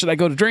 it's like, where should I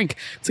go to drink?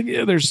 It's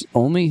like, there's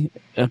only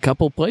a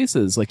couple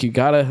places. Like you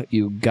gotta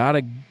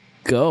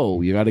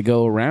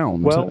go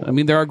around. Well, I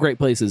mean, there are great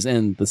places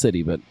in the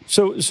city, but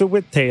so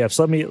with Taft's,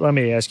 let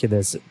me ask you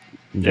this,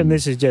 and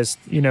this is just,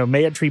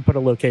 Mad Tree put a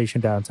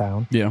location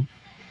downtown.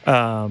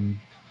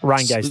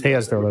 Rheingeist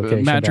has their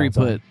location. Mad Tree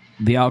put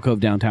the alcove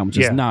downtown, which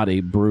is not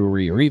a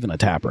brewery or even a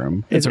tap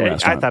room. It's a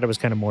restaurant. I thought it was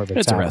kind of more of a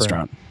It's tap a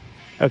restaurant.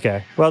 Room.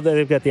 Okay. Well,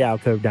 they've got the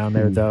alcove down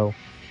there, though.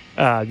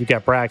 You've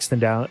got Braxton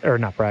down, or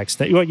not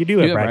Braxton. Well, you do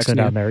have Braxton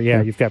down there.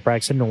 Yeah, you've got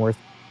Braxton North.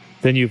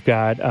 Then you've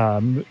got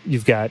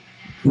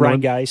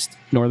Rheingeist,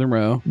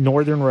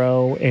 Northern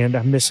Row, and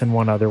I'm missing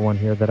one other one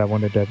here that I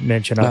wanted to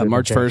mention.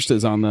 March 1st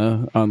is on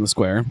the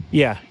square.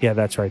 Yeah,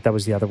 that's right. That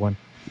was the other one.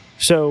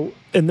 So,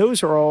 and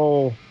those are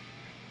all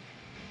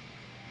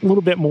a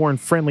little bit more in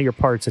friendlier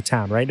parts of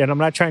town, right? And I'm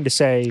not trying to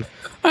say,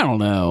 I don't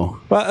know.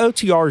 Well,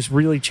 OTR's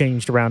really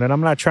changed around, and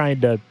I'm not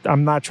trying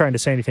to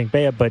say anything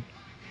bad, but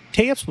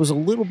Taft's was a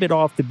little bit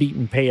off the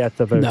beaten path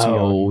of OTR.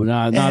 No,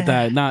 not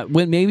that. Not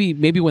when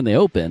maybe when they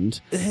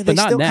opened, but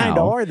not still now. Kind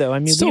of are though. I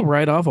mean, still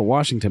right off of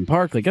Washington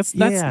Park. Like that's.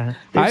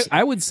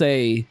 I would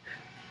say,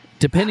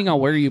 depending on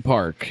where you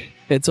park,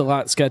 it's a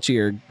lot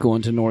sketchier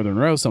going to Northern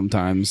Row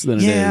sometimes than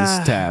it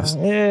is Taft's.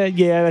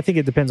 Yeah, I think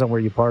it depends on where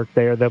you park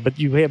there, though. But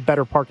you have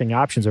better parking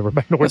options over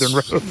by Northern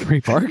Row. Free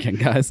parking,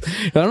 guys.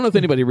 I don't know if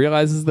anybody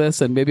realizes this,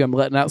 and maybe I'm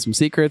letting out some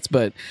secrets,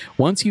 but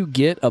once you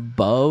get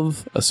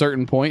above a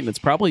certain point, and it's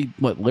probably,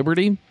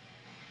 Liberty?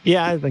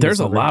 Yeah, I think there's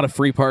a lot of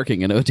free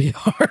parking in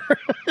OTR.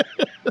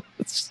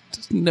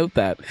 Just note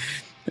that.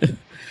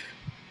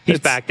 He's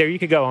back there. You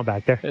could go on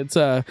back there. It's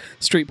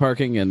street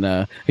parking,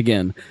 and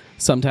again,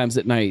 sometimes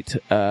at night,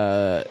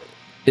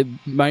 it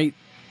might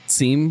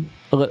seem.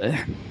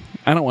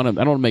 I don't want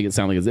to make it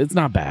sound like it's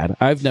not bad.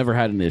 I've never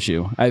had an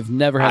issue. I've haven't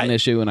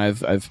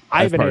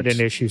had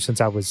an issue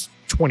since I was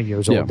 20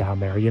 years old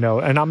down there.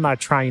 And I'm not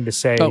trying to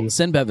say. Oh,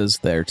 Sinbev is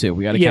there too.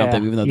 We got to count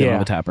them, even though they don't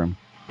have a tap room.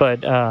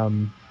 But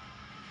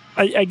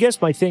I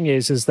guess my thing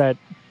is that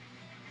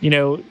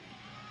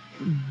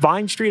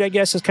Vine Street, I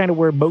guess, is kind of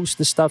where most of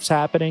the stuff's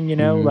happening.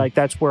 Like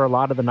that's where a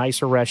lot of the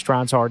nicer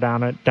restaurants are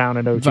down in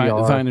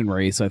OTR. Vine and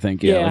Race, I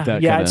think.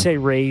 I'd say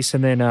Race,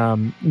 and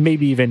then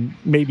maybe even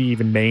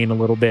Maine a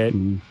little bit.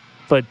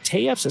 But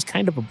Taft's is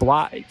kind of a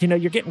block. You're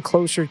getting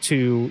closer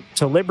to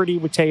Liberty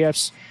with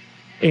Taft's,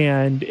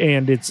 and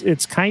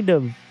it's kind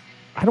of,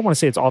 I don't want to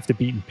say it's off the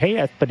beaten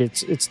path, but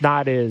it's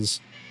not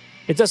as,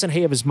 it doesn't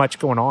have as much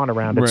going on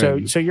around it.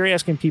 Right. So you're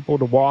asking people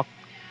to walk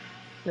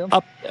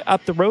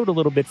up the road a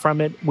little bit from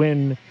it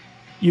when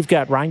you've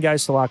got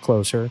Rheingeist a lot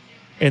closer,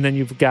 and then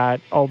you've got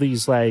all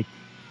these like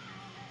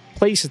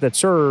places that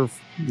serve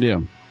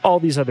all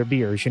these other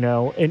beers,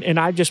 and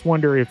I just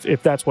wonder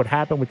if that's what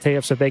happened with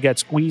Taft's, if they got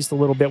squeezed a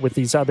little bit with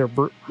these other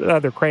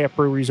craft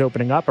breweries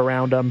opening up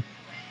around them.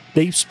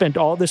 They've spent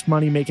all this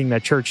money making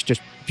that church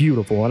just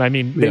beautiful, and I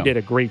mean they did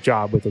a great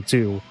job with it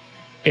too.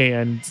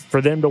 And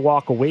for them to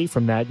walk away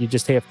from that, you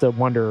just have to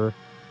wonder,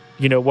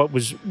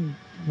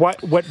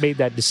 what made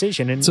that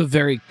decision. And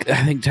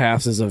I think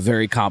Taft's is a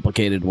very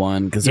complicated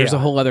one, because there's a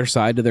whole other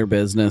side to their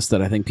business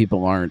that I think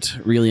people aren't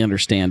really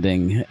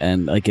understanding,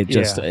 and like it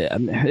just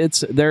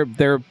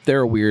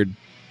they're a weird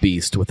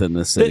beast within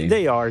this city.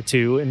 They are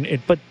too,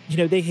 but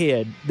they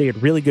had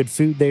really good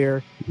food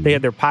there. They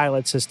had their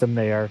pilot system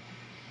there.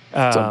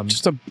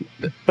 Just a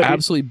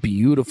absolutely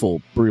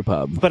beautiful brew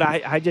pub. But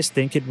I just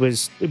think it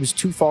was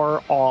too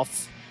far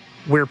off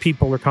where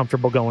people are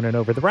comfortable going in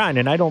over the Rhine.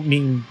 And I don't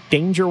mean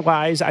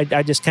danger-wise.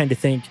 I just kind of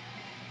think,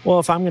 well,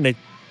 if I'm going to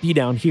be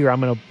down here,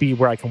 I'm going to be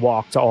where I can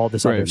walk to all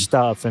this other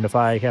stuff. And if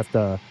I have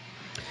to...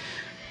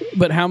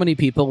 But how many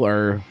people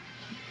are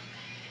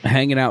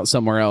hanging out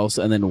somewhere else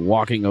and then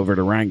walking over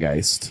to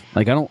Rheingeist?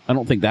 Like, I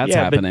don't think that's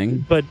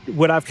happening. But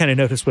what I've kind of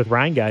noticed with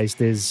Rheingeist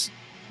is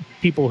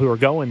people who are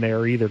going there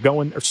are either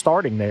going or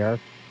starting there,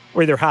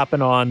 or they're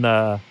hopping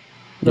on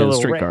Yeah, the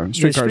streetcar.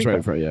 Streetcar's right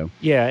in front.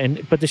 Yeah.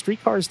 But the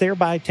streetcar's there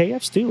by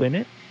TF's too, isn't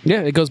it?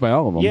 Yeah, it goes by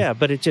all of them. Yeah,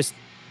 but it's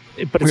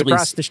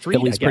across the street.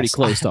 At least pretty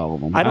close to all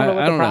of them. I don't know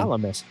what the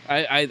problem is.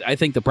 I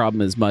think the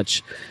problem is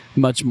much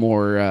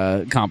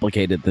more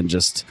complicated than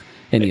just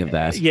any of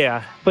that.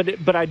 Yeah,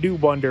 but I do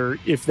wonder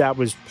if that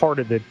was part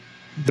of the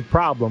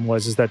problem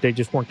is that they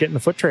just weren't getting the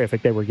foot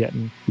traffic they were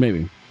getting.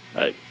 Maybe.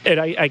 And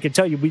I can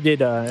tell you, we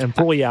did an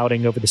employee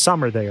outing over the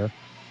summer there.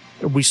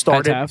 We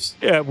started. At Taft's?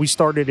 We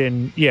started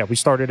at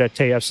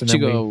TF's. And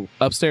did you go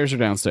upstairs or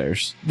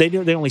downstairs? They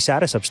only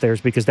sat us upstairs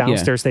because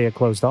downstairs they had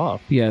closed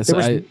off. Yes,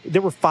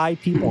 there were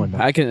 5 people in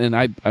there.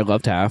 I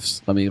love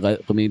Taft's. Let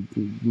me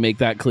make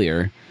that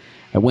clear.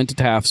 I went to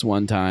Taft's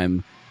one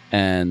time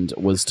and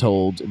was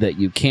told that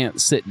you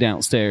can't sit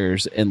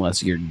downstairs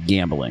unless you're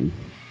gambling.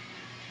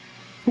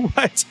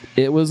 What?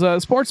 It was a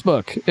sports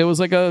book. It was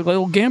like a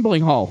little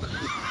gambling hall.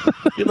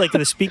 Like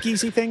the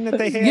speakeasy thing that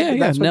they had?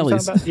 Yeah,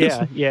 Nelly's.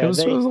 Yeah. It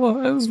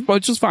was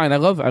which is fine. I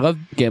love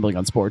gambling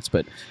on sports,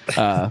 but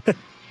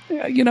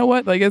you know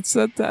what? Like it's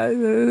I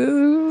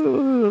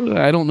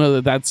don't know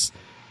that that's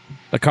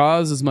a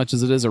cause as much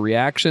as it is a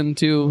reaction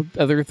to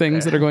other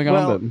things that are going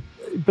on.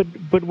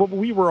 But what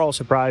we were all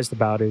surprised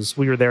about is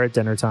we were there at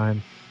dinner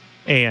time,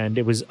 and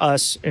it was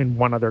us and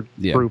one other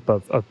group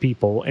of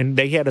people, and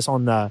they had us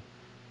on the.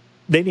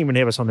 They didn't even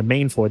have us on the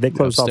main floor. They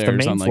closed off the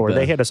main floor.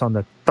 They had us on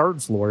the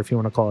 3rd floor, if you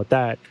want to call it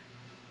that.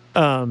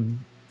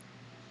 And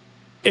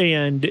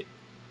then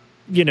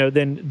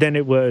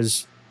it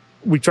was.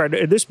 We tried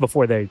to, this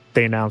before they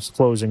announced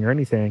closing or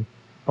anything.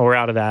 Oh, we're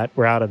out of that.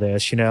 We're out of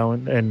this.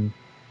 And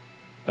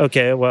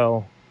okay,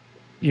 well,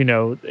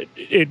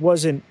 it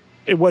wasn't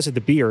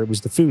the beer. It was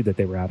the food that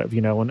they were out of.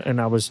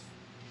 And I was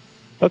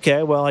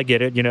okay. Well, I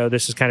get it.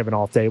 This is kind of an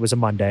off day. It was a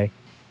Monday,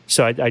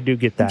 so I do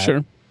get that.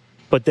 Sure.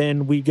 But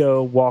then we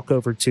go walk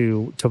over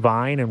to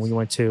Vine, and we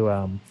went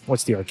to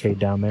what's the arcade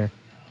down there?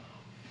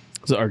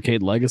 Is it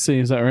Arcade Legacy?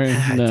 Is that right?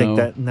 I think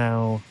that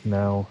no.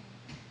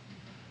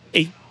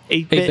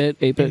 8-bit,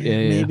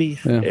 yeah, maybe.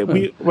 Yeah.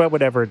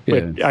 Whatever.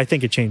 Yeah. I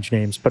think it changed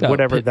names, but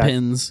whatever.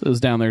 Pins is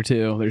down there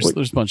too.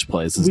 There's a bunch of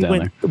places down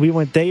there. We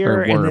went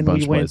there, and then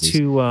we went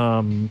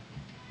to.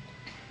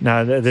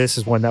 Now this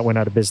is one that went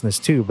out of business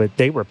too, but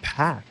they were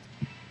packed.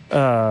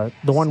 The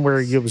one where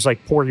it was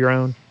like pour your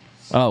own.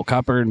 Oh,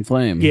 Copper and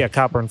Flame. Yeah,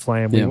 Copper and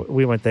Flame. Yeah.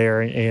 We went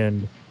there,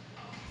 and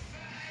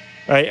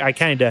I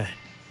kind of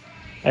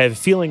have a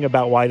feeling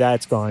about why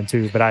that's gone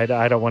too, but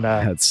I don't want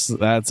to.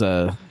 That's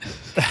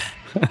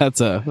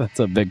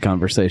a big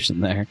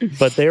conversation there.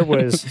 But there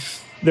were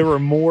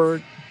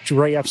more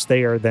drafts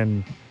there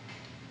than.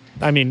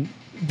 I mean,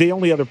 the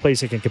only other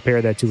place I can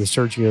compare that to is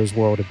Sergio's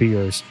World of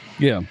Beers.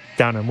 Yeah,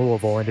 down in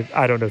Louisville, and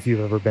I don't know if you've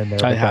ever been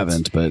there. I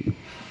haven't, but.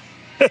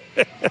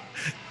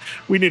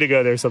 We need to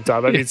go there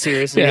sometime. I mean,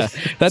 seriously. Yeah,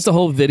 that's a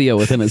whole video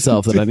within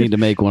itself that I need to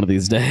make one of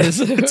these days.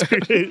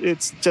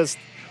 It's just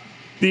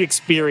the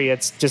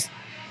experience, just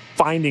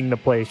finding the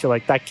place. You're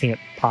like, that can't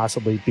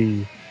possibly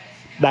be.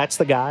 That's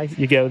the guy.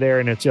 You go there,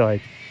 and you're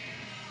like,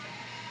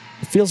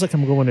 it feels like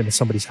I'm going into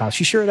somebody's house.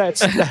 You sure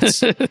that's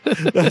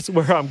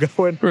where I'm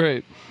going?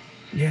 Right.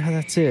 Yeah,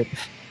 that's it.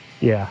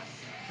 Yeah.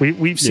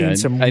 We've seen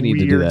some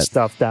weird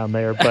stuff down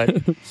there,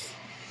 but...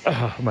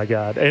 Oh my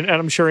God. And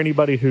I'm sure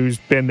anybody who's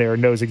been there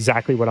knows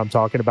exactly what I'm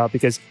talking about,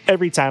 because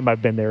every time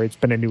I've been there, it's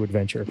been a new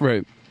adventure.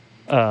 Right.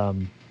 But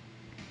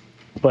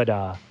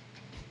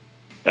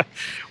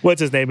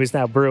what's his name? Who's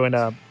now brewing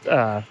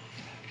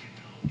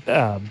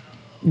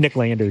Nick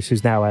Landers,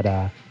 who's now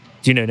at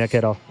do you know Nick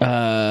at all?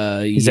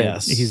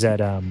 Yes. He's at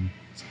Moorline.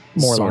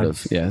 Sort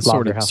of. Yeah.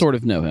 Sort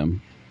of know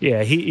him.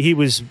 Yeah, he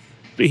used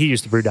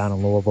to brew down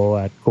in Louisville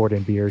at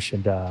Gordon Beers,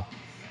 and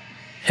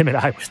him and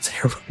I went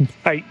there one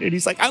night, and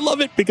he's like, I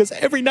love it because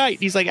every night,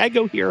 he's like, I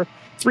go here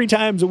 3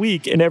 times a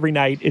week, and every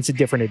night it's a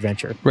different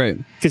adventure. Right.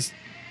 Because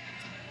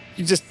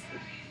it's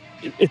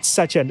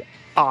such an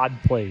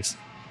odd place.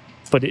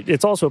 But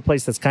it's also a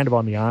place that's kind of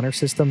on the honor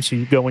system. So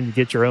you go and you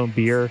get your own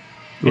beer,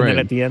 and then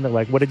at the end, they're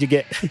like, what did you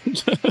get?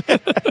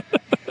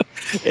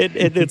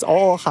 It's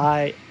all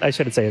high. I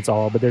shouldn't say it's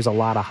all, but there's a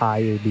lot of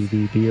high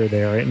ABV beer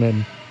there. And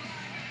then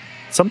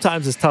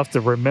sometimes it's tough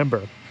to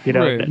remember.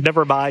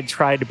 Never mind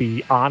try to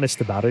be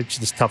honest about it. It's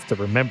just tough to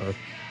remember.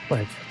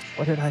 Like,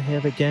 what did I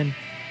have again?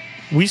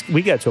 We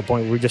got to a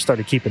point where we just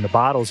started keeping the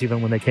bottles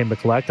even when they came to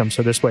collect them.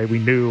 So this way we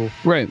knew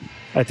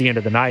at the end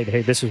of the night,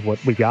 hey, this is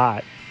what we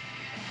got.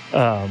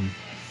 But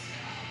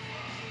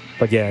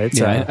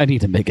yeah, I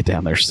need to make it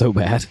down there so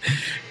bad.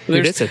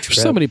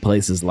 There's so many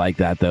places like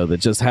that, though, that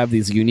just have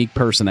these unique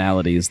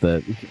personalities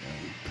that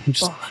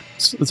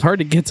it's hard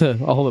to get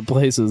to all the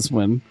places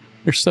when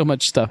there's so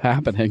much stuff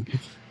happening.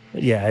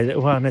 Yeah,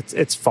 well, and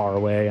it's far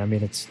away. I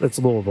mean, it's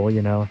Louisville.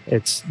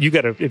 It's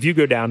if you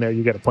go down there,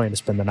 you got to plan to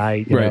spend the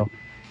night. You know,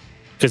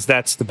 because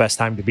that's the best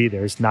time to be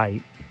there is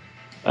night.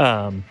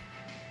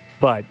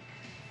 But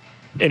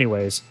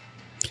anyways,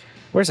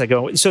 where's I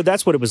going? So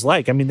that's what it was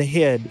like. I mean, they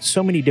had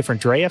so many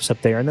different drafts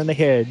up there, and then they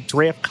had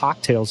draft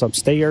cocktails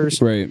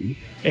upstairs. Right.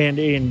 And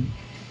it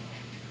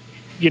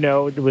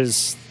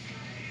was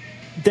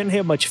didn't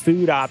have much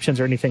food options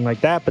or anything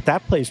like that, but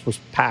that place was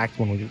packed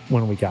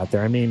when we got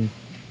there. I mean,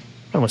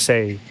 I want to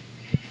say,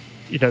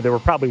 there were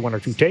probably 1 or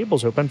 2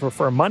 tables open.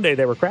 For a Monday,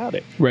 they were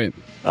crowded. Right.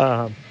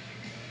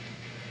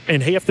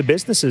 And half the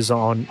businesses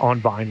on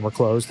Vine were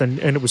closed, and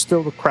it was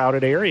still a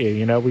crowded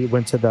area. We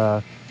went to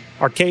the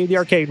arcade. The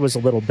arcade was a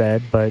little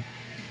dead, but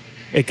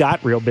it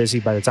got real busy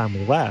by the time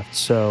we left.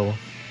 So,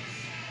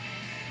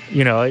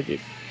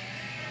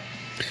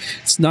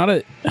 it's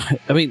not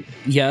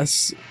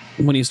yes,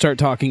 when you start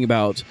talking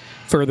about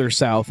further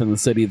south in the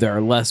city, there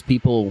are less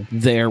people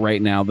there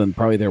right now than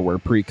probably there were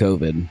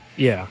pre-COVID.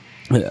 Yeah.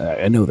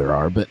 I know there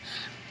are, but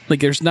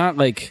there's not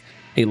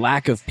a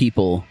lack of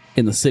people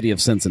in the city of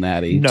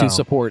Cincinnati to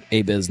support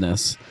a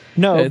business.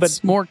 No,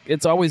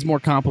 it's always more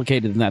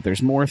complicated than that.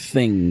 There's more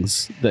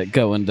things that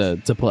go into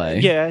play.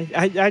 Yeah,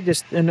 I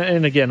just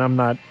and again,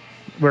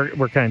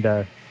 we're kind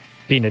of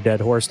being a dead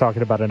horse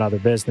talking about another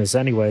business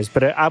anyways,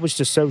 but I was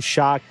just so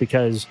shocked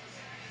because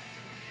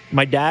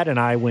my dad and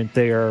I went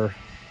there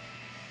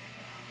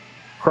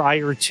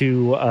prior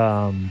to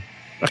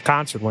a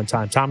concert one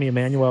time. Tommy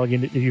Emmanuel,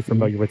 you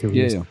familiar with who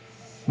he is? Yeah.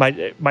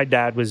 My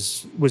dad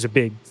was a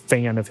big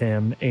fan of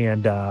him,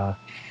 and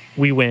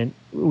we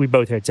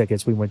both had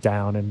tickets. We went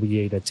down and we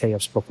ate at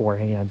Taps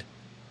beforehand.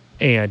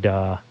 And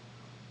that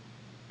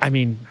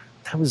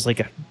was a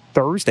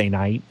Thursday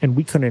night, and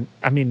we couldn't,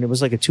 it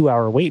was a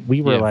 2-hour wait.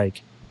 We were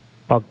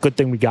well, good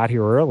thing we got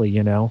here early,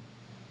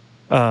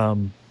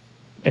 And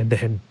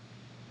then,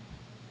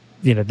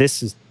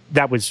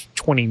 that was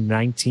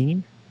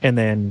 2019. And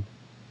then,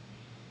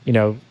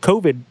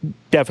 COVID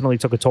definitely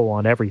took a toll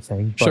on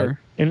everything. But, sure.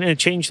 And it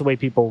changed the way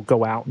people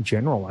go out in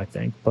general, I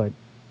think. But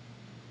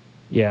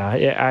yeah,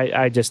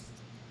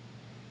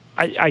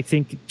 I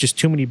think just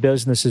too many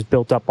businesses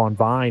built up on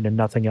Vine and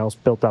nothing else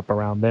built up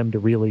around them to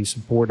really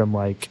support them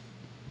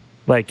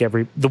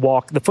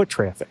the foot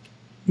traffic.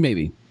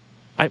 Maybe.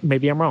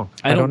 Maybe I'm wrong.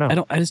 I don't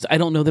know. I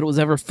don't know that it was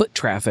ever foot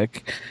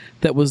traffic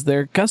that was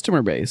their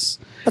customer base.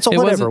 That's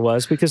all it ever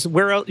was, because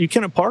where else you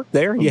couldn't park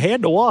there? You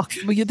had to walk.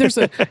 But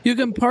you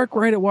can park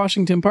right at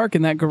Washington Park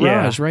in that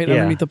garage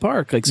underneath the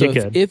park.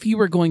 If you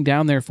were going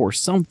down there for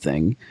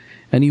something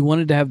and you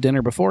wanted to have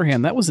dinner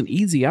beforehand, that was an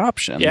easy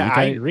option. Yeah,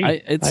 I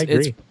agree.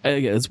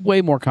 It's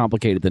way more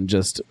complicated than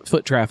just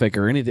foot traffic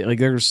or anything.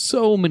 There's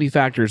so many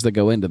factors that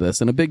go into this,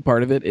 and a big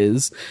part of it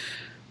is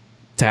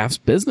Taft's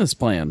business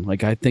plan.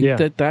 I think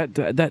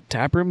that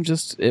tap room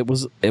it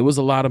was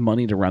a lot of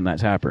money to run that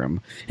tap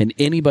room, and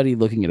anybody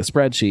looking at a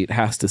spreadsheet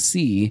has to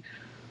see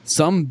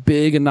some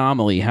big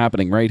anomaly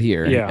happening right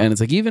here. Yeah. And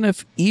it's even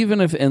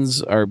if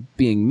ends are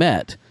being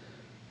met,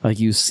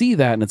 you see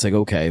that, and it's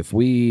okay, if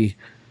we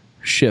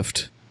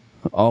shift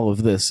all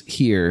of this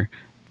here,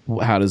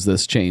 how does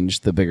this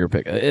change the bigger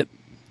picture?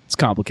 It's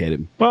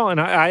complicated. Well,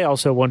 and I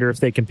also wonder if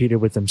they competed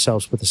with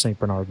themselves with the St.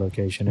 Bernard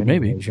location.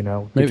 Anyways,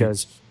 Maybe.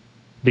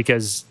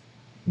 Because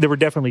there were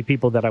definitely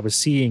people that I was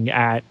seeing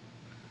at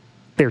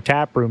their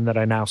tap room that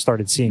I now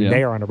started seeing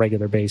there on a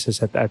regular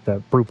basis at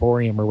the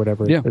Brewporium or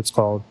whatever it's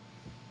called.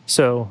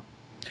 So,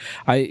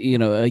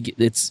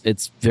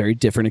 it's very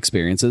different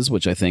experiences,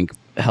 which I think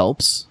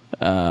helps.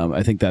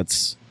 I think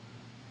that's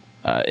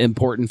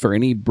important for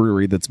any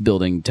brewery that's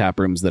building tap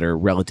rooms that are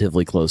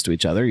relatively close to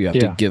each other. You have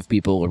to give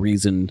people a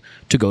reason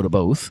to go to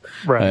both.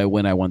 Right.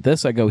 When I want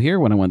this, I go here.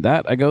 When I want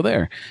that, I go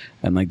there.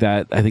 And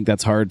that, I think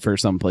that's hard for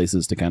some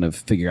places to kind of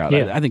figure out.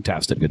 I think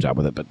Taft's did a good job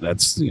with it, but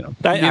that's,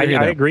 I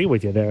agree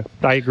with you there.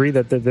 I agree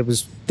that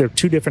they're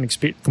two different,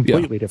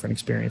 completely different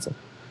experiences.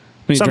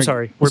 So I'm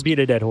sorry, we're beat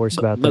a dead horse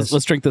about this.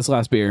 Let's drink this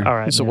last beer. All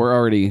right. So we're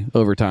already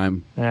over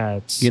time.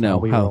 That's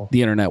how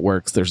the internet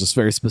works. There's this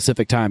very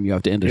specific time you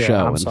have to end a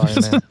show. I'm sorry,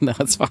 man. No,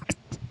 it's fine.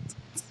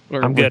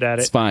 I'm good at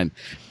it. It's fine.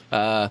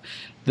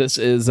 This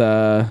is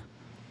Eon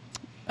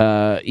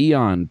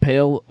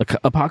Pale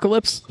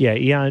Apocalypse. Yeah,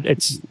 Eon.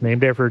 It's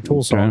named after a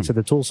Tool song. Okay. So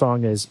the Tool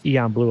song is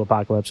Eon Blue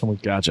Apocalypse, and we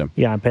Gotcha.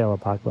 Eon Pale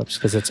Apocalypse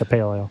because it's a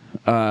pale ale,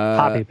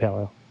 hoppy pale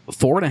ale.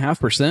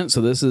 4.5%.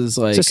 So this is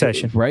it's a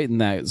session, right in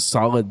that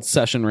solid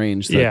session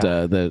range.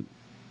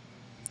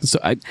 So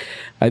I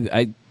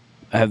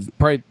have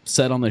probably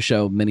said on the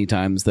show many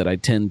times that I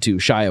tend to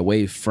shy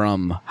away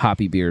from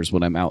hoppy beers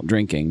when I'm out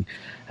drinking.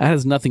 That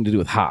has nothing to do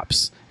with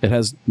hops. It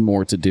has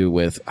more to do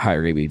with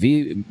higher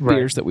ABV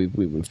beers that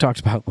we've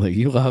talked about, like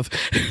you love.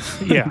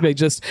 Yeah,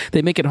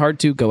 they make it hard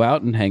to go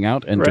out and hang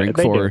out and drink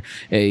for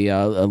a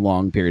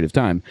long period of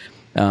time.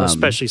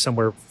 Especially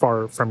somewhere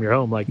far from your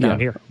home, like down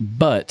here.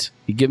 But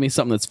you give me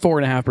something that's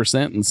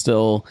 4.5% and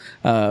still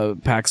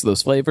packs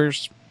those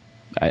flavors.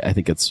 I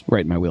think it's right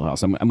in my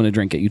wheelhouse. I'm going to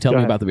drink it. You tell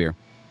me about the beer.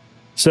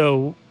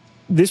 So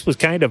this was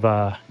kind of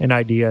an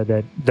idea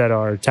that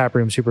our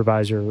taproom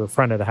supervisor, or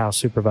front of the house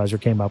supervisor,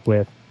 came up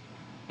with.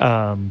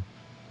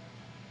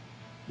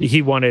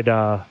 He wanted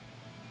a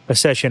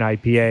session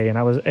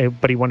IPA,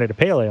 but he wanted a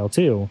pale ale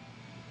too.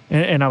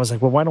 And I was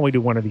like, well, why don't we do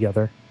one or the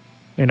other?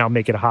 And I'll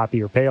make it a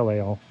hoppy or pale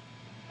ale.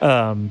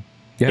 I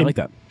like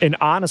that. And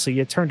honestly,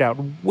 it turned out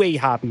way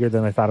hoppier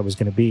than I thought it was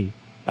going to be.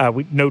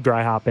 No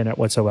dry hop in it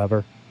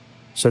whatsoever.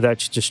 So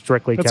that's just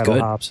strictly That's kettle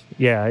good. hops.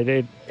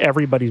 Yeah,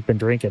 everybody's been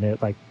drinking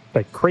it like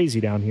crazy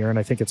down here, and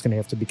I think it's going to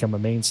have to become a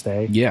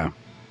mainstay. Yeah.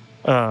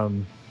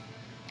 Um,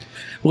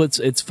 Well,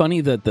 it's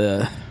funny that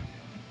the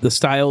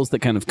styles that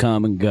kind of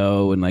come and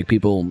go and like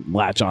people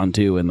latch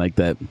onto and like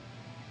that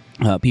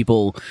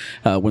people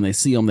when they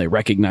see them they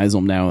recognize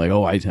them now, like,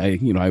 oh,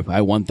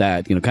 I want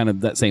that, kind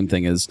of that same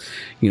thing as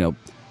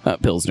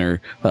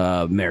Pilsner,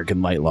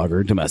 American light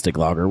lager, domestic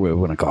lager, we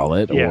want to call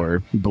it,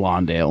 or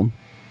blonde ale.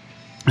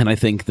 And I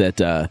think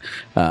that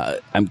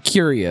I'm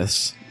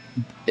curious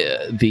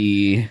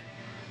the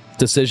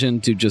decision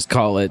to just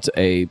call it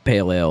a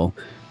pale ale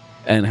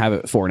and have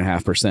it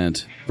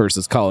 4.5%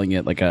 versus calling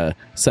it like a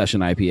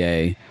session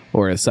IPA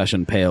or a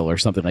session pale or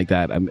something like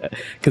that.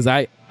 Because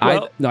I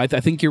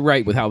think you're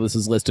right with how this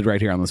is listed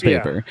right here on this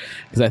paper.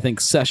 Because I think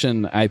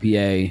session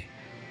IPA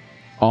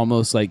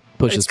almost like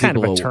pushes kind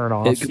people of a turn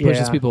off. It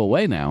pushes people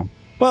away now.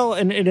 Well,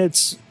 and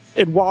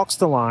it walks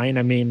the line.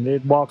 I mean,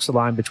 it walks the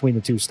line between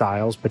the two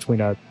styles,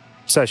 between a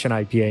session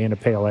IPA and a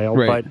pale ale.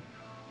 Right.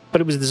 But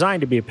it was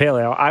designed to be a pale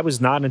ale. I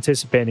was not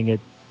anticipating it.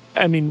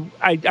 I mean,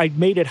 I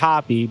made it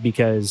hoppy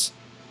because,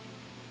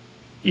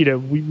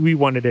 we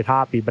wanted it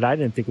hoppy, but I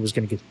didn't think it was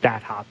going to get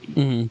that hoppy.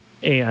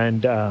 Mm-hmm.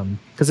 And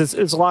because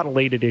it's a lot of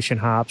late edition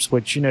hops,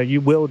 which,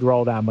 you will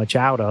draw that much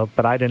out of,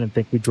 but I didn't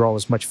think we'd draw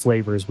as much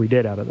flavor as we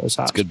did out of those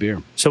hops. It's good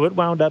beer. So it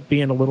wound up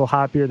being a little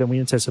hoppier than we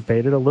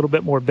anticipated, a little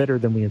bit more bitter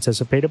than we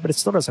anticipated, but it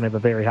still doesn't have a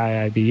very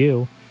high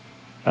IBU.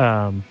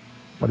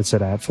 What is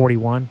it at?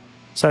 41?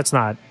 So that's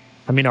not,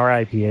 our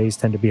IPAs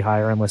tend to be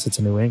higher unless it's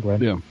in New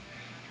England. Yeah.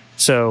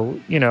 So,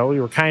 we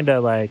were kind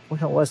of like,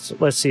 well,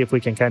 let's see if we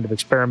can kind of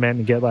experiment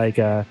and get like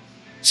a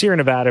Sierra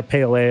Nevada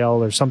Pale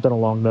Ale or something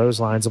along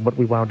those lines. And what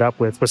we wound up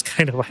with was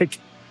kind of like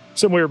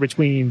somewhere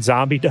between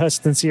Zombie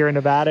Dust and Sierra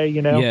Nevada,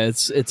 Yeah,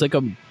 it's like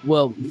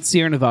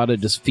Sierra Nevada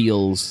just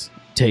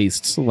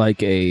tastes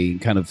like a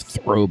kind of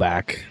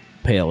throwback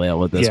pale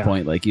ale at this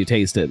point. Like you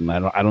taste it, and I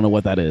don't know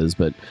what that is,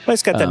 but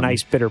it's got that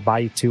nice bitter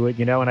bite to it,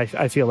 and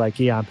I feel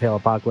like Eon Pale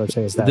Apocalypse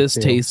has that. This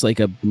too. tastes like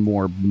a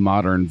more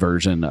modern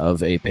version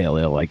of a pale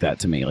ale like that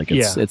to me. Like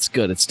it's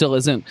good. It still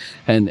isn't,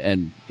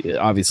 and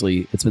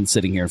obviously it's been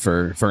sitting here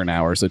for an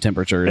hour, so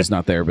temperature is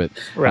not there, but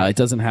it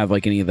doesn't have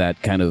like any of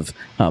that kind of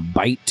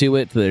bite to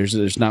it.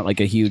 There's not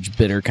like a huge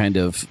bitter kind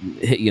of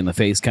hit you in the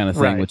face kind of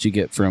thing, which you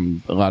get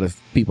from a lot of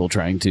people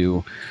trying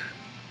to.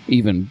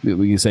 Even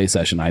when you say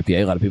session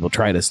IPA, a lot of people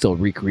try to still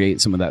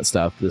recreate some of that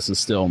stuff. This is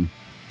still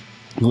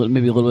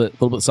maybe a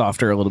little bit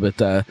softer, a little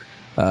bit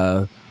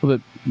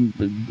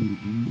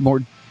more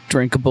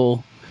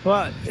drinkable.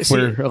 Well,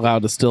 we're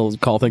allowed to still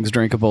call things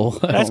drinkable.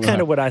 That's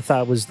kind of what I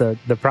thought was the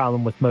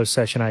problem with most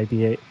session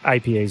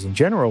IPAs in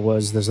general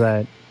was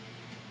that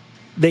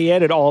they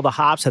added all the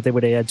hops that they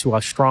would add to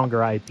a stronger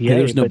IPA.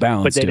 There's no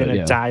balance, but they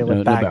didn't dial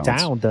it back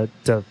balance.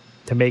 down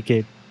to make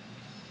it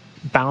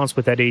balance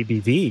with that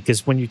ABV.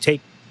 Because when you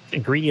take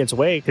ingredients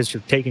away, because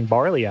you're taking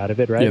barley out of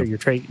it, right? Or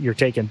you're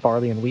taking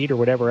barley and wheat or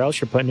whatever else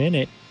you're putting in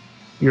it,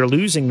 you're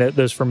losing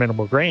those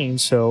fermentable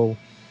grains. So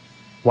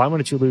why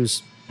wouldn't you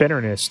lose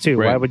bitterness too?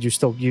 Why would you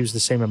still use the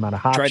same amount of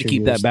hops? Try to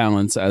keep that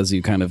balance as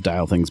you kind of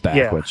dial things back.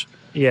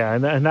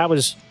 And that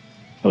was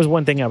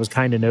one thing I was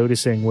kind of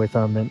noticing with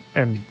them,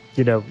 and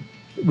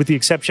with the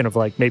exception of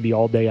like maybe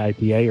all day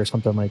IPA or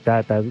something like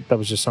that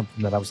was just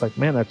something that I was like,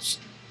 man, that's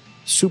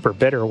super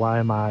bitter.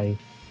 Why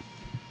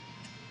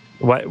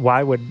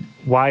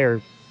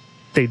are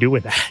they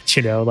doing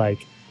that?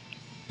 Like,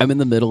 I'm in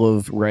the middle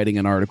of writing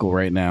an article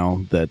right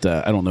now that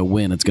I don't know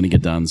when it's going to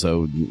get done,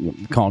 so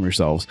calm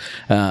yourselves.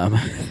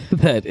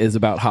 That is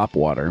about hop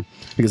water,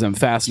 because I'm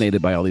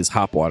fascinated by all these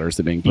hop waters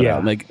that are being put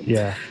out. Like,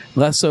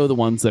 less so the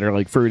ones that are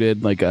like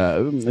fruited, like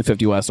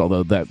 50 West,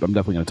 although that I'm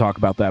definitely going to talk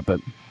about that. But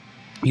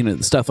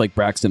the stuff like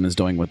Braxton is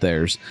doing with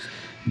theirs,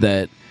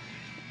 that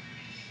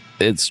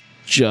it's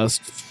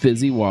just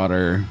fizzy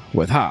water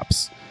with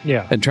hops.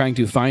 Yeah. And trying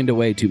to find a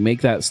way to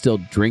make that still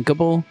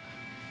drinkable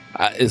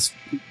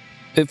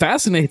it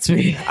fascinates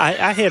me.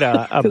 I had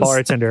a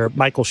bartender,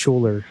 Michael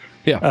Schuler.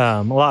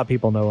 Yeah. A lot of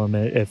people know him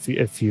if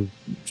you,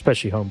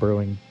 especially home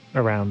brewing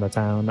around the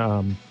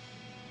town.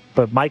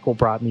 But Michael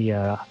brought me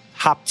a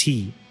hop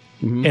tea.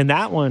 Mm-hmm. And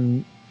that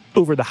one,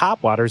 over the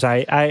hop waters,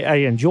 I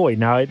enjoyed.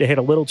 Now, it had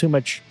a little too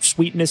much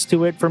sweetness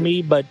to it for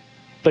me, but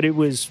it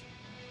was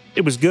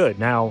good.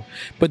 Now,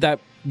 but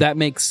that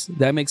makes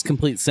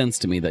complete sense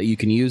to me, that you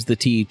can use the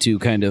tea to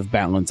kind of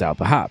balance out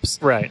the hops.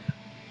 Right.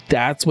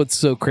 That's what's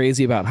so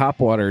crazy about hop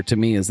water to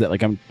me, is that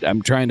like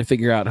I'm trying to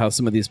figure out how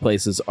some of these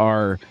places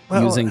are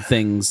using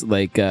things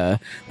like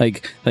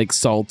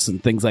salts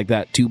and things like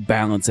that to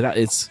balance it out.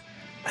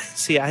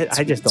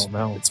 I just don't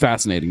know. It's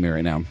fascinating me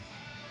right now.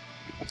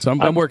 So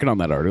I'm working on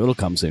that article. It'll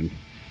come soon.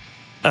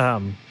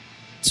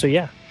 So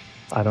yeah,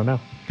 I don't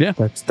know. Yeah,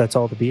 that's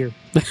all the beer.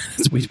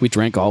 we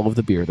drank all of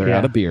the beer. They're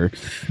out of beer.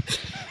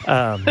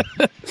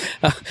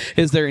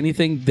 Is there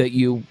anything that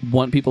you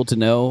want people to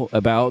know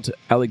about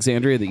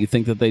Alexandria that you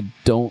think that they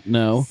don't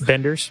know?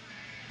 Vendors.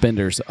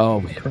 Bender's. Oh,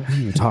 we didn't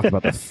even talk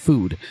about the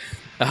food.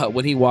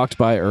 When he walked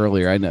by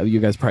earlier, I know you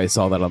guys probably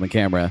saw that on the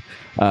camera.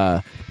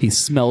 He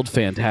smelled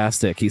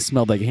fantastic. He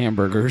smelled like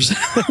hamburgers.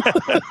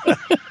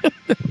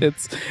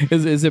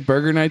 Is it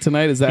burger night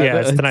tonight? Is that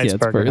it's tonight's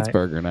burger night. It's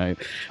burger night.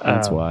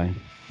 That's why.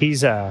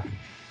 He's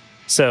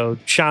so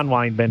Sean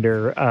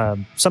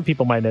Weinbender. Some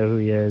people might know who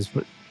he is,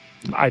 but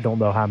I don't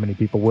know how many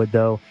people would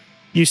though.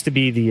 Used to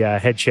be the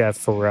head chef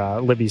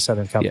for Libby's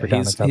Southern Comfort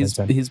down in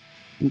Covington. He's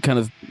kind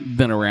of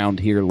been around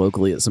here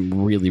locally at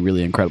some really,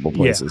 really incredible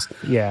places.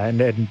 Yeah,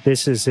 and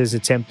this is his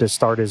attempt to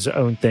start his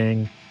own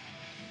thing.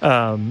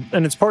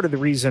 And it's part of the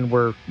reason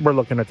we're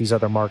looking at these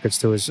other markets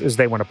too, is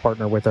they want to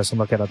partner with us and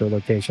look at other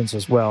locations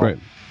as well.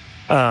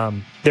 Right.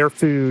 Their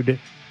food,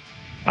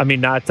 I mean,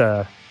 not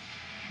to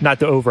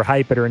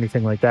overhype it or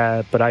anything like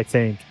that, but I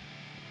think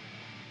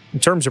in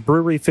terms of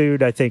brewery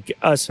food, I think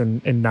us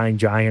and Nine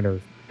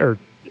Giant are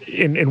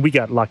and we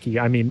got lucky.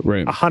 I mean,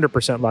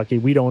 100% lucky.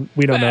 We don't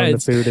own the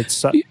food.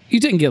 It's you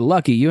didn't get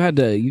lucky. You had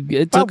to.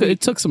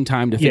 It took some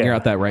time to figure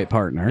out that right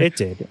partner. It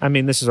did. I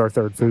mean, this is our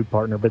third food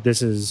partner, but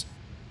this is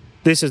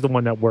the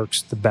one that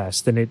works the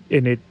best. And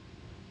it.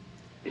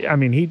 I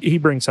mean, he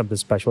brings something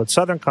special. It's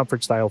Southern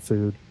Comfort style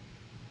food.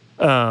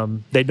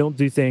 They don't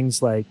do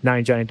things like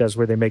Nine Giant does,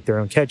 where they make their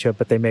own ketchup,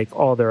 but they make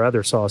all their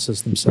other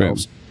sauces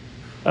themselves.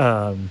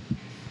 Right.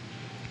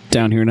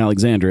 Down here in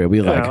Alexandria,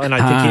 we like and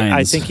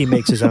I think he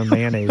makes his own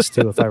mayonnaise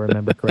too, if I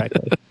remember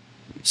correctly.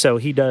 So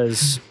he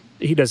does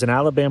an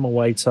Alabama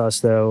white sauce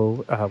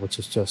though, which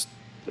is just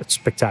it's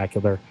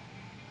spectacular.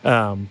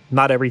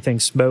 Not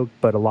everything's smoked,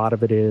 but a lot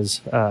of it is.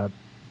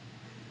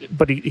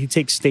 But he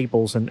takes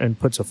staples and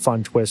puts a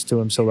fun twist to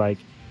them. So like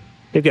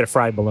they've got a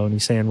fried bologna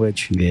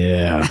sandwich.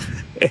 Yeah,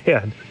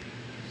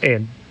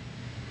 and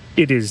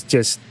it is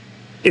just.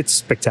 It's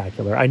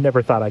spectacular. I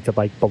never thought I could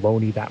like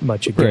bologna that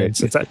much again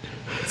since I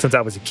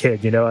was a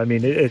kid. You know, I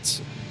mean, it's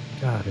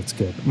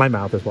good. My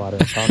mouth is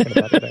watering talking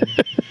about it.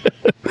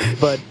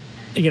 But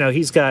you know,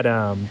 he's got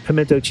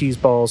pimento cheese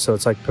balls, so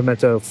it's like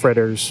pimento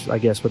fritters. I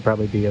guess would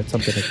probably be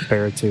something to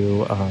compare it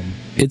to.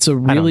 It's a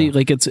really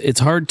it's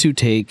hard to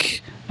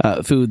take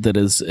food that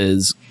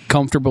is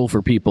comfortable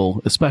for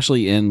people,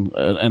 especially in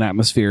an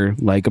atmosphere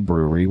like a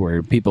brewery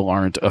where people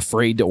aren't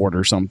afraid to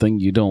order something.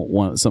 You don't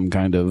want some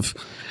kind of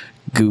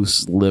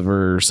goose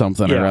liver or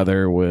something or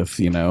other with,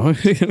 you know,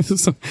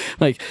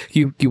 like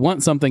you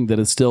want something that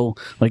is still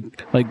like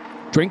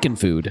drinking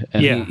food,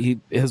 and he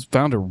has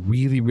found a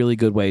really, really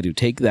good way to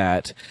take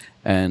that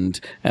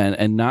and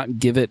not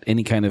give it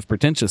any kind of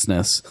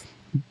pretentiousness,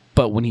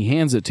 but when he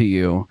hands it to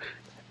you,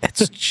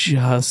 it's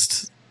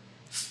just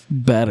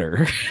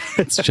better.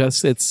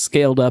 It's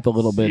scaled up a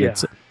little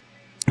bit.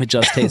 It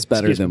just tastes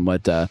better than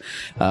what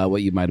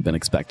you might have been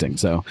expecting.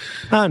 So,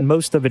 and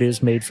most of it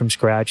is made from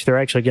scratch. They're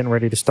actually getting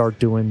ready to start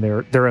doing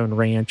their own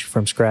ranch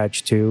from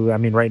scratch too. I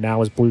mean, right now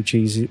his blue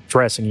cheese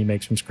dressing he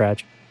makes from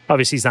scratch.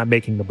 Obviously, he's not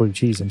making the blue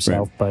cheese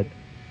himself, but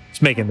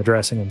he's making the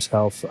dressing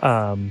himself.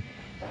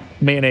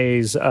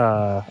 Mayonnaise,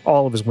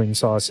 all of his wing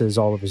sauces,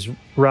 all of his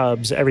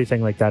rubs,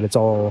 everything like that. It's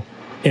all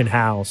in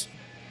house.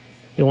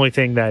 The only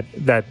thing that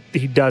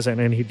he doesn't,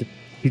 and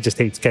he just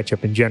hates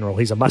ketchup in general.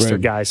 He's a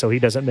mustard guy, so he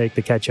doesn't make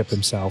the ketchup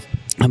himself.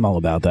 I'm all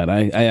about that.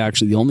 I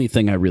actually, the only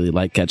thing I really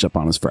like ketchup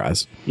on is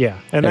fries. Yeah,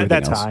 and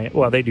that's high.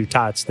 Well, they do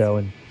tots, though.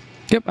 And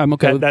yep, I'm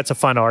okay. That's a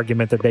fun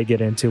argument that they get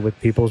into with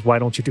people is, why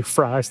don't you do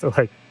fries? They're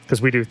like,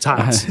 because we do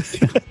tots.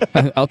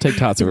 I'll take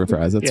tots over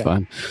fries. That's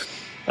fine.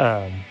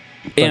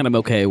 And I'm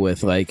okay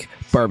with like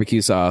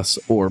barbecue sauce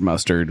or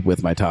mustard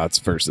with my tots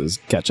versus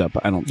ketchup.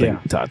 I don't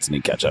think tots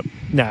need ketchup.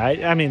 No,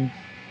 I mean...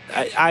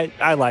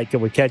 I like it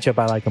with ketchup.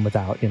 I like them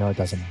without. You know, it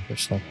doesn't matter.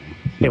 So,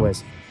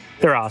 anyways,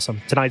 they're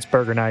awesome. Tonight's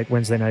burger night.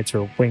 Wednesday nights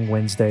are Wing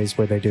Wednesdays,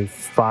 where they do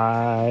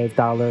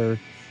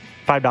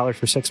 $5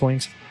 for 6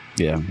 wings.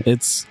 Yeah,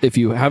 it's if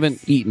you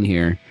haven't eaten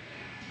here,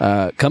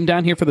 come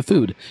down here for the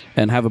food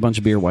and have a bunch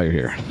of beer while you're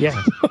here.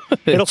 Yeah,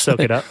 it'll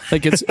soak it up.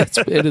 Like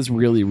it is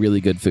really,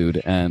 really good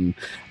food, and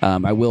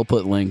I will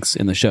put links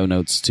in the show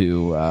notes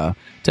to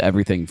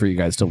everything for you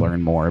guys to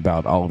learn more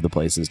about all of the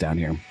places down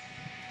here.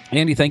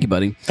 Andy, thank you,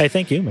 buddy. Hey,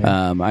 thank you,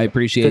 man. I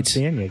appreciate good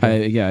seeing you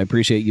again. I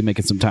appreciate you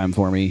making some time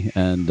for me,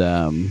 and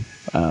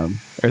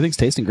everything's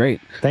tasting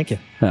great. Thank you.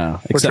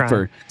 Except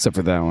for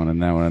that one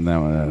and that one and that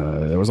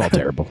one. It was all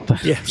terrible.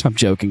 Yeah, I'm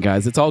joking,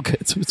 guys. It's all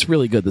good. It's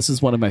really good. This is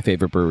one of my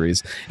favorite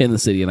breweries in the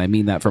city, and I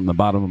mean that from the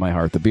bottom of my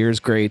heart. The beer is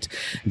great.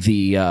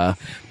 The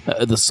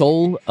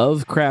soul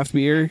of craft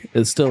beer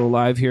is still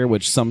alive here,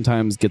 which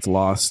sometimes gets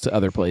lost to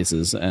other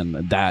places,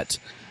 and that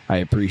I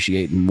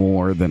appreciate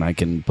more than I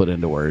can put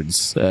into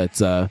words.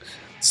 It's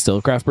still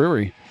a craft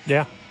brewery.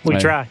 Yeah, we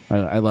try.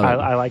 I love it.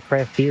 I like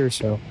craft beer,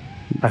 so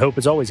I hope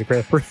it's always a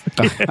craft brewery.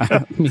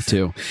 Me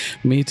too.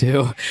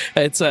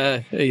 It's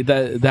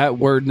that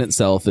word in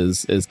itself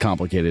is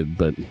complicated,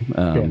 but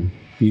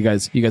you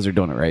guys are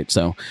doing it right.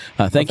 So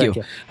thank you.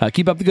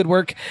 Keep up the good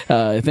work.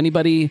 If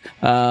anybody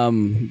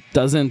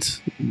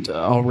doesn't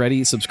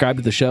already subscribe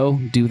to the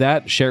show, do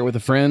that. Share it with a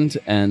friend,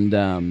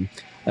 and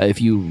if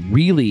you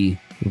really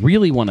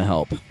want to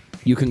help,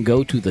 you can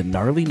go to the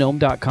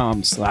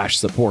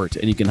gnarlygnome.com/support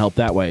and you can help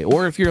that way.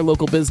 Or if you're a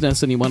local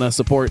business and you want to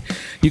support,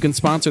 you can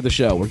sponsor the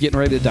show. We're getting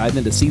ready to dive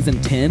into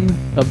season 10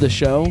 of the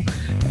show,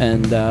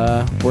 and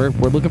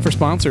we're looking for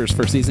sponsors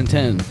for season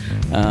 10.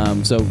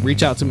 So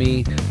reach out to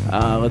me.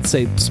 Let's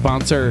say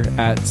sponsor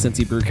at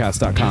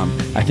cincybrewcast.com.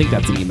 I think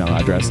that's an email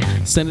address.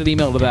 Send an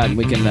email to that, and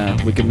we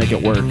can make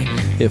it work.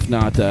 If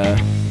not,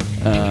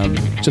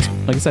 just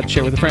like I said,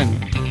 share with a friend.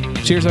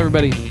 Cheers,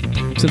 everybody.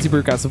 Cincy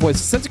Brewcast, the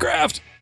voice of Cincy Craft.